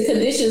pre-existing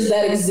conditions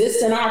that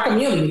exist in our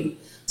community.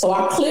 So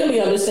I clearly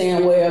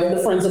understand where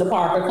the Friends of the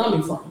Park are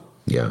coming from.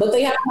 Yeah. But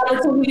they have an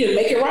opportunity to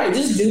make it right.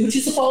 Just do what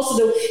you're supposed to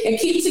do and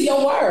keep to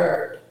your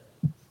word.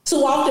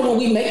 Too often when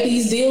we make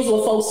these deals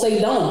with folks, they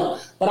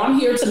don't. But I'm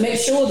here to make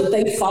sure that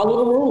they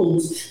follow the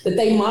rules, that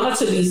they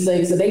monitor these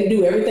things, that they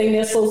do everything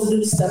they're supposed to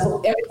do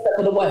every step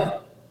of the way.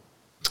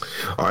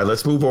 All right,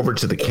 let's move over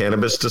to the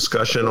cannabis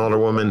discussion,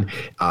 Alderwoman.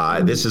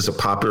 This is a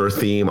popular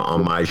theme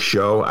on my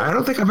show. I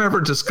don't think I've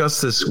ever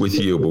discussed this with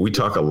you, but we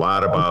talk a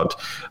lot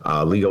about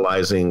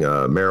legalizing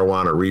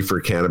marijuana, reefer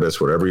cannabis,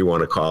 whatever you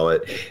want to call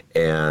it.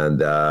 And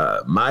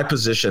my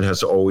position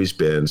has always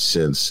been,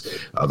 since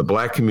the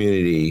black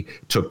community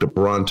took the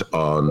brunt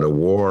on the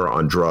war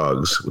on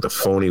drugs, the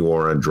phony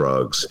war on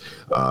drugs,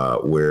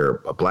 where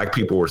black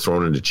people were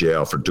thrown into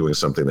jail for doing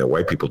something that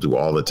white people do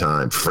all the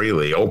time,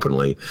 freely,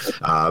 openly,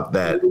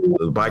 that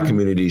the black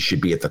community should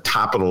be at the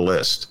top of the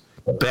list,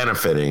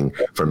 benefiting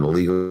from the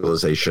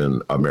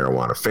legalization of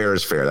marijuana. Fair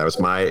is fair. That was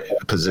my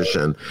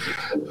position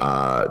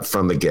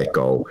from the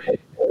get-go.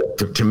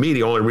 To me,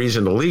 the only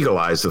reason to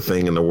legalize the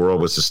thing in the world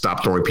was to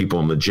stop throwing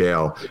people in the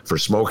jail for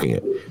smoking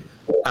it.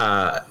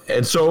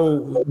 And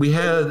so we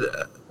had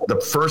the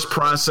first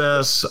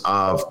process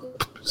of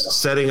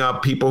setting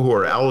up people who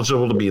are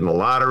eligible to be in the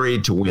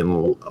lottery, to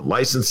win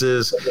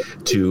licenses,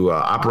 to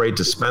operate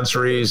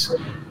dispensaries.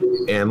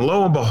 And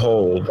lo and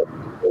behold,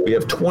 we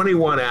have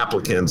 21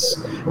 applicants.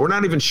 We're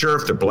not even sure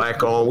if they're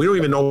black owned. We don't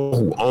even know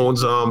who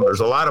owns them. There's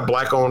a lot of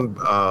black owned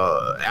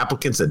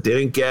applicants that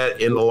didn't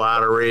get in the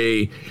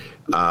lottery.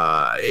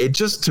 It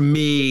just, to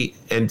me,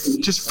 and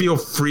just feel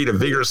free to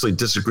vigorously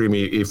disagree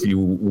me if you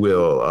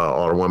will,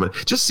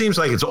 Alderwoman, just seems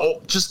like it's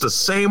just the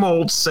same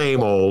old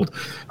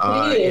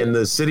in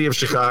the city of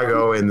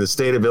Chicago, in the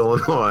state of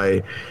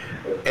Illinois.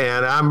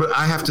 And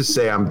I have to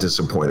say I'm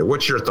disappointed.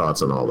 What's your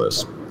thoughts on all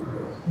this?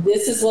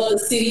 This is what the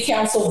city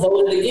council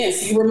voted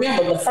against. You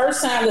remember the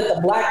first time that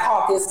the Black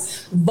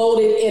Caucus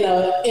voted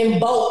in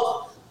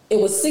vote, it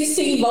was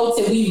 16 votes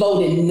and we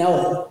voted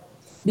no,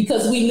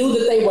 because we knew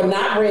that they were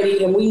not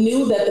ready, and we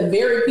knew that the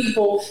very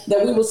people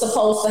that we were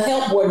supposed to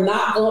help were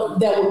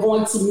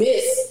going to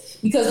miss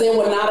because there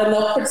were not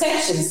enough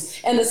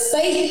protections. And the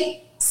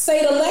state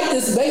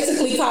electeds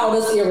basically called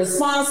us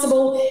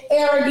irresponsible,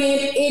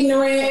 arrogant,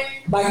 ignorant.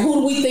 Like, who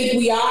do we think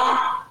we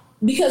are?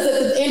 Because at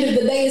the end of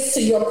the day, it's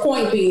to your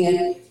point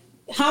being,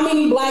 how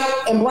many black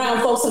and brown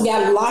folks have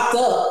gotten locked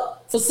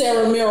up for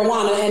selling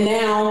marijuana, and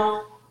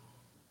now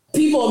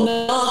people of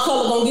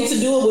non-color don't get to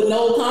do it with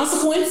no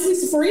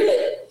consequences freely?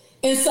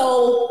 And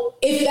so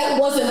if that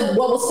wasn't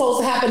what was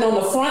supposed to happen on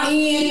the front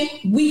end,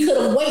 we could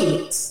have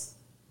waited.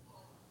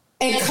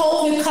 And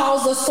COVID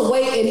caused us to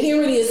wait, and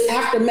here it is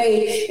after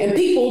May, and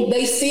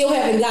they still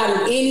haven't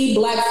gotten any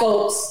black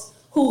folks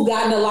who've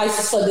gotten a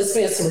license for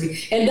dispensary.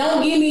 And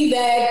don't give me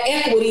that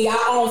equity, I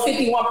own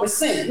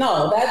 51%.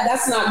 No,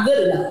 that's not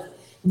good enough.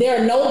 There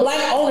are no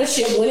black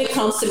ownership when it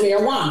comes to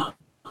marijuana.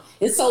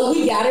 And so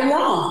we got it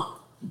wrong.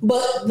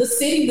 But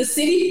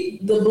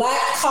the Black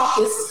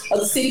Caucus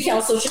of the City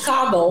Council of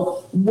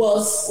Chicago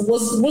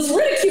was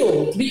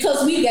ridiculed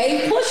because we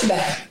gave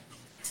pushback.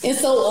 And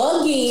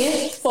so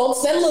again,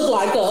 folks that look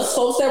like us,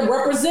 folks that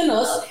represent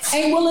us,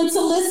 ain't willing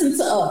to listen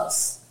to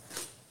us.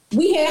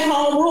 We had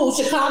home rules.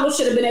 Chicago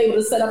should have been able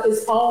to set up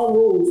its own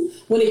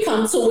rules when it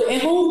comes to it. And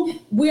who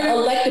we're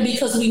elected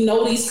because we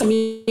know these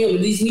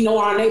communities, we know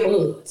our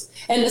neighborhoods.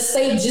 And the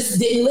state just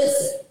didn't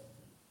listen.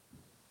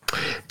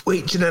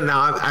 Wait, Jeanette,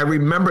 now I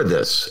remember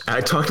this. I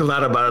talked a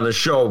lot about it on the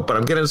show, but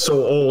I'm getting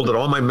so old that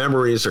all my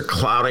memories are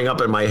clouding up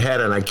in my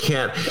head and I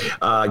can't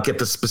get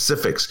the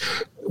specifics.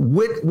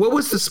 What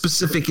was the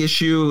specific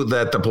issue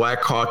that the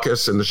Black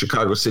Caucus and the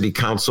Chicago City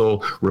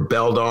Council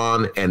rebelled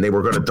on and they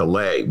were going to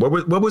delay?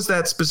 What was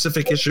that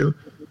specific issue?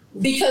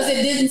 Because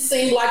it didn't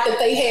seem like that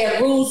they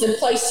had rules in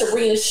place to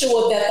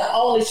reassure that the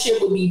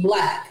ownership would be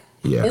black.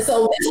 Yeah. And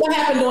so this is what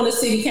happened on the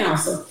city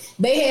council.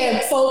 They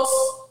had folks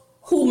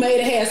who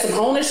may have had some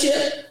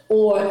ownership,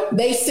 or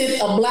they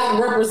sent a black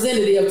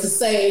representative to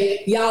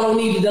say, y'all don't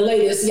need to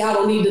delay this, y'all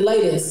don't need to delay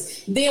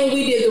this. Then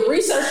we did the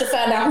research to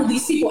find out who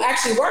these people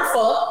actually work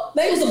for.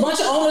 They was a bunch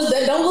of owners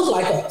that don't look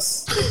like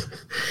us.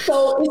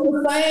 So it's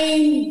the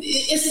same,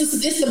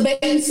 it's the bait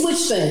and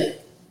switch thing.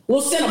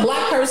 We'll send a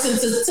black person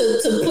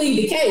to plead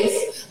the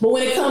case, but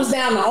when it comes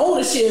down to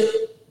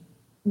ownership,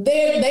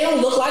 they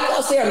don't look like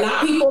us. They are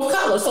not people of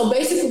color. So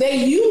basically they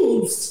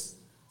used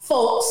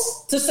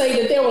folks to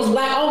say that there was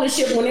black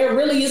ownership when there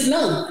really is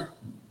none.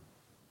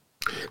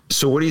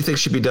 So what do you think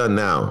should be done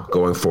now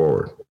going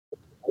forward?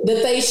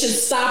 That they should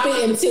stop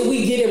it until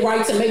we get it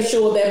right to make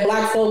sure that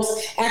black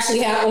folks actually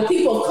have, or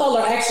people of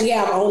color actually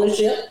have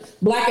ownership,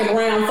 black and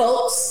brown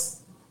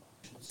folks.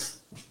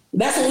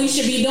 That's what we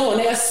should be doing.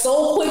 They're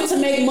so quick to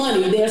make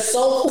money. They're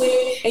so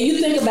quick. And you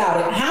think about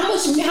it, how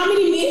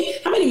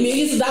many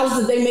millions of dollars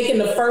did they make in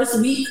the first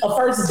week or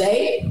first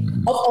day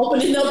of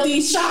opening up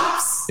these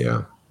shops?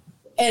 Yeah.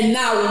 And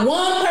not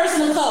one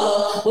person of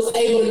color was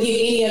able to get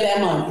any of that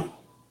money.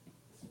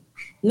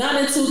 Not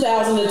in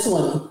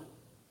 2020.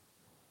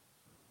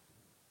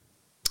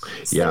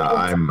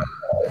 Yeah,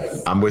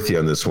 I'm with you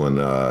on this one,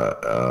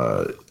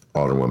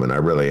 Alderwoman. I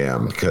really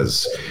am,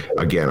 because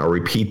again, I'll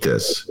repeat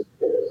this.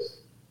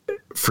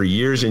 For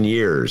years and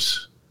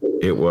years,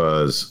 it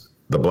was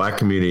the black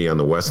community on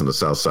the west and the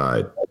south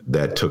side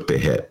that took the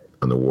hit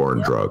on the war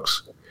on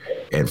drugs.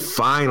 And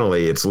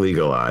finally, it's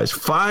legalized.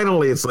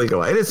 Finally, it's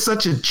legalized. And it's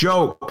such a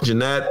joke,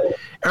 Jeanette.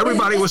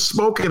 Everybody was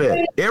smoking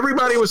it.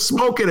 Everybody was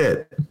smoking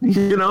it,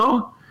 you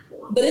know?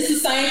 But it's the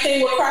same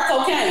thing with crack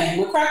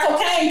cocaine. When crack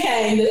cocaine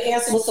came, the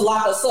answer was to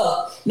lock us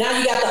up. Now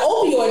you got the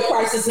opioid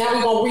crisis. Now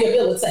we're going to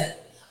rehabilitate.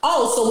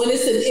 Oh, so when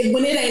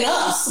it ain't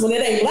us, when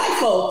it ain't black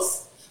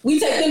folks, we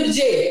take them to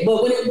jail.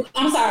 But when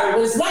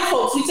it's black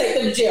folks, we take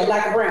them to jail,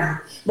 black and brown.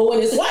 But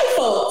when it's white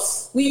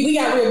folks, we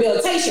got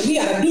rehabilitation. We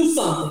got to do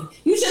something.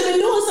 You should have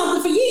been doing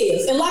something for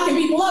years. And locking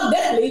people up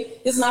definitely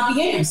is not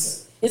the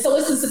answer. And so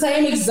it's the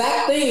same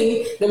exact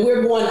thing that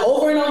we're going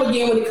over and over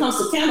again when it comes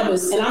to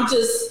cannabis. And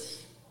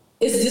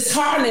it's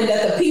disheartening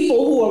that the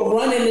people who are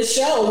running the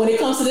show when it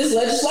comes to this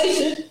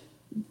legislation,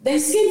 they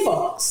skin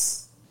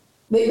folks.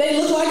 They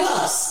look like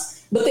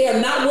us, but they are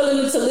not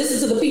willing to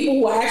listen to the people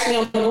who are actually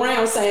on the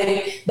ground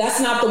saying that's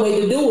not the way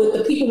to do it.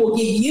 The people will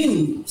get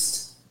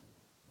used.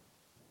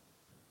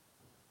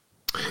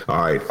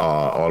 All right,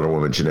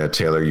 Alderwoman Jeanette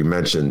Taylor, you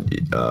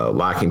mentioned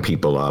locking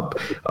people up.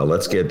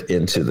 Let's get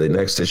into the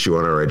next issue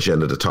on our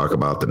agenda to talk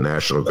about the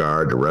National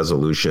Guard, the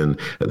resolution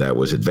that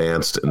was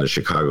advanced in the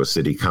Chicago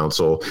City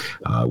Council.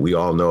 We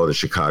all know that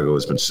Chicago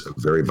has been a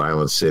very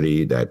violent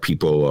city, that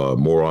people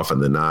more often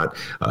than not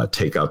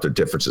take out their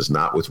differences,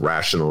 not with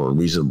rational and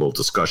reasonable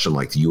discussion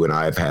like you and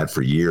I have had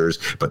for years,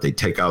 but they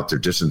take out their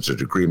differences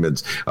and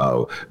agreements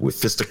with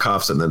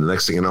fisticuffs, and then the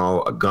next thing you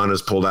know, a gun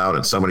is pulled out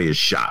and somebody is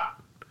shot.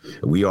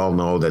 We all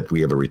know that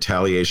we have a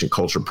retaliation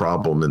culture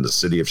problem in the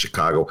city of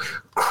Chicago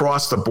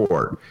across the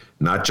board,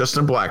 not just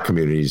in black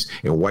communities,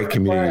 in white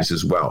communities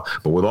as well.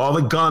 But with all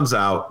the guns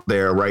out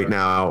there right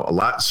now,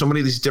 so many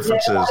of these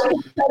differences. Where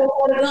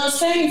the guns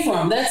came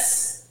from.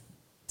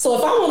 So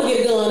if I want to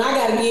get a gun, I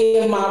got to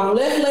give my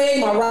left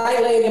leg, my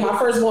right leg, and my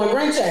firstborn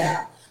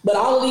grandchild. But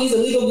all of these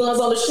illegal guns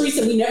on the streets,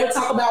 and we never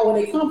talk about where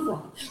they come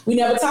from. We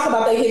never talk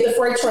about they hit the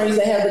freight trains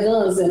that have the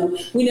guns in them.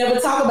 We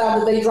never talk about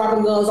that they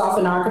dropping guns off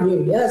in our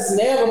community. That's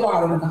never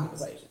part of the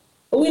conversation.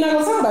 But we're not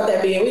going to talk about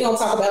that, Ben. We're going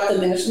to talk about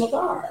the National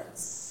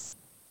Guards.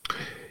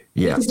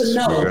 Yeah.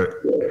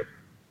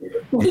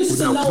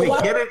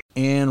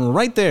 And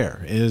right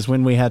there is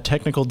when we had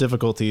technical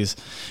difficulties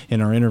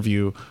in our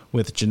interview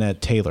with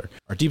Jeanette Taylor.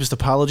 Our deepest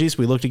apologies.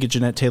 We look to get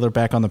Jeanette Taylor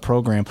back on the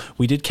program.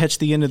 We did catch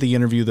the end of the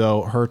interview,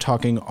 though, her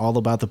talking all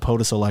about the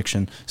POTUS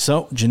election.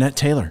 So, Jeanette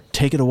Taylor,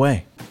 take it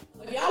away.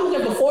 If y'all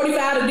looking for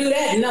 45 to do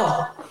that,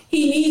 no.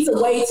 He needs a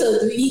way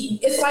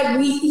it's like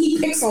he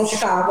picks on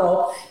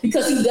Chicago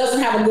because he doesn't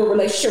have a good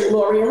relationship with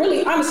Lori. And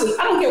really, honestly,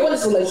 I don't care what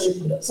his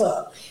relationship is.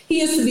 So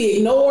he is to be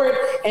ignored.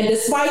 And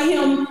despite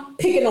him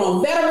picking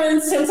on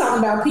veterans, him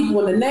talking about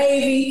people in the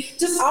Navy,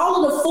 just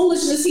all of the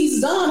foolishness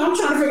he's done, I'm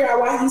trying to figure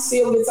out why he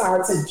still gets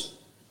our attention.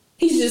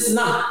 He's just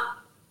not.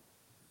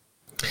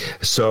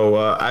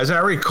 So as I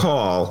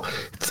recall,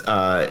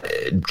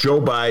 Joe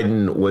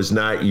Biden was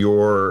not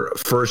your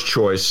first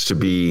choice to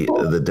be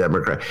the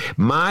Democrat.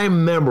 My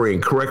memory,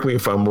 and correct me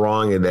if I'm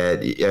wrong in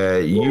that,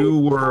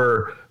 you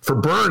were for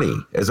Bernie,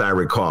 as I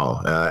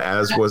recall,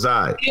 as was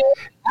I.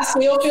 I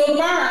still feel the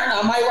burn.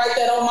 I might write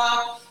that on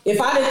my. If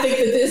I didn't think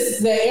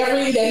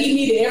that he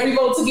needed every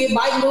vote to get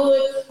Biden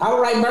good, I would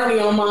write Bernie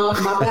on my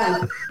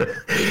ballot.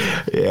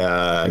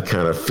 Yeah, I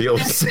kind of feel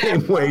the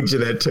same way,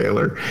 Jeanette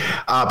Taylor.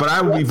 But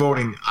I would be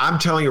voting. I'm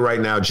telling you right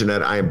now,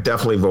 Jeanette, I am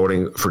definitely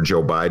voting for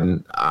Joe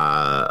Biden.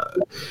 I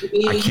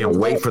can't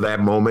wait for that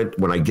moment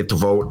when I get to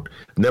vote.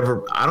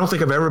 I don't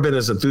think I've ever been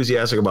as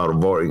enthusiastic about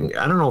voting.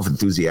 I don't know if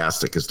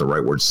enthusiastic is the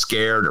right word.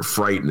 Scared or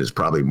frightened is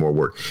probably more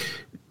word.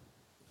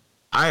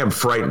 I am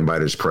frightened by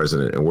this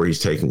president and where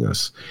he's taking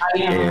us.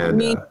 I am.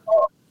 But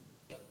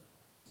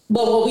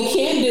what we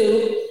can't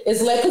do is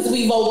because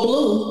we vote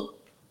blue,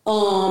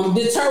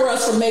 deter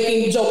us from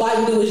making Joe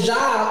Biden do his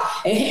job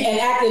and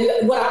acting.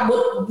 What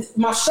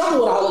my struggle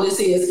with all of this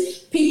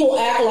is people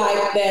act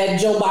like that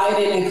Joe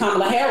Biden and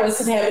Kamala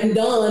Harris haven't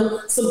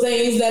done some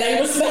things that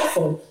ain't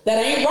respectful,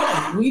 that ain't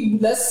right.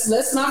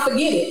 Let's not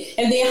forget it.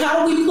 And then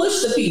how do we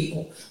push the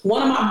people?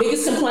 One of my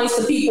biggest complaints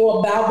to people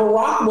about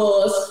Barack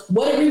was,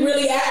 what did we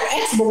really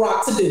ask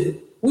Barack to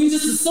do? We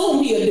just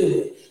assumed he'd do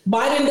it.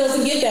 Biden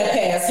doesn't get that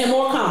pass, him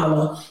or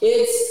Kamala.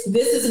 This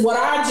is what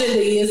our agenda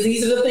is.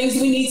 These are the things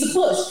we need to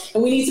push.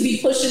 And we need to be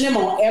pushing them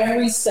on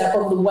every step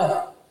of the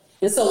way.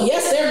 And so,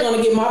 yes, they're going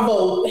to get my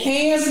vote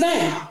hands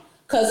down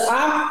because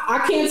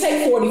I can't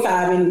take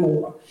 45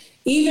 anymore.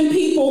 Even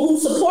people who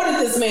supported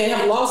this man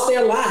have lost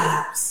their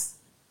lives.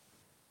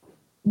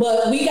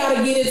 But we got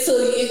to get it to,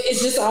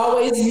 it's just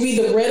always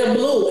either red or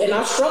blue. And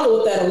I struggle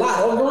with that a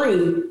lot, or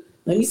green.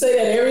 Let me say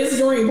that there is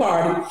a Green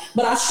Party,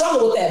 but I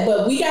struggle with that.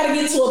 But we got to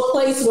get to a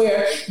place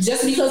where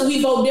just because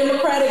we vote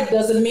Democratic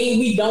doesn't mean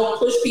we don't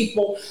push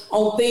people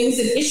on things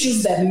and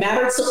issues that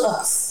matter to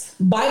us.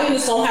 Biden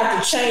is going to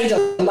have to change a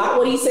lot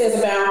what he says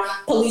about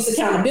police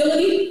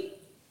accountability,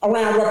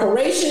 around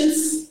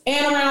reparations,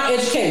 and around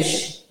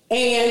education.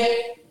 And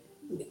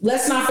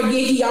let's not forget,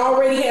 he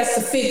already has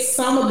to fix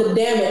some of the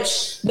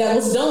damage that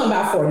was done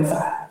by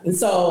 45. And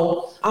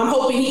so I'm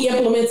hoping he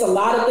implements a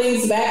lot of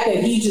things back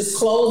that he just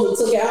closed and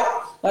took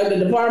out, like the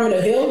Department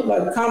of Health,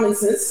 like common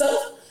sense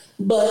stuff.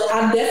 but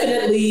I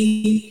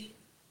definitely,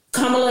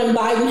 Kamala and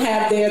Biden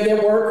have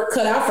their work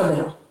cut out for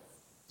them.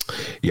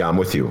 Yeah, I'm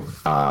with you.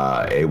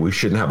 We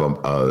shouldn't have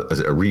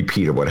a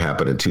repeat of what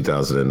happened in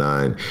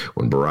 2009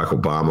 when Barack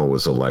Obama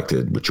was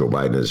elected with Joe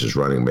Biden as his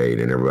running mate,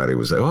 and everybody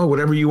was like, "Oh,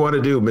 whatever you want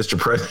to do, Mr.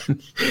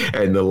 President,"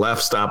 and the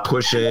left stopped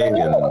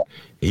pushing, and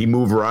he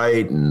moved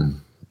right,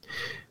 and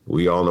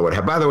we all know what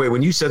happened. By the way,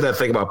 when you said that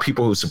thing about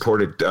people who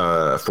supported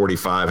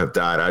 45 have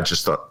died, I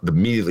just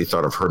immediately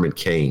thought of Herman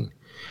Cain,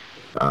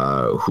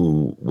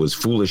 who was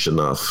foolish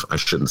enough. I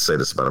shouldn't say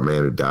this about a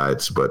man who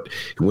died, but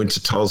he went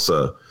to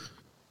Tulsa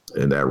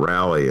in that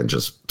rally and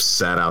just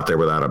sat out there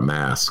without a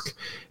mask.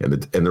 And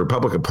the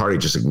Republican Party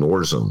just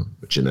ignores him,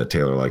 Jeanette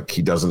Taylor, like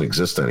he doesn't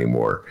exist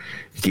anymore.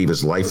 He gave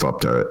his life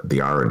up to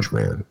the Orange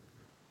Man.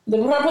 The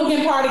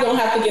Republican Party gonna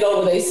have to get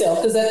over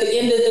themselves, because at the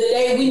end of the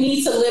day, we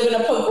need to live in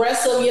a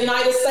progressive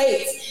United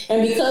States.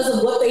 And because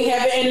of what they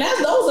have, and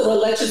those are the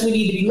elections we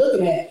need to be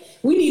looking at.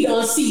 We need to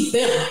unseat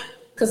them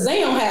because they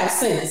don't have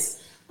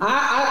sense.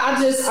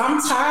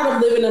 I'm tired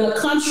of living in a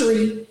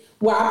country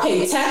where I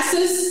pay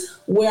taxes,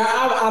 where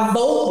I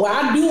vote, where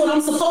I do what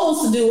I'm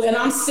supposed to do, and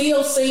I'm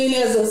still seen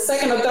as a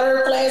second or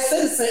third class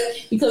citizen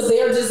because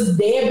they're just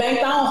dead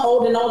banked on,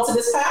 holding on to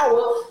this power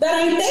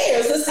that ain't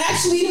theirs. It's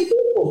actually the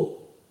people.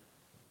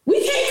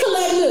 We can't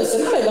collect this.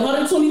 And I make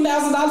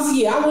 $120,000 a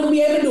year. I wouldn't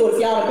be able to do it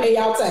if y'all didn't pay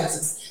y'all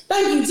taxes.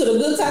 Thank you to the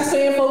good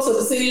taxpaying folks of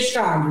the city of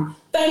Chicago.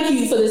 Thank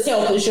you for this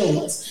health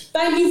insurance.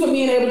 Thank you for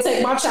being able to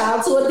take my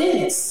child to a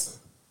dentist.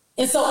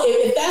 And so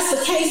if that's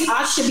the case,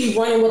 I should be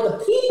running what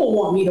the people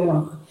want me to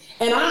run.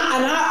 And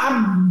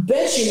I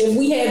bet you if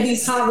we had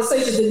these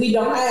conversations that we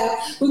don't have,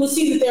 we will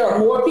see that there are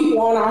more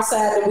people on our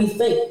side than we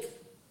think.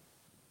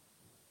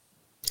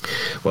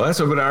 Well, that's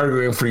what I've been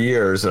arguing for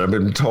years, and I've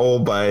been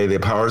told by the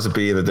powers that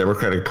be in the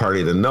Democratic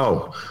Party that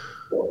no,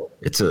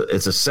 it's a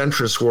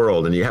centrist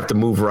world, and you have to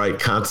move right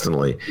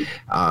constantly.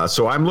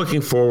 So I'm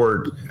looking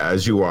forward,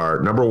 as you are,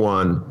 number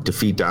one,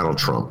 defeat Donald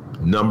Trump.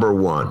 Number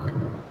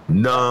one.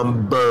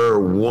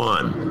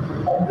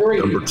 Agreed.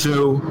 Number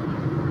two,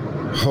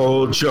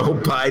 hold Joe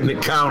Biden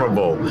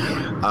accountable.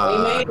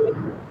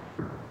 Amen.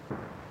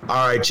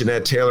 All right,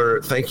 Jeanette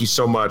Taylor, thank you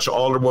so much.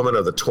 Alderwoman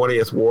of the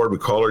 20th Ward, we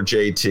call her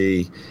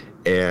JT.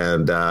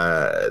 And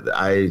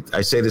I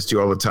say this to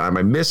you all the time.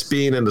 I miss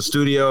being in the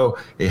studio.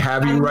 They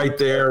have you right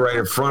there, right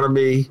in front of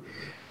me.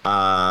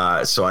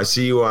 So I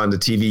see you on the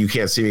TV. You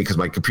can't see me because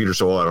my computer's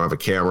so old. I don't have a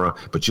camera.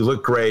 But you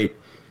look great.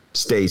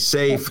 Stay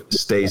safe.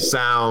 Stay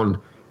sound.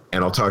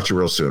 And I'll talk to you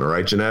real soon. All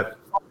right, Jeanette?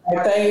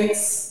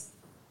 Thanks.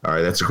 All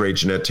right, that's a great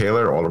Jeanette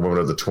Taylor, Alderwoman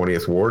of the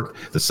 20th Ward.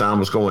 The sound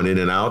was going in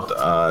and out,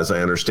 as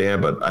I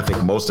understand, but I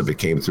think most of it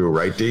came through,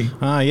 right, D?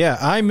 Yeah,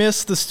 I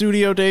missed the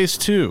studio days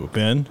too,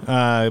 Ben.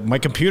 My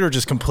computer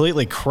just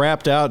completely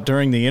crapped out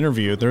during the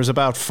interview. There's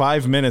about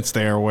 5 minutes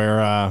there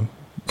where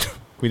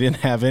we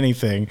didn't have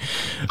anything.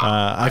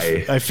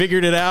 I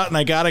figured it out, and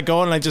I got it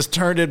going, and I just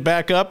turned it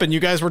back up, and you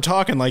guys were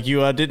talking like you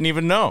didn't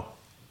even know.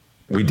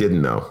 We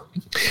didn't know.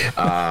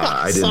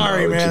 I didn't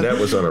Sorry, know. man. Jeanette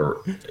was on a...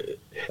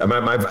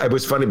 It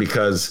was funny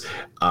because,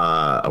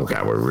 oh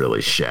God, we're really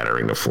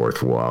shattering the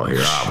fourth wall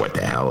here. Oh, what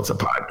the hell? It's a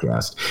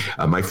podcast.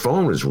 My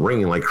phone was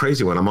ringing like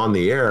crazy when I'm on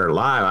the air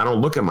live. I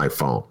don't look at my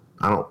phone.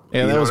 I don't.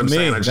 Yeah, that was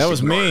me. That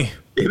was me.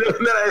 You know,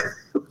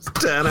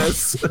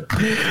 Dennis.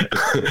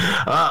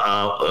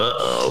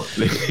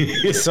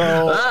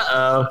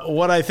 So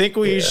what I think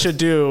we should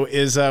do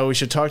is we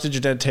should talk to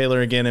Jeanette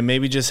Taylor again and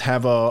maybe just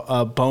have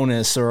a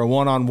bonus or a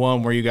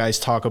one-on-one where you guys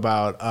talk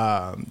about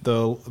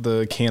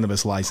the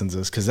cannabis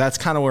licenses, because that's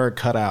kind of where it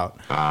cut out.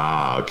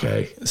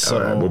 Okay. So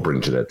all right, we'll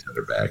bring Jeanette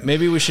Taylor back.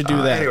 Maybe we should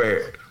do that.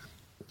 Anyway.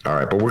 All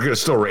right, but we're going to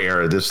still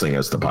air this thing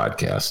as the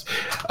podcast.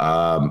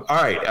 All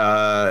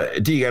right,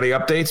 D, you got any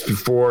updates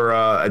before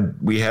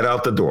we head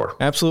out the door?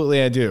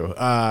 Absolutely, I do.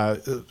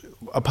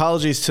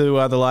 Apologies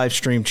to the live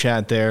stream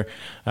chat there.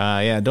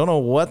 Don't know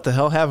what the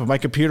hell happened. My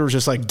computer was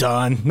just like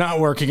done, not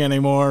working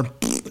anymore,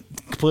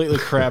 completely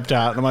crapped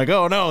out. And I'm like,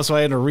 oh no, so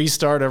I had to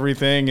restart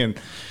everything, and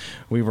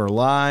we were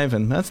live,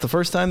 and that's the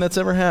first time that's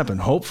ever happened.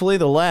 Hopefully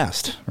the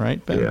last,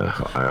 right, Ben? Yeah,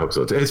 I hope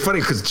so too. It's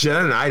funny because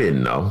Jen and I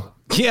didn't know.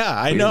 Yeah,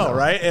 I know,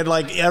 right? And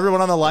like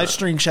everyone on the live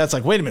stream chat's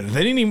like, wait a minute,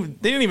 they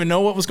didn't even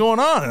know what was going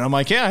on. And I'm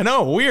like, yeah, I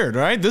know, weird,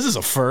 right? This is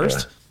a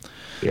first.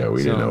 Yeah,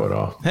 we didn't know at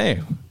all.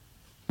 Hey,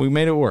 we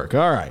made it work.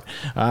 All right.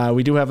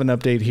 We do have an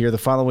update here. The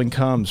following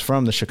comes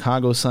from the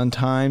Chicago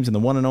Sun-Times and the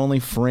one and only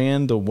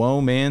Fran the Woe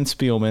Man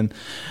Spielman.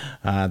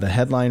 The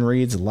headline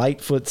reads,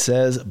 Lightfoot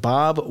says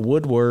Bob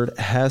Woodward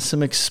has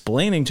some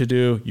explaining to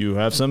do. You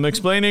have some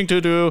explaining to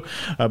do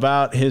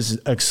about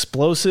his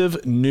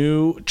explosive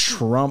new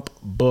Trump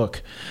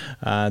book.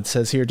 It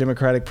says here,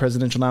 Democratic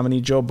presidential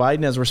nominee Joe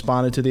Biden has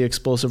responded to the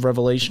explosive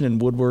revelation in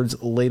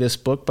Woodward's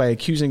latest book by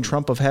accusing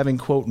Trump of having,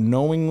 quote,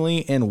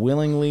 knowingly and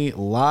willingly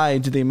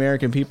lied to the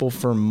American people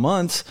for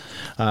months.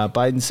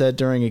 Biden said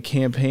during a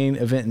campaign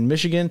event in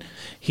Michigan,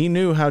 he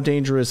knew how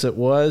dangerous it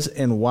was,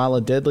 and while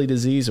a deadly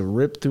disease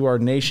ripped through our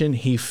nation,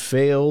 he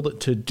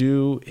failed to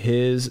do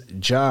his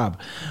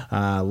job.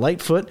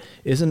 Lightfoot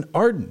is an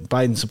ardent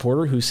Biden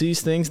supporter who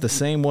sees things the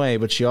same way,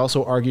 but she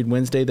also argued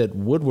Wednesday that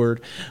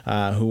Woodward,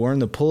 who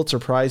earned the Pulitzer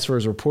Prize for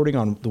his reporting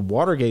on the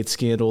Watergate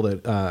scandal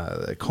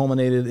that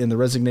culminated in the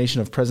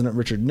resignation of President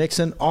Richard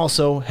Nixon,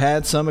 also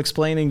had some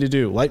explaining to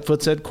do.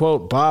 Lightfoot said,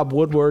 quote, Bob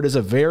Woodward is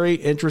a very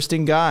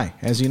interesting guy.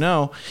 As you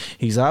know,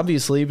 he's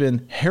obviously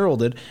been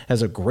heralded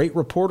as a great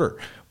reporter,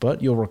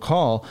 but you'll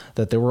recall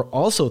that there were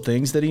also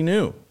things that he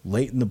knew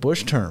late in the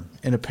Bush term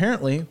and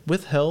apparently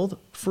withheld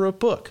for a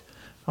book.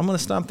 I'm going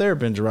to stop there,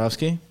 Ben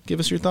Joravsky. Give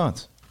us your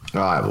thoughts.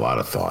 I have a lot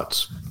of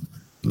thoughts.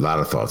 A lot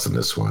of thoughts on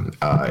this one.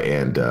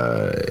 And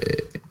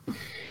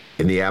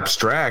in the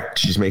abstract,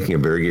 she's making a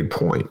very good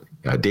point.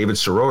 David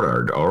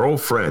Sirota, our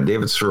old friend,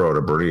 David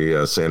Sirota,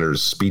 Bernie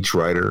Sanders'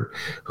 speechwriter,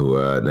 who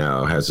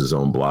now has his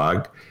own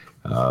blog.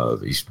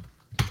 He's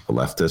a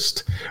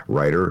leftist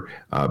writer,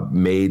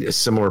 made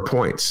similar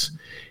points.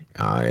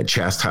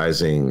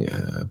 Chastising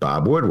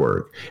Bob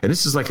Woodward. And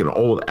this is like an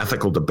old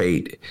ethical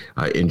debate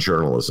in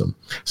journalism.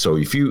 So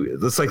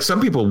it's like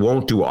some people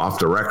won't do off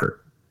the record.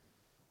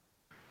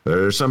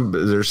 There's some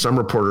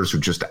reporters who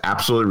just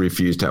absolutely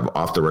refuse to have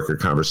off the record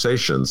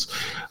conversations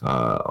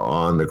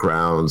on the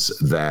grounds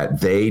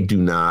that they do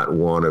not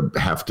want to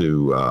have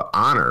to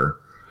honor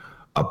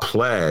a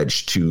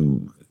pledge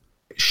to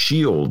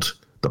shield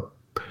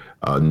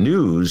the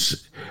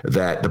news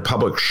that the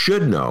public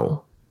should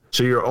know.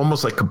 So you're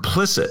almost like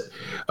complicit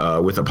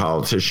with a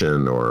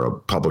politician or a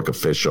public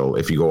official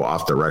if you go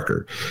off the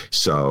record.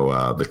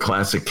 So the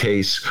classic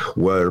case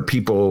where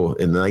people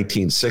in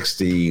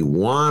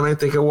 1961, I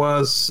think it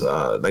was,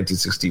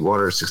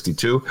 1961 or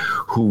 62,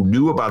 who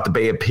knew about the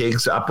Bay of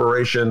Pigs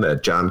operation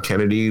that John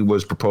Kennedy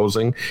was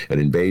proposing, an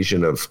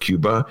invasion of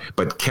Cuba,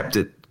 but kept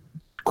it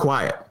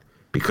quiet.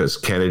 Because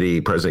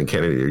President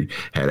Kennedy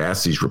had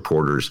asked these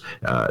reporters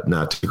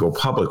not to go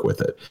public with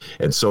it.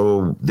 And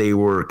so they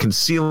were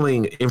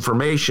concealing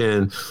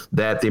information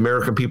that the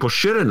American people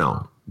should have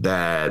known,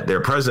 that their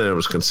president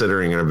was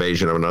considering an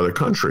invasion of another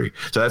country.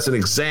 So that's an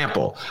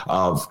example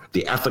of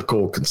the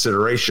ethical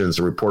considerations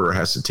a reporter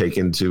has to take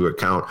into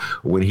account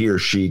when he or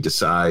she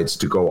decides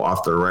to go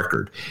off the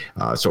record.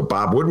 So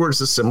Bob Woodward's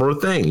a similar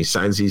thing. He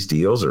signs these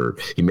deals, or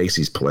he makes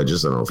these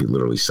pledges. I don't know if he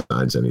literally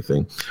signs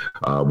anything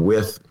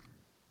with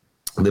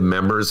the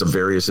members of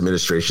various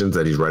administrations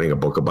that he's writing a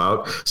book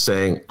about,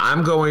 saying,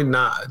 I'm going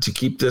not to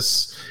keep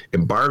this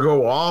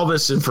embargo, all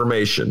this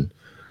information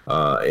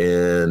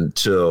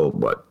until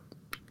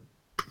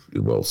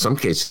some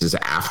cases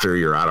after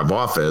you're out of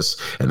office.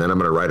 And then I'm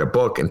going to write a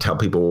book and tell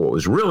people what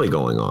was really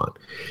going on.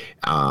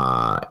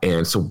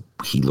 And so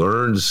he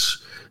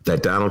learns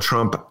that Donald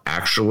Trump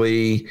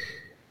actually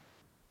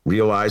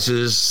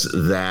realizes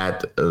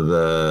that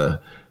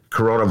the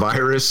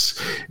coronavirus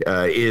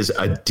is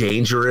a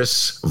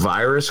dangerous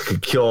virus,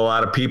 could kill a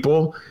lot of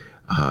people,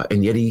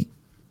 and yet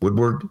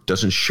Woodward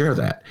doesn't share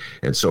that.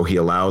 And so he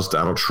allows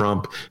Donald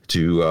Trump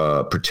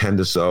to pretend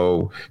as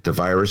though the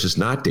virus is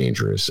not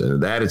dangerous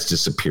and that it's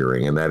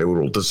disappearing and that it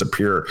will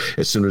disappear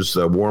as soon as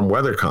the warm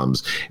weather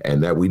comes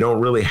and that we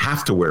don't really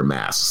have to wear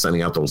masks,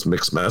 sending out those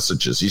mixed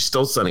messages. He's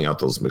still sending out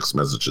those mixed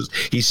messages.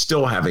 He's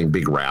still having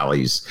big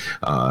rallies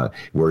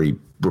where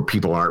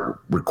people aren't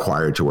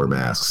required to wear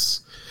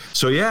masks.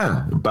 So,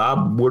 yeah,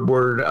 Bob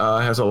Woodward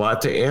has a lot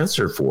to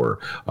answer for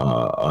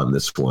on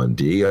this one,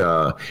 D.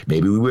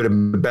 Maybe we would have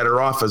been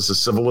better off as a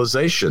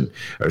civilization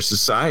or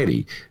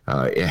society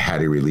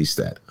had he released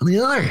that. On the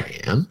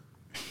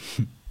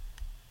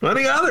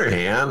other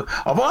hand,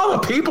 of all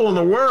the people in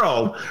the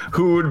world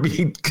who would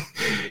be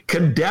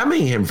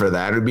condemning him for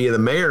that, would be the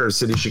mayor of the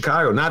city of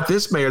Chicago. Not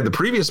this mayor. The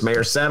previous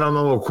mayor sat on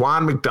the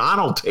Laquan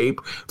McDonald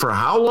tape for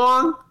how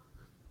long?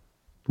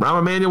 Rahm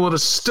Emanuel would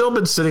have still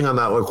been sitting on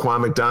that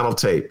Laquan McDonald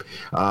tape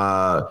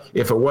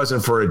if it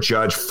wasn't for a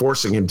judge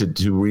forcing him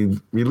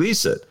to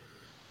release it.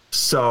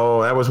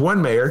 So that was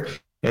one mayor.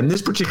 And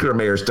this particular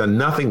mayor has done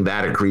nothing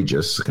that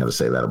egregious. I kind of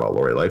say that about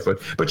Lori Lightfoot.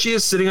 But she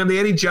is sitting on the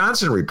Eddie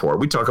Johnson report.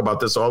 We talk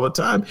about this all the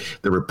time.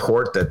 The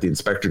report that the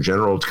Inspector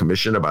General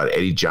commissioned about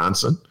Eddie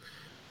Johnson,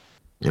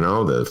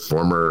 the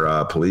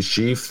former police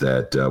chief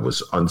that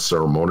was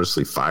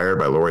unceremoniously fired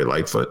by Lori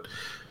Lightfoot.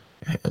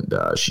 And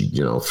she,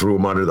 threw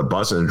him under the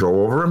bus and drove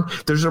over him.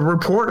 There's a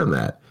report on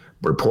that.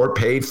 Report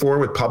paid for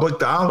with public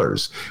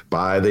dollars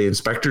by the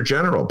Inspector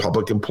General,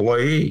 public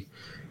employee.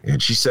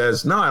 And she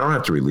says, no, I don't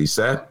have to release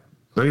that.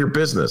 None of your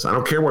business. I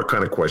don't care what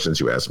kind of questions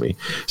you ask me.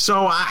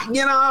 So,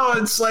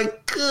 it's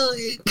like,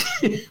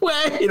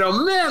 wait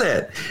a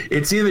minute.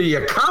 It's either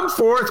you come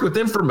forth with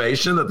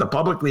information that the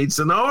public needs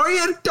to know or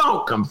you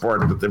don't come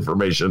forth with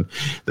information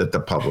that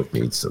the public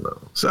needs to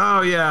know.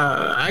 So,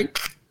 yeah, I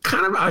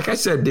kind of, like I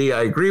said, D,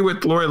 I agree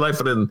with Lori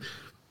Lightfoot in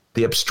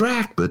the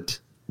abstract, but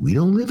we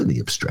don't live in the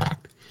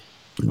abstract.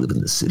 We live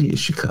in the city of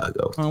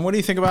Chicago. What do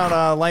you think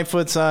about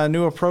Lightfoot's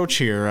new approach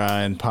here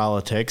in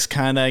politics?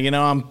 Kind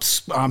of,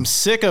 I'm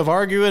sick of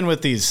arguing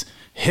with these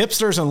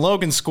hipsters in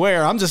Logan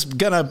Square. I'm just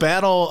going to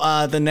battle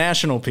the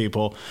national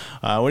people.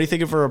 What do you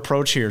think of her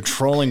approach here,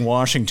 trolling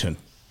Washington?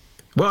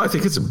 Well, I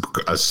think it's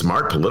a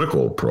smart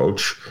political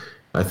approach.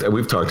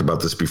 We've talked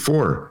about this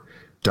before.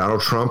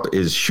 Donald Trump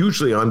is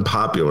hugely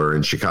unpopular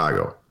in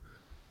Chicago.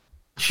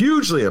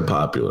 Hugely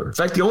unpopular. In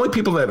fact, the only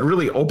people that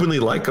really openly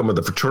like him are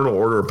the Fraternal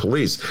Order of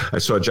Police. I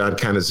saw John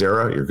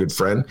Cannizzaro, your good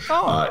friend,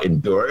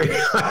 endorse.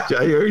 I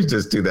always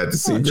just do that to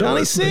see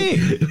Johnny C.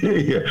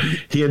 Yeah,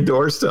 he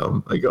endorsed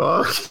him. I go,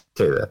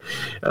 okay,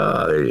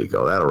 there you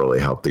go. That'll really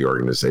help the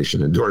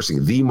organization,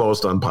 endorsing the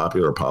most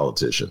unpopular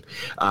politician.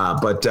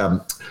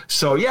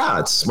 So yeah,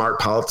 it's smart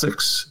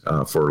politics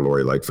for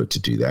Lori Lightfoot to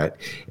do that.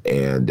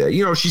 And,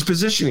 she's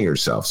positioning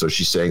herself. So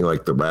she's saying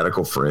like the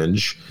radical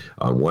fringe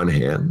on one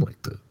hand, like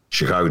the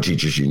Chicago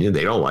Teachers Union,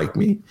 they don't like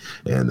me.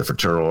 And the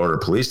Fraternal Order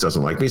of Police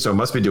doesn't like me. So I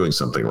must be doing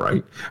something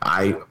right.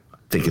 I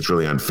think it's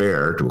really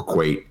unfair to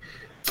equate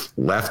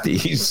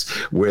lefties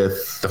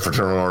with the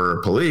Fraternal Order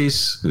of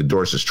Police who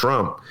endorses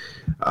Trump.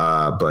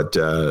 But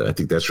I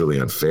think that's really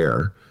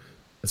unfair.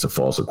 It's a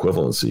false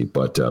equivalency,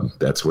 but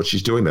that's what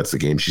she's doing. That's the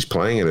game she's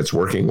playing, and it's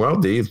working well.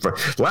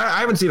 I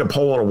haven't seen a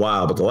poll in a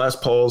while, but the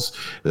last polls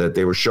that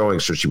they were showing,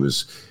 so she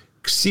was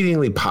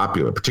exceedingly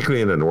popular,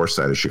 particularly in the north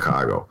side of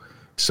Chicago.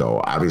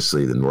 So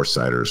obviously the North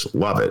Siders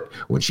love it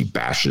when she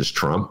bashes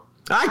Trump.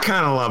 I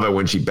kind of love it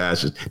when she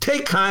bashes.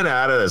 Take kind of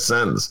out of the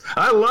sentence.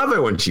 I love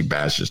it when she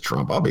bashes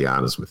Trump. I'll be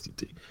honest with you,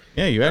 D.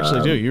 Yeah, you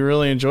actually do. You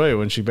really enjoy it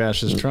when she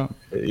bashes Trump.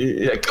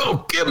 Yeah,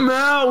 go get him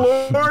out,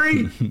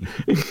 Lori.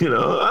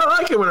 I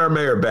like it when our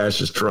mayor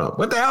bashes Trump.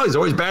 What the hell? He's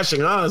always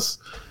bashing us.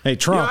 Hey,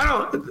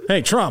 Trump.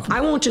 Hey, Trump.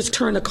 I won't just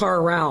turn the car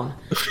around.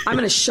 I'm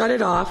going to shut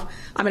it off.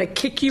 I'm going to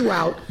kick you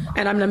out,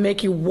 and I'm going to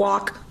make you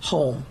walk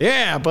home.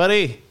 Yeah,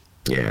 buddy.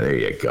 Yeah, there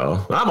you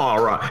go. I'm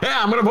all right.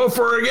 Yeah, I'm going to vote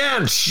for her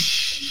again.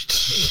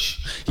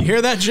 You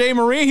hear that, Jay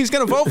Marie? He's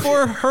going to vote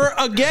for her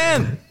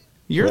again.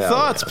 Your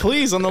thoughts,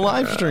 please, on the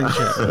live stream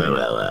show.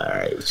 Well, all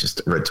right. It's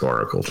just a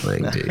rhetorical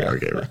thing, D.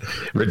 Okay.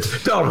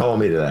 Don't hold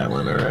me to that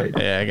one, all right?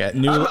 Yeah, I got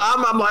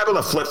I'm liable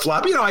to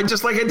flip-flop,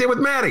 just like I did with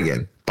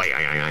Madigan.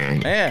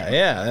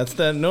 Yeah, that's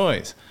that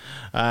noise.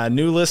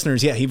 New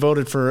listeners, he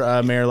voted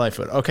for Mayor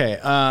Lightfoot. Okay,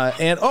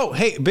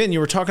 hey, Ben, you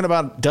were talking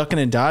about ducking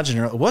and dodging.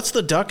 What's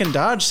the duck and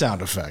dodge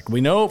sound effect?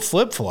 We know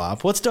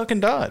flip-flop. What's duck and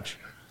dodge?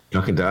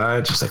 Duck and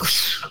dodge, it's like...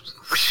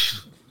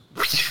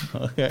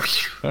 Okay,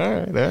 all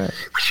right.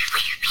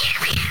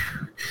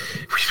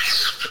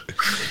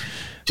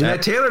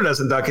 Jeanette Taylor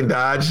doesn't duck and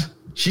dodge.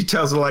 She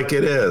tells it like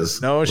it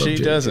is. No, she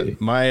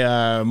doesn't.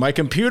 My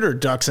computer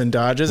ducks and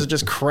dodges. It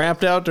just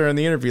crapped out during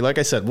the interview. Like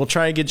I said, we'll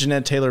try and get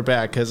Jeanette Taylor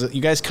back because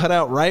you guys cut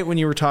out right when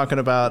you were talking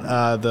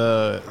about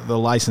the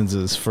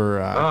licenses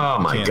for. Oh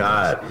my candidates.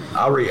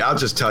 God! I'll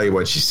just tell you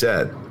what she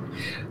said.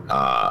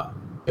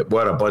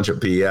 What a bunch of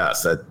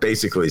BS. That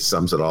basically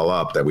sums it all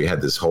up. That we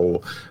had this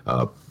whole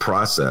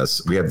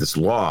process. We have this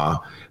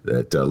law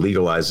that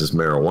legalizes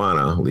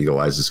marijuana,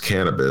 legalizes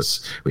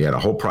cannabis. We had a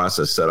whole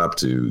process set up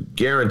to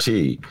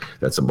guarantee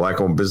that some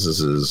black-owned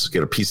businesses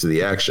get a piece of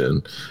the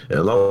action.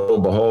 And lo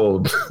and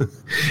behold,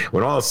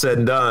 when all is said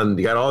and done,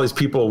 you got all these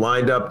people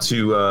lined up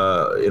to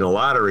in a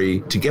lottery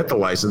to get the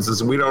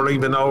licenses, and we don't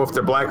even know if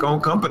they're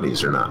black-owned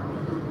companies or not.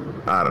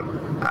 I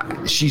don't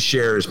know. She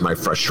shares my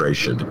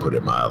frustration, to put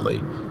it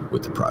mildly,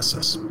 with the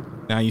process.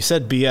 Now, you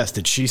said BS.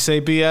 Did she say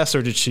BS,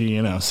 or did she,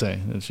 say?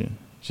 Did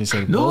she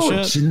say bullshit?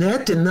 No,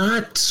 Jeanette did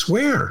not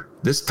swear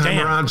this time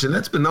around.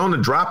 Jeanette's been known to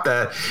drop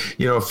that,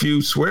 a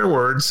few swear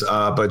words,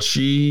 but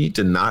she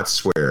did not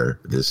swear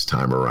this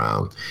time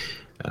around.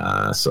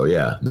 So,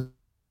 yeah.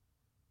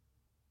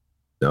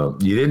 No,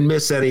 you didn't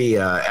miss any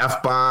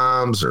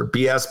F-bombs or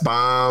BS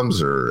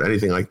bombs or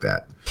anything like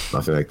that.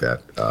 Nothing like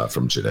that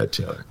from Jeanette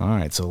Taylor. All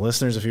right. So,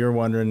 listeners, if you were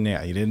wondering,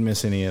 you didn't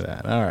miss any of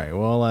that. All right.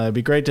 Well, it'd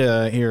be great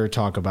to hear her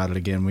talk about it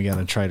again. We got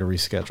to try to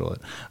reschedule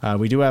it.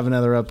 We do have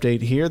another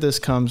update here. This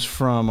comes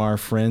from our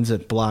friends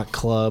at Block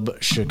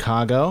Club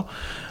Chicago.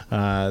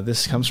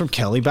 This comes from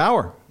Kelly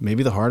Bauer,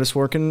 maybe the hardest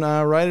working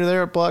writer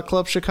there at Block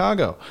Club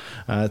Chicago.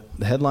 The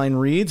headline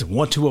reads,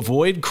 "Want to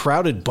avoid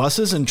crowded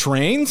buses and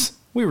trains?"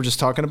 We were just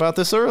talking about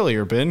this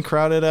earlier, Ben,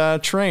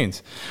 crowded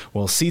trains.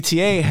 Well,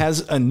 CTA has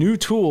a new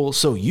tool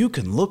so you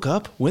can look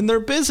up when they're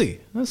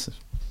busy. That's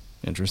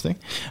interesting.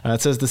 It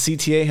says the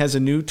CTA has a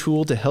new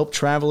tool to help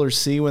travelers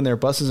see when their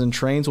buses and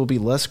trains will be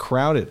less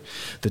crowded.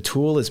 The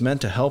tool is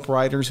meant to help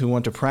riders who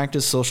want to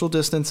practice social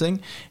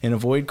distancing and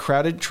avoid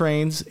crowded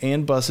trains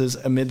and buses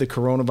amid the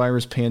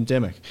coronavirus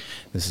pandemic.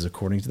 This is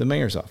according to the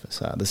mayor's office.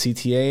 The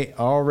CTA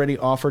already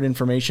offered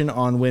information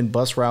on when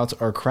bus routes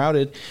are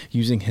crowded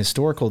using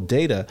historical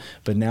data,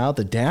 but now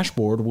the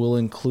dashboard will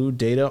include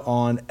data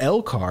on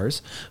L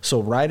cars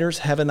so riders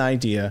have an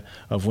idea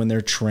of when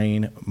their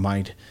train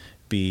might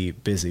be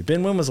busy.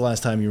 Ben, when was the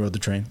last time you rode the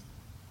train?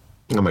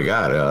 Oh my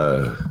God,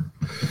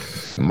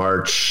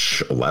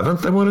 March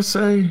 11th, I want to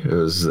say. It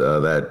was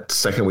that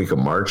second week of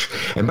March.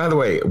 And by the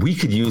way, we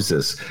could use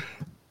this.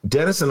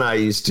 Dennis and I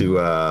used to,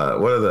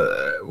 one of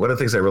the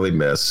things I really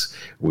miss,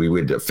 we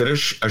would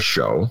finish a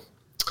show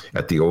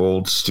at the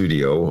old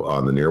studio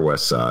on the near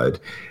west side,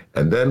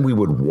 And then we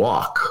would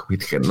walk.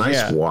 We'd take a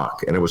nice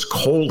walk. And it was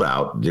cold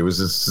out. It was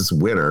this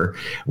winter.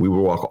 We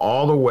would walk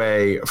all the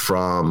way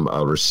from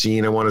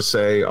Racine, I want to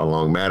say,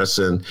 along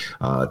Madison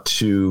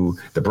to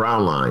the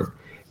Brown Line.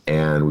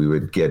 And we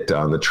would get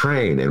on the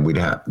train, and we'd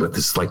have, but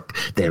this, like,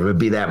 there would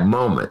be that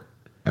moment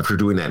after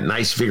doing that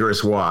nice,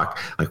 vigorous walk,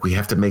 like, we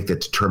have to make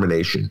that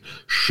determination.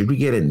 Should we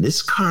get in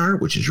this car,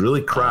 which is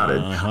really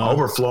crowded,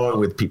 overflowing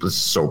with people? This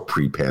is so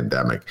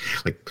pre-pandemic.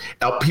 Like,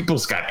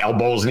 people's got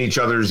elbows in each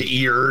other's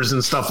ears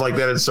and stuff like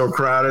that. It's so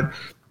crowded.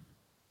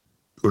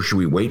 Or should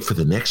we wait for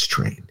the next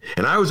train?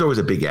 And I was always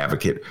a big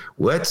advocate.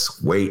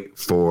 Let's wait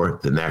for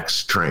the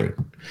next train.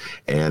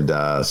 And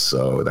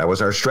so that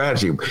was our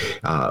strategy.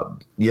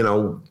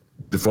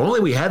 If only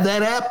we had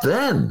that app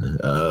then.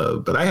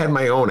 But I had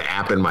my own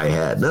app in my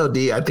head. No,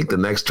 D, I think the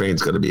next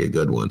train's going to be a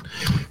good one.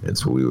 And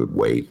so we would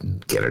wait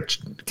and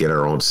get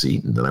our own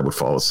seat, and then I would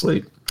fall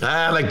asleep.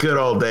 The good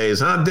old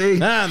days, huh, D?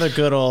 The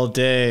good old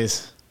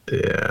days.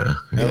 Yeah,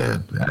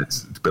 man.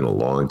 It's been a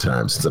long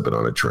time since I've been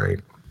on a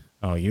train.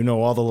 Oh, you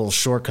know all the little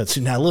shortcuts.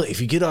 Now, look,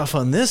 if you get off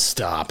on this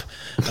stop,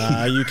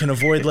 you can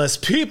avoid less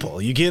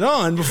people. You get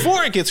on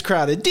before it gets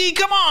crowded. D,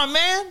 come on,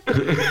 man.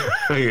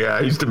 Yeah,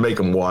 I used to make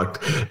them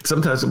walk.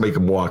 Sometimes I'd make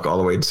them walk all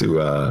the way to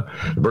the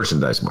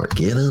merchandise mart.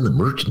 Get on the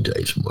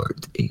merchandise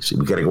mart. So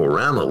we got to go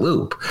around the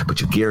loop,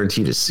 but you're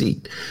guaranteed a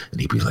seat. And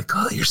he'd be like,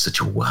 oh, you're such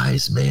a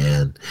wise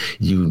man.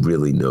 You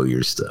really know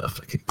your stuff.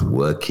 Like,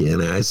 what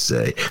can I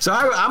say? So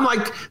I'm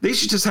like, they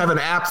should just have an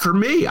app for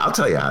me. I'll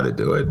tell you how to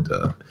do it.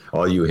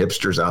 All you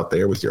hipsters out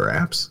there with your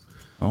apps.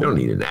 You don't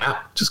need an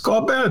app. Just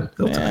call Ben.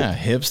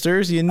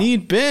 Hipsters, you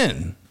need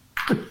Ben.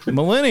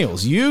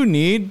 Millennials, you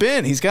need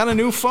Ben. He's got a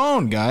new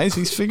phone, guys.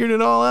 He's figured it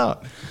all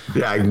out.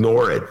 Yeah, I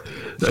ignore it.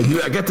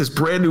 I got this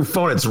brand new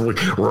phone. It's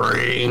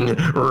ring,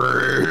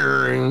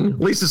 ring.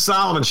 Lisa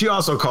Solomon, she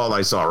also called.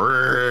 I saw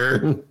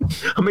ring.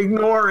 I'm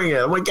ignoring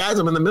it. I'm like, guys,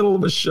 I'm in the middle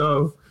of a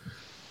show.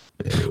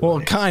 Anyway. Well,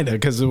 kind of,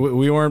 because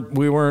we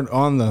weren't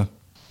on the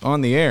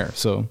air,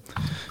 so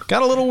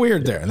got a little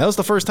weird there. And that was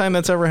the first time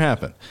that's ever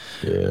happened.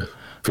 Yeah,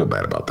 feel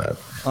bad about that.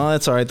 Oh,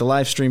 that's all right. The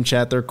live stream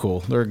chat, they're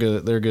cool. They're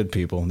good. They're good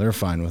people. They're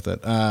fine with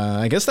it.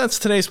 I guess that's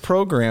today's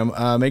program.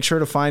 Make sure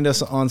to find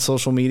us on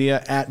social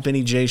media at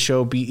Benny J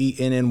Show,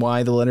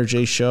 BENNY, the letter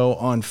J Show,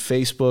 on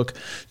Facebook,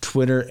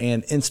 Twitter,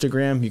 and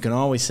Instagram. You can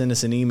always send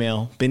us an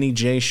email,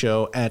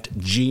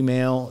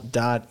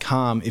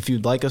 bennyjshow@gmail.com. If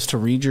you'd like us to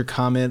read your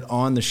comment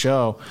on the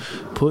show,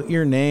 put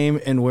your name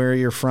and where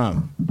you're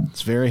from.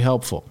 It's very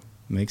helpful.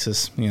 Makes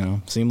us,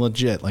 seem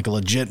legit, like a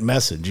legit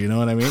message. You know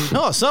what I mean?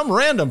 Oh, some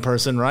random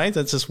person, right?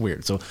 That's just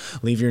weird. So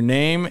leave your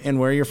name and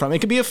where you're from. It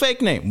could be a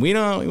fake name. We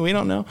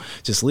don't know.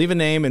 Just leave a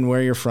name and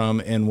where you're from,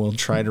 and we'll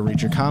try to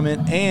read your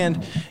comment.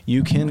 And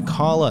you can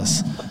call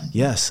us.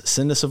 Yes,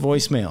 send us a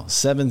voicemail,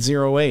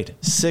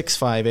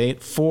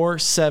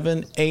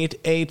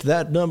 708-658-4788.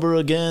 That number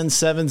again,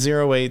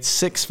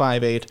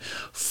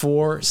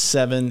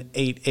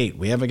 708-658-4788.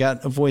 We haven't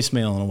got a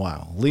voicemail in a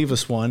while. Leave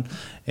us one,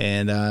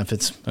 and if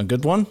it's a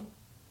good one,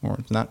 or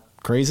it's not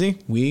crazy,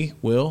 we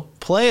will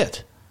play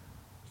it.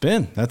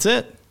 Ben, that's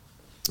it.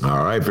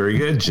 All right, very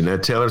good.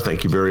 Jeanette Taylor,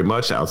 thank you very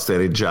much.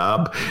 Outstanding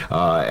job,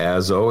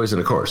 as always.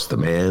 And, of course, the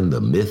man,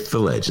 the myth, the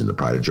legend, the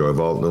pride and joy of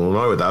Alton,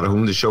 Illinois, without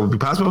whom the show would be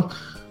possible,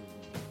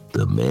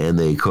 the man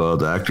they call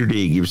Dr.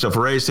 D. Give yourself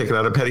a raise, take it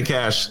out of petty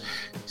cash.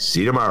 See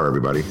you tomorrow,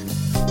 everybody.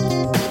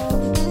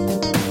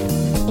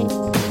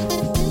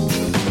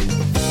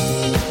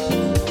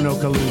 No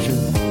collusion.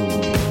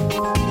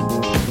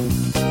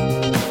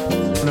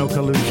 No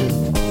collusion.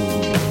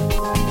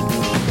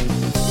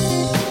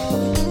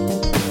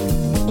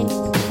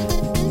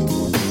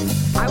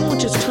 I won't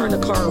just turn the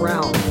car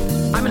around.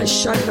 I'm going to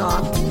shut it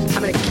off.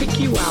 I'm going to kick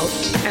you out,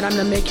 and I'm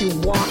going to make you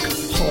walk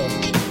home.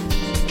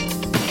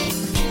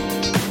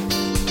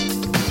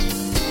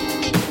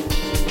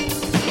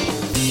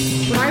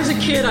 When I was a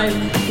kid, I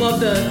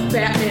loved the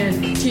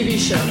Batman TV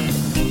show.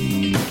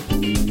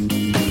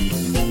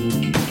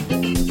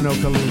 No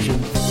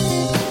collusion.